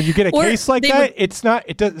 When you get a case like that,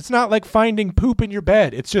 it's not like finding poop in your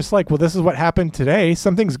bed. It's just like, well, this is what happened today.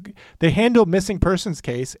 They handle missing persons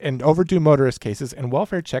case and overdue motorist cases and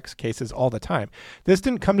welfare checks cases all the time. This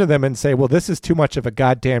didn't come to them and say, well, this is too much of a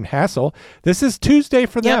goddamn hassle. This is Tuesday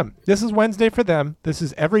for them. This is Wednesday for them. This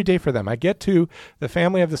is every day for them. I get to the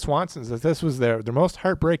family of the Swansons that this was their most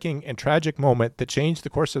heartbreaking and tragic moment that changed the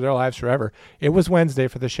course of their lives forever. It was Wednesday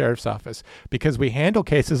for the sheriff's office because we handle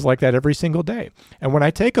cases like that every single day. And when I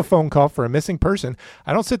take a phone call for a missing person,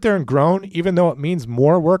 I don't sit there and groan, even though it means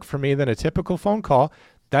more work for me than a typical phone call.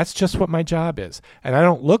 That's just what my job is. And I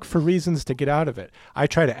don't look for reasons to get out of it. I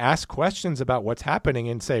try to ask questions about what's happening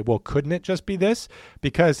and say, well, couldn't it just be this?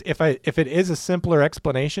 Because if it is a simpler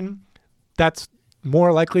explanation, that's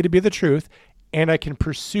more likely to be the truth, and I can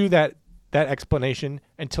pursue that explanation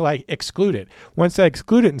until I exclude it. Once I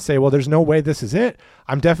exclude it and say, well, there's no way this is it,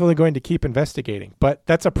 I'm definitely going to keep investigating. But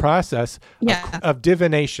that's a process of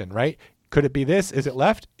divination, right? Could it be this? Is it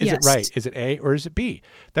left? Is it right? Is it A or is it B?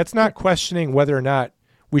 That's not questioning whether or not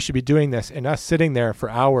we should be doing this and us sitting there for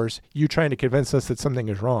hours, you trying to convince us that something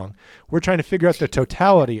is wrong. We're trying to figure out the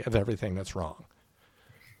totality of everything that's wrong.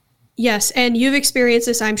 Yes, and you've experienced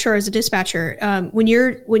this, I'm sure, as a dispatcher. When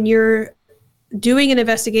you're doing an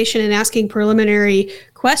investigation and asking preliminary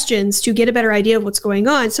questions to get a better idea of what's going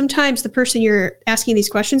on, sometimes the person you're asking these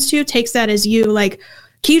questions to takes that as you like,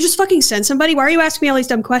 can you just fucking send somebody? Why are you asking me all these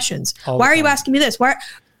dumb questions? Why are you asking me this? Why?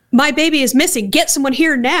 My baby is missing. Get someone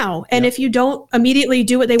here now. And if you don't immediately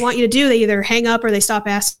do what they want you to do, they either hang up or they stop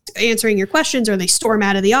answering your questions, or they storm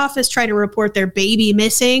out of the office trying to report their baby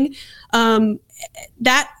missing.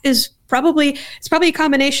 That is probably a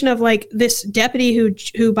combination of like this deputy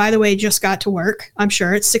who by the way just got to work. I'm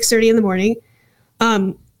sure it's 6:30 in the morning,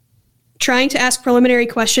 trying to ask preliminary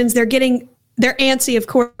questions. They're antsy, of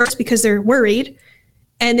course, because they're worried,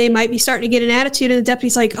 and they might be starting to get an attitude. And the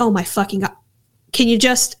deputy's like, "Oh my fucking God. Can you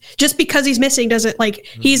just because he's missing doesn't like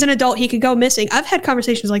he's an adult, he could go missing." I've had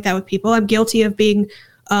conversations like that with people. I'm guilty of being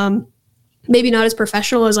maybe not as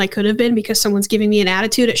professional as I could have been because someone's giving me an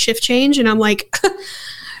attitude at shift change. And I'm like,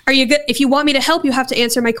 are you good? If you want me to help, you have to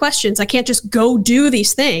answer my questions. I can't just go do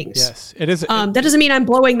these things. Yes, it is. That doesn't mean I'm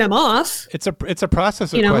blowing them off. It's a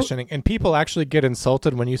process of questioning, and people actually get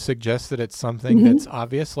insulted when you suggest that it's something that's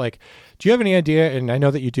obvious. Like, do you have any idea? And I know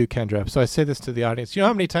that you do, Kendra. So I say this to the audience. You know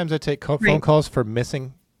how many times I take phone calls for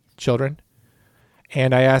missing children?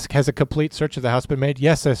 And I ask, has a complete search of the house been made?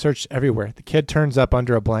 Yes, I searched everywhere. The kid turns up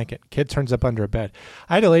under a blanket. Kid turns up under a bed.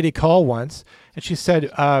 I had a lady call once, and she said,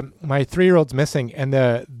 my 3-year-old's missing, and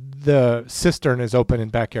the cistern is open in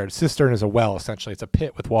backyard. Cistern is a well, essentially. It's a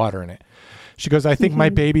pit with water in it. She goes, I think my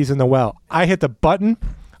baby's in the well. I hit the button.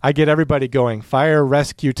 I get everybody going. Fire,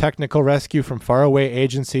 rescue, technical rescue from faraway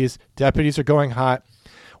agencies. Deputies are going hot.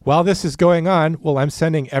 While this is going on, I'm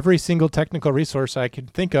sending every single technical resource I can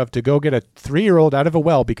think of to go get a 3-year-old out of a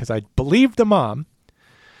well because I believed the mom.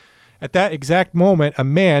 At that exact moment, a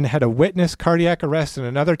man had a witness cardiac arrest in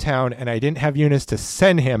another town, and I didn't have units to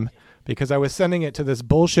send him because I was sending it to this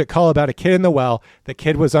bullshit call about a kid in the well. The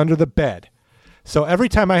kid was under the bed. So every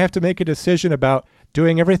time I have to make a decision about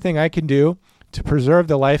doing everything I can do to preserve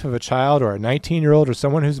the life of a child or a 19-year-old or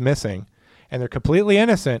someone who's missing, and they're completely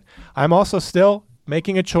innocent, I'm also still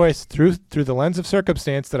making a choice through the lens of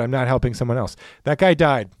circumstance that I'm not helping someone else. That guy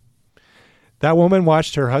died. That woman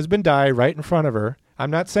watched her husband die right in front of her.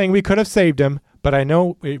 I'm not saying we could have saved him, but I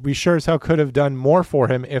know we sure as hell could have done more for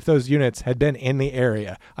him if those units had been in the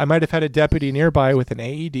area. I might have had a deputy nearby with an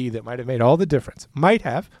AED that might have made all the difference. Might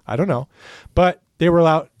have. I don't know. But they were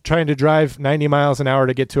out trying to drive 90 miles an hour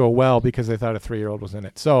to get to a well because they thought a 3-year-old was in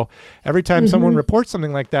it. So every time someone reports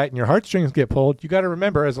something like that and your heartstrings get pulled, you got to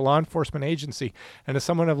remember, as a law enforcement agency and as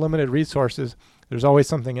someone of limited resources, there's always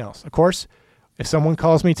something else. Of course, if someone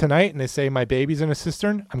calls me tonight and they say my baby's in a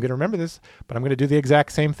cistern, I'm going to remember this, but I'm going to do the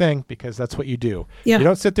exact same thing because that's what you do. Yeah. You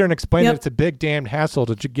don't sit there and explain that it's a big damned hassle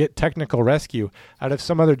to get technical rescue out of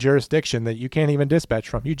some other jurisdiction that you can't even dispatch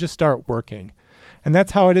from. You just start working. And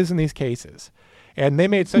that's how it is in these cases. And they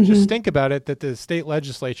made such a stink about it that the state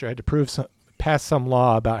legislature had to pass some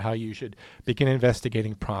law about how you should begin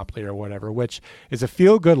investigating promptly or whatever, which is a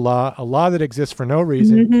feel-good law, a law that exists for no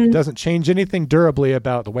reason. It doesn't change anything durably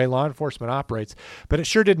about the way law enforcement operates, but it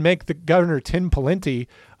sure did make the Governor Tim Pawlenty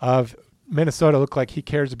of Minnesota look like he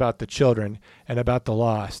cares about the children and about the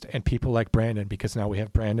lost and people like Brandon, because now we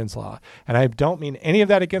have Brandon's law. And I don't mean any of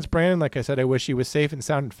that against Brandon. Like I said, I wish he was safe and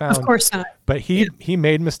sound and found. Of course not. But he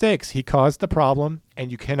made mistakes. He caused the problem, and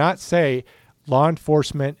you cannot say law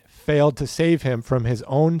enforcement failed to save him from his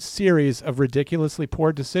own series of ridiculously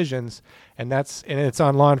poor decisions. And it's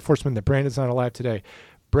on law enforcement that Brandon's not alive today.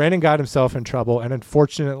 Brandon got himself in trouble, and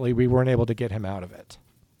unfortunately we weren't able to get him out of it.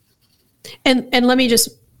 And let me just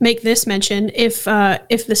make this mention. If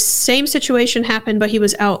the same situation happened, but he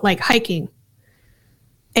was out like hiking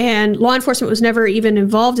and law enforcement was never even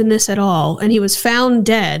involved in this at all, and he was found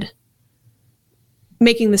dead,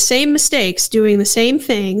 making the same mistakes, doing the same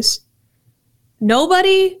things,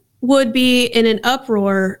 nobody would be in an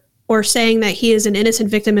uproar or saying that he is an innocent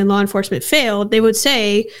victim and law enforcement failed. They would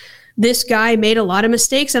say this guy made a lot of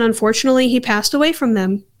mistakes and unfortunately he passed away from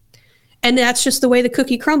them. And that's just the way the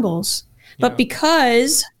cookie crumbles. Yeah. But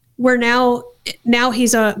because we're now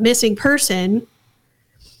he's a missing person,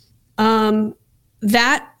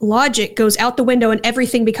 that logic goes out the window and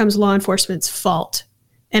everything becomes law enforcement's fault.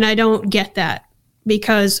 And I don't get that.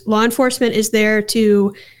 because law enforcement is there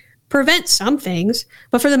to prevent some things,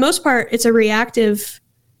 but for the most part, it's a reactive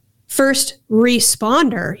first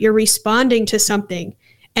responder. You're responding to something,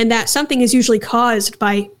 and that something is usually caused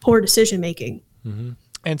by poor decision making. Mm-hmm.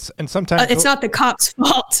 And sometimes it's not the cop's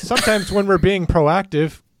fault. Sometimes when we're being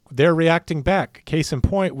proactive, they're reacting back. Case in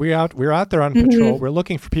point, we're out there on patrol. We're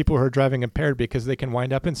looking for people who are driving impaired because they can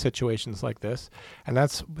wind up in situations like this. And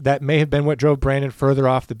that may have been what drove Brandon further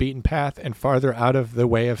off the beaten path and farther out of the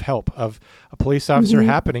way of help of a police officer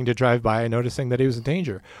happening to drive by and noticing that he was in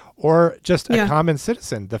danger. Or just a common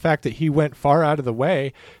citizen. The fact that he went far out of the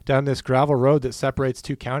way down this gravel road that separates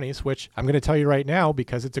two counties, which I'm going to tell you right now,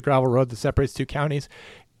 because it's a gravel road that separates two counties,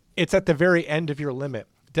 it's at the very end of your limit.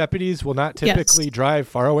 Deputies will not typically drive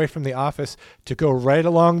far away from the office to go right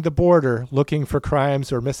along the border looking for crimes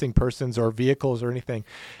or missing persons or vehicles or anything.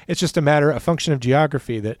 It's just a function of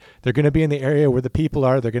geography, that they're going to be in the area where the people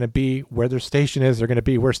are. They're going to be where their station is. They're going to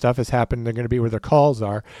be where stuff has happened. They're going to be where their calls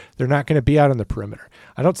are. They're not going to be out on the perimeter.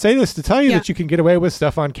 I don't say this to tell you that you can get away with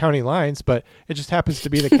stuff on county lines, but it just happens to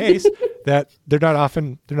be the case that they're not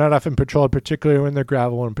often patrolled, particularly when they're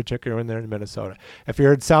gravel and particularly when they're in Minnesota. If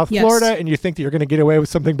you're in South Florida and you think that you're going to get away with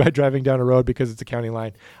something by driving down a road because it's a county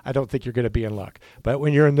line, I don't think you're going to be in luck. But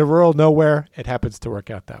when you're in the rural nowhere, it happens to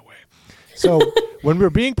work out that way. So when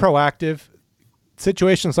we're being proactive,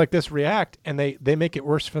 situations like this react and they make it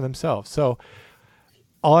worse for themselves. So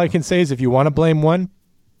all I can say is if you want to blame one,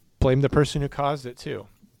 blame the person who caused it too.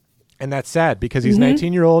 And that's sad because he's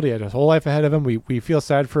 19-year-old. He had his whole life ahead of him. We feel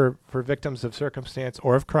sad for victims of circumstance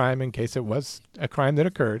or of crime in case it was a crime that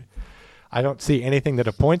occurred. I don't see anything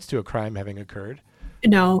that points to a crime having occurred.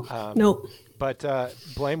 No, nope. But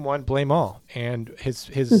blame one, blame all. And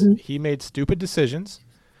he made stupid decisions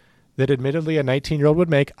that admittedly a 19-year-old would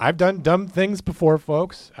make. I've done dumb things before,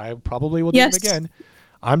 folks. I probably will do them again.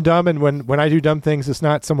 I'm dumb, and when I do dumb things, it's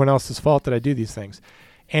not someone else's fault that I do these things.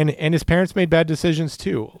 And his parents made bad decisions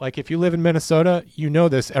too. Like if you live in Minnesota, you know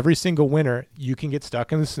this. Every single winter, you can get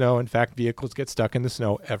stuck in the snow. In fact, vehicles get stuck in the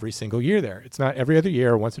snow every single year there. It's not every other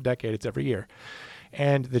year or once a decade. It's every year.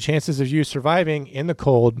 And the chances of you surviving in the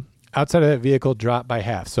cold outside of that vehicle drop by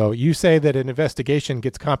half. So you say that an investigation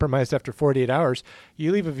gets compromised after 48 hours.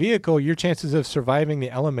 You leave a vehicle, your chances of surviving the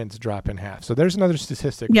elements drop in half. So there's another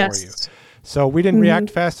statistic for you. So we didn't react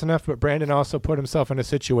fast enough, but Brandon also put himself in a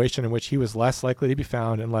situation in which he was less likely to be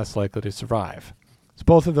found and less likely to survive. So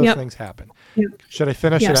both of those things happen. Should I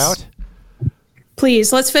finish it out?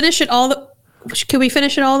 Please, let's finish it all. Can we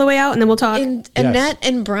finish it all the way out and then we'll talk? And Annette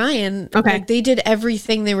and Brian, like, they did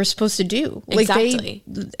everything they were supposed to do. Exactly.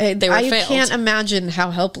 Like they were failed. Can't imagine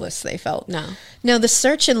how helpless they felt. No. Now, the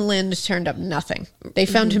search in Lind turned up nothing. They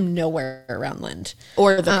found him nowhere around Lind.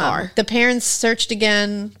 Or the car. The parents searched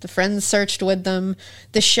again. The friends searched with them.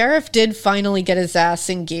 The sheriff did finally get his ass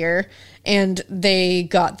in gear, and they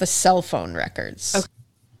got the cell phone records. Okay.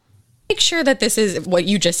 Make sure that this is what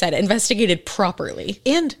you just said, investigated properly.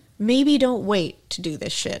 And maybe don't wait to do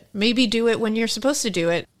this shit. Maybe do it when you're supposed to do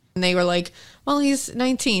it. And they were like, well, he's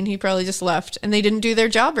 19. He probably just left. And they didn't do their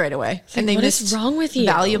job right away. Like, and they missed missed wrong with you?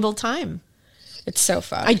 Valuable time. It's so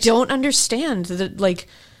fucked. I don't understand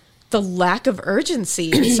the lack of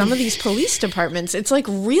urgency in some of these police departments. It's like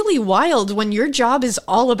really wild when your job is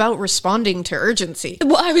all about responding to urgency.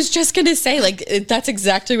 Well, I was just going to say, like, that's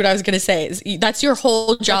exactly what I was going to say. That's your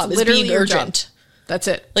whole job, is being urgent. That's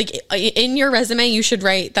it. Like, in your resume, you should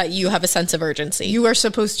write that you have a sense of urgency. You are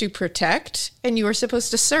supposed to protect and you are supposed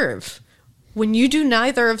to serve. When you do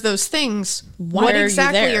neither of those things, what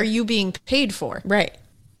exactly are you being paid for? Right.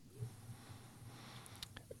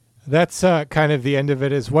 That's kind of the end of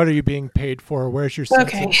it, is what are you being paid for? Where's your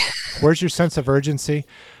sense of urgency?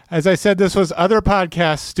 As I said, this was other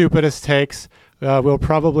podcasts' stupidest takes. We'll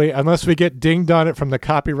probably, unless we get dinged on it from the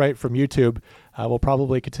copyright from YouTube, we'll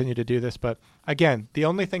probably continue to do this. But again, the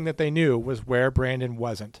only thing that they knew was where Brandon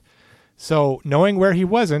wasn't. So knowing where he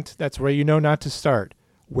wasn't, that's where you know not to start.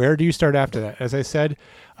 Where do you start after that? As I said,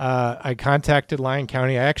 I contacted Lyon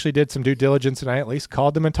County. I actually did some due diligence, and I at least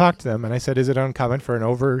called them and talked to them. And I said, is it uncommon for an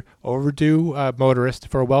overdue motorist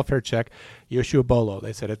for a welfare check, you issue a BOLO?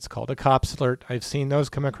 They said it's called a COPS alert. I've seen those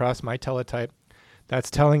come across my teletype. That's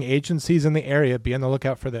telling agencies in the area, be on the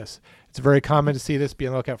lookout for this. It's very common to see this, be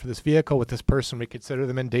on the lookout for this vehicle with this person. We consider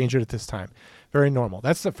them endangered at this time. Very normal.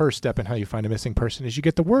 That's the first step in how you find a missing person, is you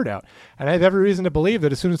get the word out. And I have every reason to believe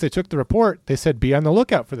that as soon as they took the report, they said, be on the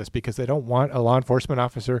lookout for this, because they don't want a law enforcement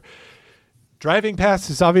officer driving past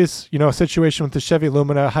this obvious, situation with the Chevy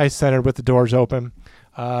Lumina, high-centered with the doors open.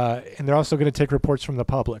 And they're also going to take reports from the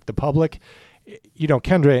public. The public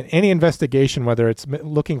Kendra, in any investigation, whether it's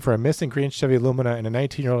looking for a missing green Chevy Lumina and a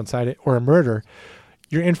 19-year-old inside it or a murder,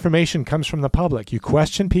 your information comes from the public. You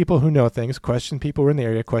question people who know things, question people who are in the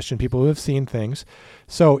area, question people who have seen things.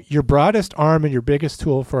 So your broadest arm and your biggest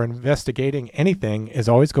tool for investigating anything is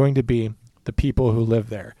always going to be the people who live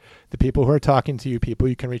there, the people who are talking to you, people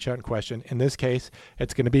you can reach out and question. In this case,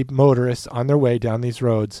 it's going to be motorists on their way down these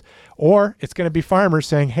roads, or it's going to be farmers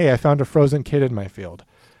saying, hey, I found a frozen kid in my field.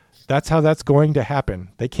 That's how that's going to happen.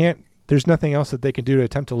 There's nothing else that they can do to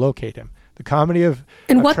attempt to locate him. The comedy of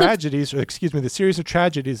tragedies, the series of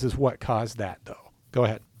tragedies is what caused that, though. Go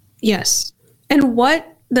ahead. Yes. And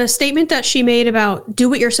what the statement that she made about do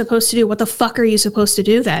what you're supposed to do, what the fuck are you supposed to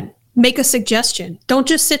do then? Make a suggestion. Don't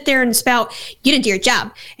just sit there and spout, you didn't do your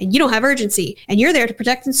job, and you don't have urgency, and you're there to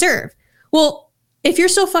protect and serve. Well, if you're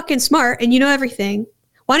so fucking smart and you know everything,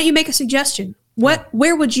 why don't you make a suggestion?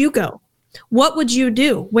 Where would you go? What would you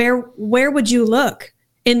do? Where would you look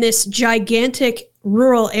in this gigantic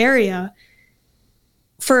rural area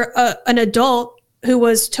for an adult who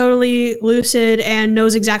was totally lucid and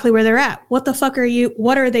knows exactly where they're at? What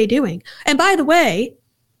are they doing? And by the way,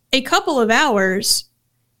 a couple of hours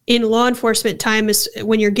in law enforcement time is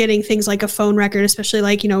when you're getting things like a phone record, especially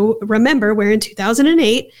remember we're in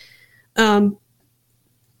 2008.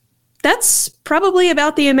 That's probably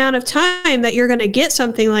about the amount of time that you're going to get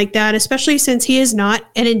something like that, especially since he is not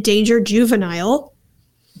an endangered juvenile.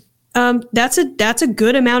 That's a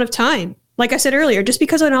good amount of time. Like I said earlier, just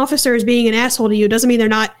because an officer is being an asshole to you doesn't mean they're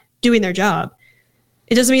not doing their job.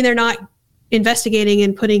 It doesn't mean they're not investigating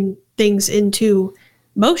and putting things into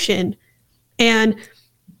motion. And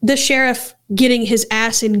the sheriff getting his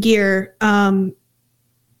ass in gear,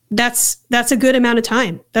 that's a good amount of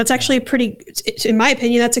time. That's actually in my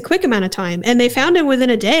opinion, that's a quick amount of time. And they found him within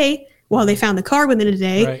a day. Well, they found the car within a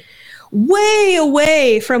day, right, way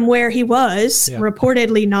away from where he was,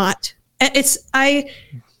 reportedly not.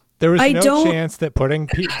 There was no chance that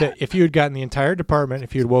that if you had gotten the entire department,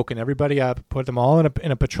 if you had woken everybody up, put them all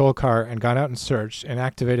in a patrol car and gone out and searched and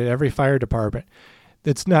activated every fire department,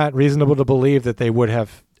 it's not reasonable to believe that they would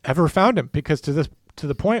have ever found him, because to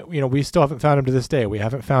the point, we still haven't found him to this day. We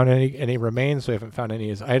haven't found any remains. We haven't found any of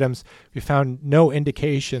his items. We found no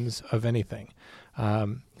indications of anything.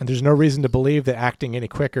 And there's no reason to believe that acting any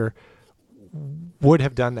quicker would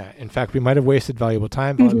have done that. In fact, we might have wasted valuable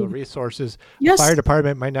time, valuable resources. Yes. The fire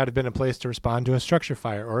department might not have been in place to respond to a structure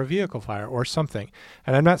fire or a vehicle fire or something.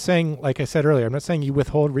 And I'm not saying, like I said earlier, I'm not saying you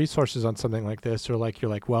withhold resources on something like this, or you're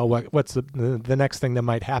like, well, what's the next thing that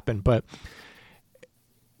might happen? But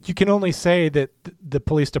you can only say that the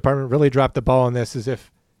police department really dropped the ball on this, as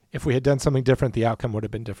if we had done something different, the outcome would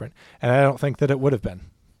have been different. And I don't think that it would have been.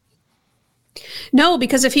 No,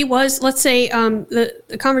 because if he was, let's say,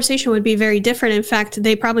 the conversation would be very different. In fact,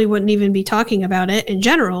 they probably wouldn't even be talking about it in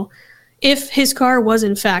general. If his car was,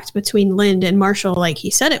 in fact, between Lind and Marshall, like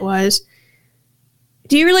he said it was,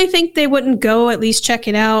 do you really think they wouldn't go at least check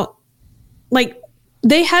it out?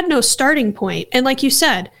 They had no starting point. And like you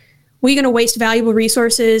said, we're going to waste valuable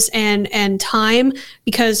resources and time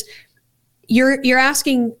because you're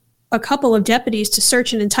asking a couple of deputies to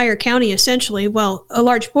search an entire county, essentially, well, a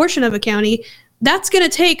large portion of a county. That's going to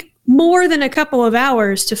take more than a couple of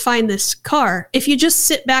hours to find this car. If you just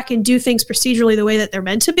sit back and do things procedurally the way that they're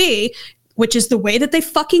meant to be, which is the way that they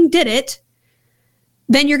fucking did it,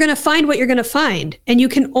 then you're going to find what you're going to find. And you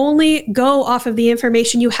can only go off of the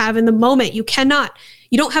information you have in the moment. You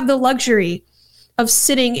don't have the luxury of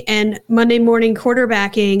sitting and Monday morning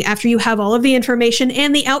quarterbacking after you have all of the information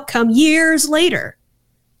and the outcome years later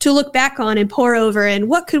to look back on and pore over and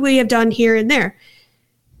what could we have done here and there.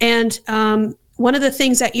 And one of the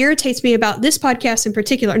things that irritates me about this podcast in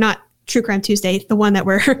particular, not True Crime Tuesday, the one that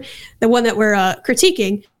we're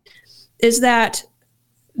critiquing, is that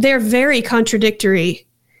they're very contradictory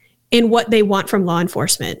in what they want from law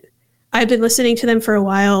enforcement. I've been listening to them for a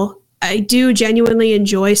while. I do genuinely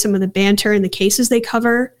enjoy some of the banter and the cases they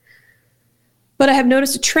cover. But I have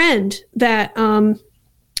noticed a trend that no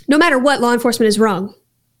matter what, law enforcement is wrong.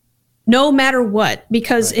 No matter what.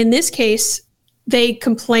 Because in this case, they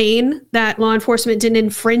complain that law enforcement didn't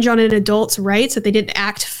infringe on an adult's rights, that they didn't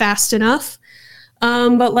act fast enough.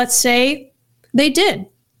 But let's say they did.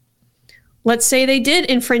 Let's say they did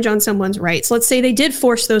infringe on someone's rights. Let's say they did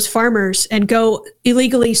force those farmers and go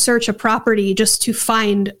illegally search a property just to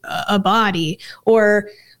find a body, or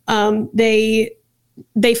they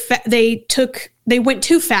went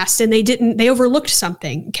too fast and they overlooked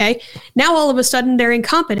something. Okay. Now all of a sudden they're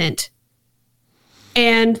incompetent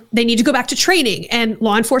and they need to go back to training and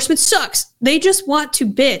law enforcement sucks. They just want to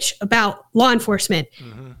bitch about law enforcement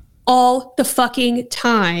all the fucking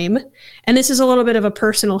time. And this is a little bit of a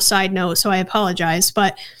personal side note, so I apologize,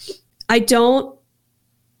 but I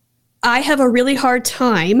have a really hard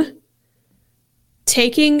time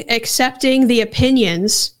accepting the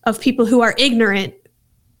opinions of people who are ignorant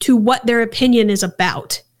to what their opinion is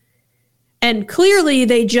about. And clearly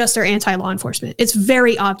they just are anti-law enforcement. It's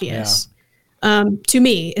very obvious. To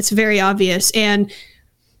me, it's very obvious. And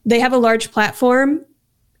they have a large platform,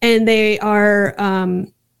 and they are,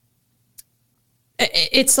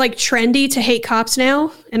 it's like trendy to hate cops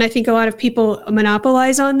now. And I think a lot of people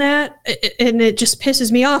monopolize on that. And it just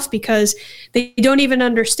pisses me off because they don't even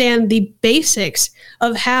understand the basics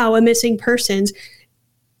of how a missing person's,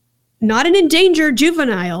 not an endangered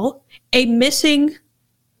juvenile, a missing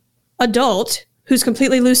adult who's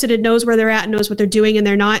completely lucid and knows where they're at and knows what they're doing, and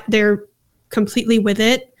they're completely with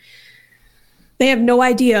it. They have no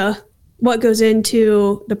idea what goes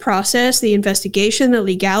into the process, the investigation, the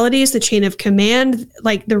legalities, the chain of command,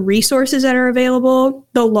 like the resources that are available,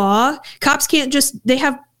 the law. Cops can't they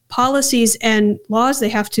have policies and laws they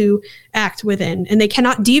have to act within, and they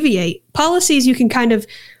cannot deviate. Policies, you can kind of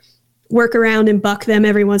work around and buck them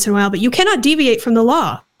every once in a while, but you cannot deviate from the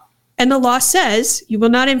law. And the law says you will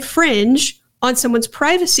not infringe on someone's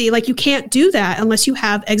privacy. Like, you can't do that unless you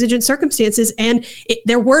have exigent circumstances, and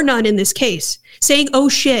there were none in this case. Saying, oh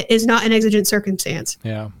shit, is not an exigent circumstance.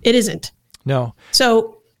 Yeah. It isn't. No.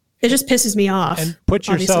 So it just pisses me off. And put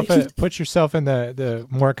yourself in the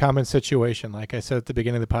more common situation. Like I said at the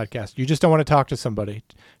beginning of the podcast, you just don't want to talk to somebody.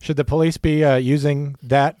 Should the police be using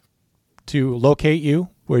that to locate you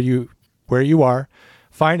where you are,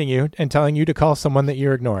 finding you and telling you to call someone that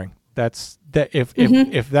you're ignoring?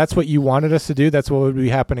 If that's what you wanted us to do, that's what would be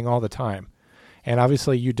happening all the time. And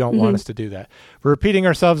obviously you don't want us to do that. We're repeating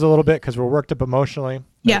ourselves a little bit because we're worked up emotionally.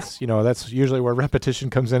 That's usually where repetition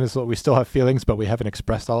comes in, is that we still have feelings, but we haven't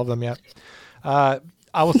expressed all of them yet. I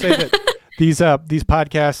will say that these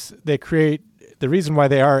podcasts, they create, the reason why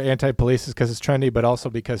they are anti-police is because it's trendy, but also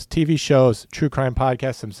because TV shows, true crime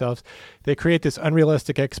podcasts themselves, they create this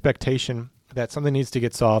unrealistic expectation that something needs to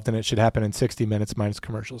get solved and it should happen in 60 minutes minus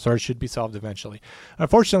commercials, or it should be solved eventually.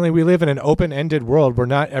 Unfortunately, we live in an open-ended world where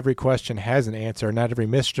not every question has an answer, not every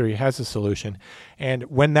mystery has a solution. And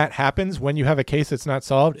when that happens, when you have a case that's not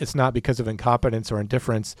solved, it's not because of incompetence or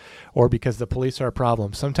indifference or because the police are a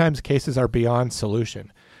problem. Sometimes cases are beyond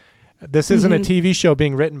solution. This isn't a TV show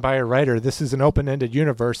being written by a writer. This is an open-ended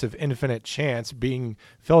universe of infinite chance being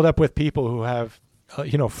filled up with people who have,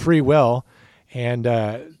 free will and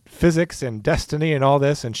physics and destiny and all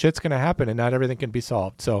this, and shit's going to happen, and not everything can be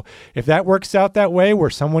solved. So if that works out that way, where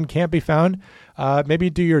someone can't be found, maybe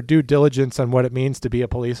do your due diligence on what it means to be a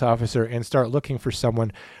police officer and start looking for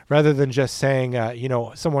someone, rather than just saying,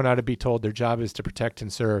 someone ought to be told their job is to protect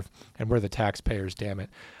and serve, and we're the taxpayers, damn it.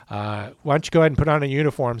 Why don't you go ahead and put on a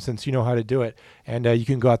uniform, since you know how to do it, and you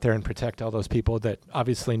can go out there and protect all those people that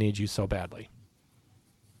obviously need you so badly.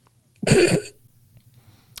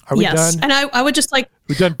 Are we done? And I would just like...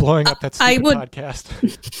 We're done blowing up that stupid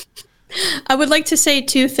podcast. I would like to say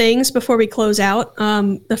two things before we close out.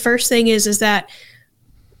 The first thing is that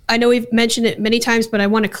I know we've mentioned it many times, but I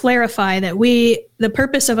want to clarify that the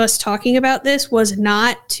purpose of us talking about this was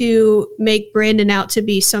not to make Brandon out to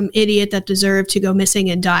be some idiot that deserved to go missing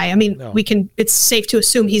and die. I mean, it's safe to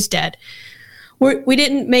assume he's dead. We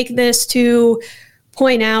didn't make this to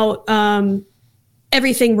point out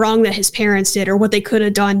everything wrong that his parents did or what they could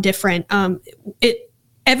have done different.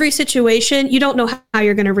 Every situation, you don't know how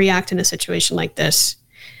you're going to react in a situation like this.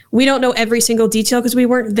 We don't know every single detail because we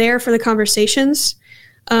weren't there for the conversations.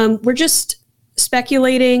 We're just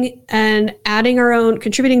speculating and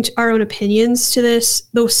contributing to our own opinions to this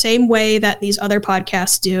the same way that these other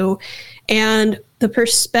podcasts do. And the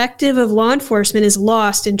perspective of law enforcement is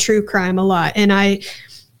lost in true crime a lot. And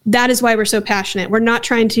that is why we're so passionate. We're not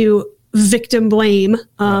trying to victim blame,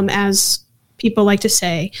 as people like to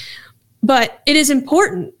say. But it is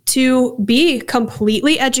important to be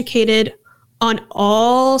completely educated on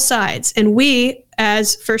all sides. And we,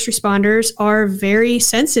 as first responders, are very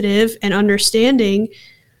sensitive and understanding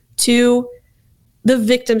to the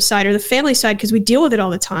victim side or the family side because we deal with it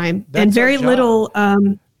all the time. That's and very little...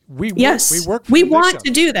 we want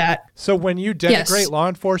to do that. So when you denigrate law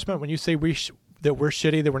enforcement, when you say that we're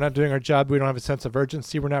shitty, that we're not doing our job, we don't have a sense of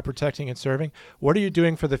urgency, we're not protecting and serving, what are you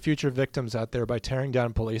doing for the future victims out there by tearing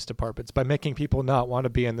down police departments, by making people not want to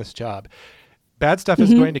be in this job? Bad stuff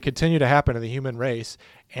is going to continue to happen in the human race,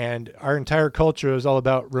 and our entire culture is all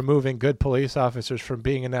about removing good police officers from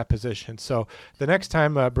being in that position. So the next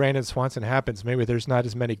time Brandon Swanson happens, maybe there's not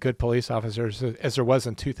as many good police officers as there was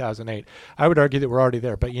in 2008. I would argue that we're already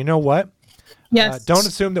there. But you know what? Yes. Don't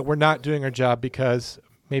assume that we're not doing our job, because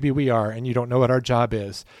maybe we are, and you don't know what our job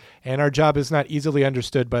is. And our job is not easily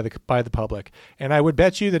understood by the public. And I would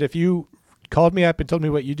bet you that if you called me up and told me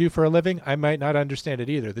what you do for a living, I might not understand it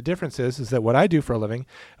either. The difference is that what I do for a living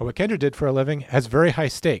and what Kendra did for a living has very high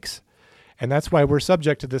stakes. And that's why we're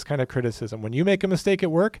subject to this kind of criticism. When you make a mistake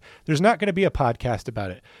at work, there's not going to be a podcast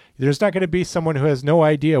about it. There's not going to be someone who has no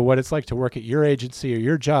idea what it's like to work at your agency or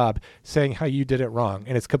your job saying how you did it wrong.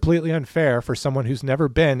 And it's completely unfair for someone who's never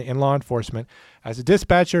been in law enforcement, as a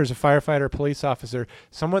dispatcher, as a firefighter, police officer,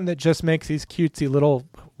 someone that just makes these cutesy little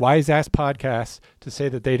wise-ass podcasts to say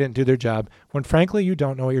that they didn't do their job, when frankly you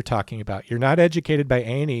don't know what you're talking about. You're not educated by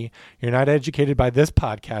A&E. You're not educated by this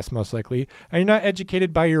podcast, most likely. And you're not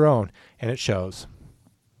educated by your own. And it shows.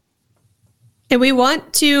 And we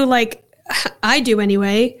want to, like I do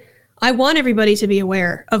anyway, I want everybody to be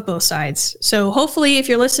aware of both sides. So hopefully if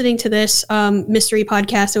you're listening to this mystery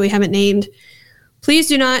podcast that we haven't named, please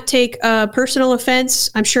do not take personal offense.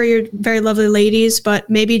 I'm sure you're very lovely ladies, but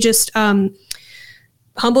maybe just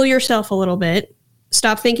humble yourself a little bit.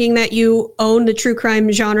 Stop thinking that you own the true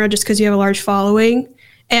crime genre just because you have a large following.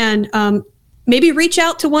 And maybe reach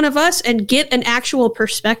out to one of us and get an actual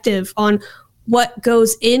perspective on what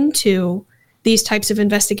goes into these types of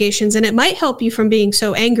investigations. And it might help you from being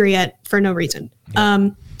so angry for no reason. Yeah.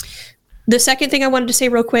 The second thing I wanted to say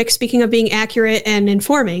real quick, speaking of being accurate and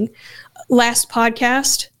informing, last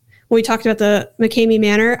podcast, when we talked about the McCamey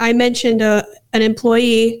Manor, I mentioned an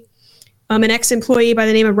employee, an ex-employee by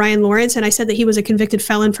the name of Ryan Lawrence, and I said that he was a convicted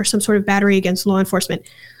felon for some sort of battery against law enforcement.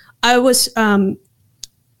 I'm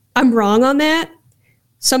wrong on that.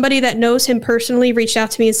 Somebody that knows him personally reached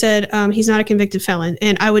out to me and said he's not a convicted felon.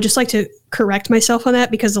 And I would just like to correct myself on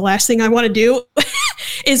that, because the last thing I want to do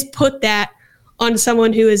is put that on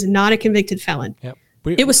someone who is not a convicted felon. Yep.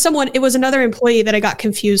 It was another employee that I got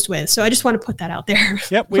confused with. So I just want to put that out there.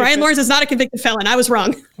 Yep, Ryan Lawrence is not a convicted felon. I was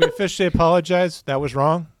wrong. We officially apologize. That was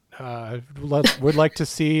wrong. Would like to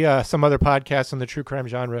see some other podcasts in the true crime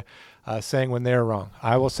genre saying when they're wrong.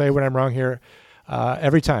 I will say when I'm wrong here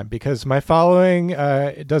every time, because my following,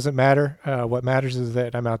 it doesn't matter. What matters is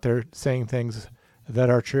that I'm out there saying things that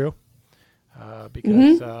are true,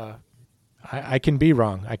 because I can be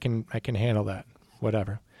wrong. I can handle that,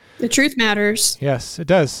 whatever. The truth matters. Yes, it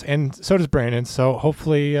does. And so does Brandon. So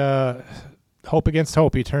hopefully hope against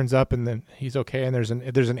hope, he turns up and then he's okay. And there's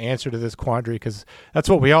an answer to this quandary, because that's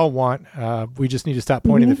what we all want. We just need to stop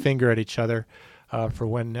pointing the finger at each other for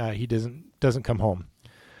when he doesn't come home.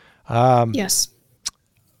 Yes.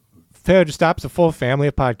 Failure to Stop's a full family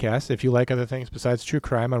of podcasts. If you like other things besides true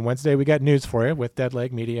crime, on Wednesday we got news for you with Dead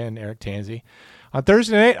Leg Media and Eric Tanzi. On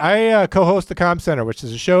Thursday night, I co-host the Com Center, which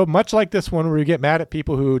is a show much like this one where we get mad at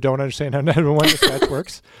people who don't understand how 911 dispatch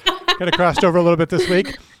works. Kind of crossed over a little bit this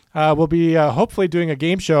week. We'll be hopefully doing a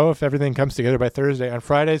game show if everything comes together by Thursday. On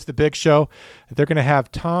Friday's the big show. They're going to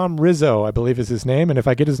have Tom Rizzo, I believe is his name. And if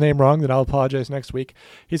I get his name wrong, then I'll apologize next week.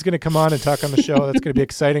 He's going to come on and talk on the show. That's going to be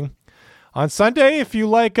exciting. On Sunday, if you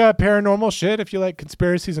like paranormal shit, if you like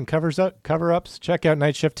conspiracies and cover-ups, check out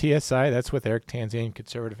Night Shift TSI. That's with Eric Tanzi and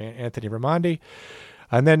conservative Anthony Raimondi.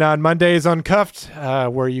 And then on Mondays, Uncuffed,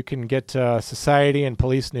 where you can get society and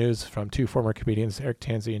police news from two former comedians, Eric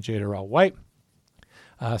Tanzi and Jada Rawl White.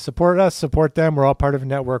 Support us, support them. We're all part of a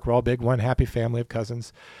network. We're all big, one happy family of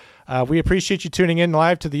cousins. We appreciate you tuning in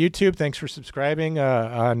live to the YouTube. Thanks for subscribing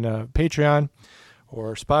on Patreon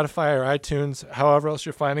or Spotify or iTunes, however else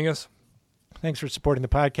you're finding us. Thanks for supporting the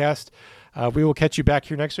podcast. We will catch you back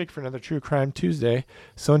here next week for another True Crime Tuesday.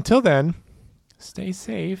 So until then, stay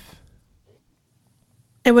safe.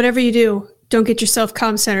 And whatever you do, don't get yourself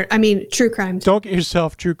true crimed. Don't get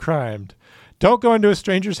yourself true crimed. Don't go into a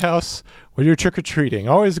stranger's house when you're trick-or-treating.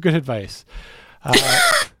 Always good advice.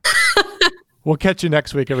 We'll catch you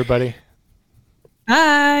next week, everybody.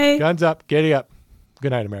 Bye. Guns up. Giddy up.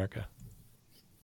 Good night, America.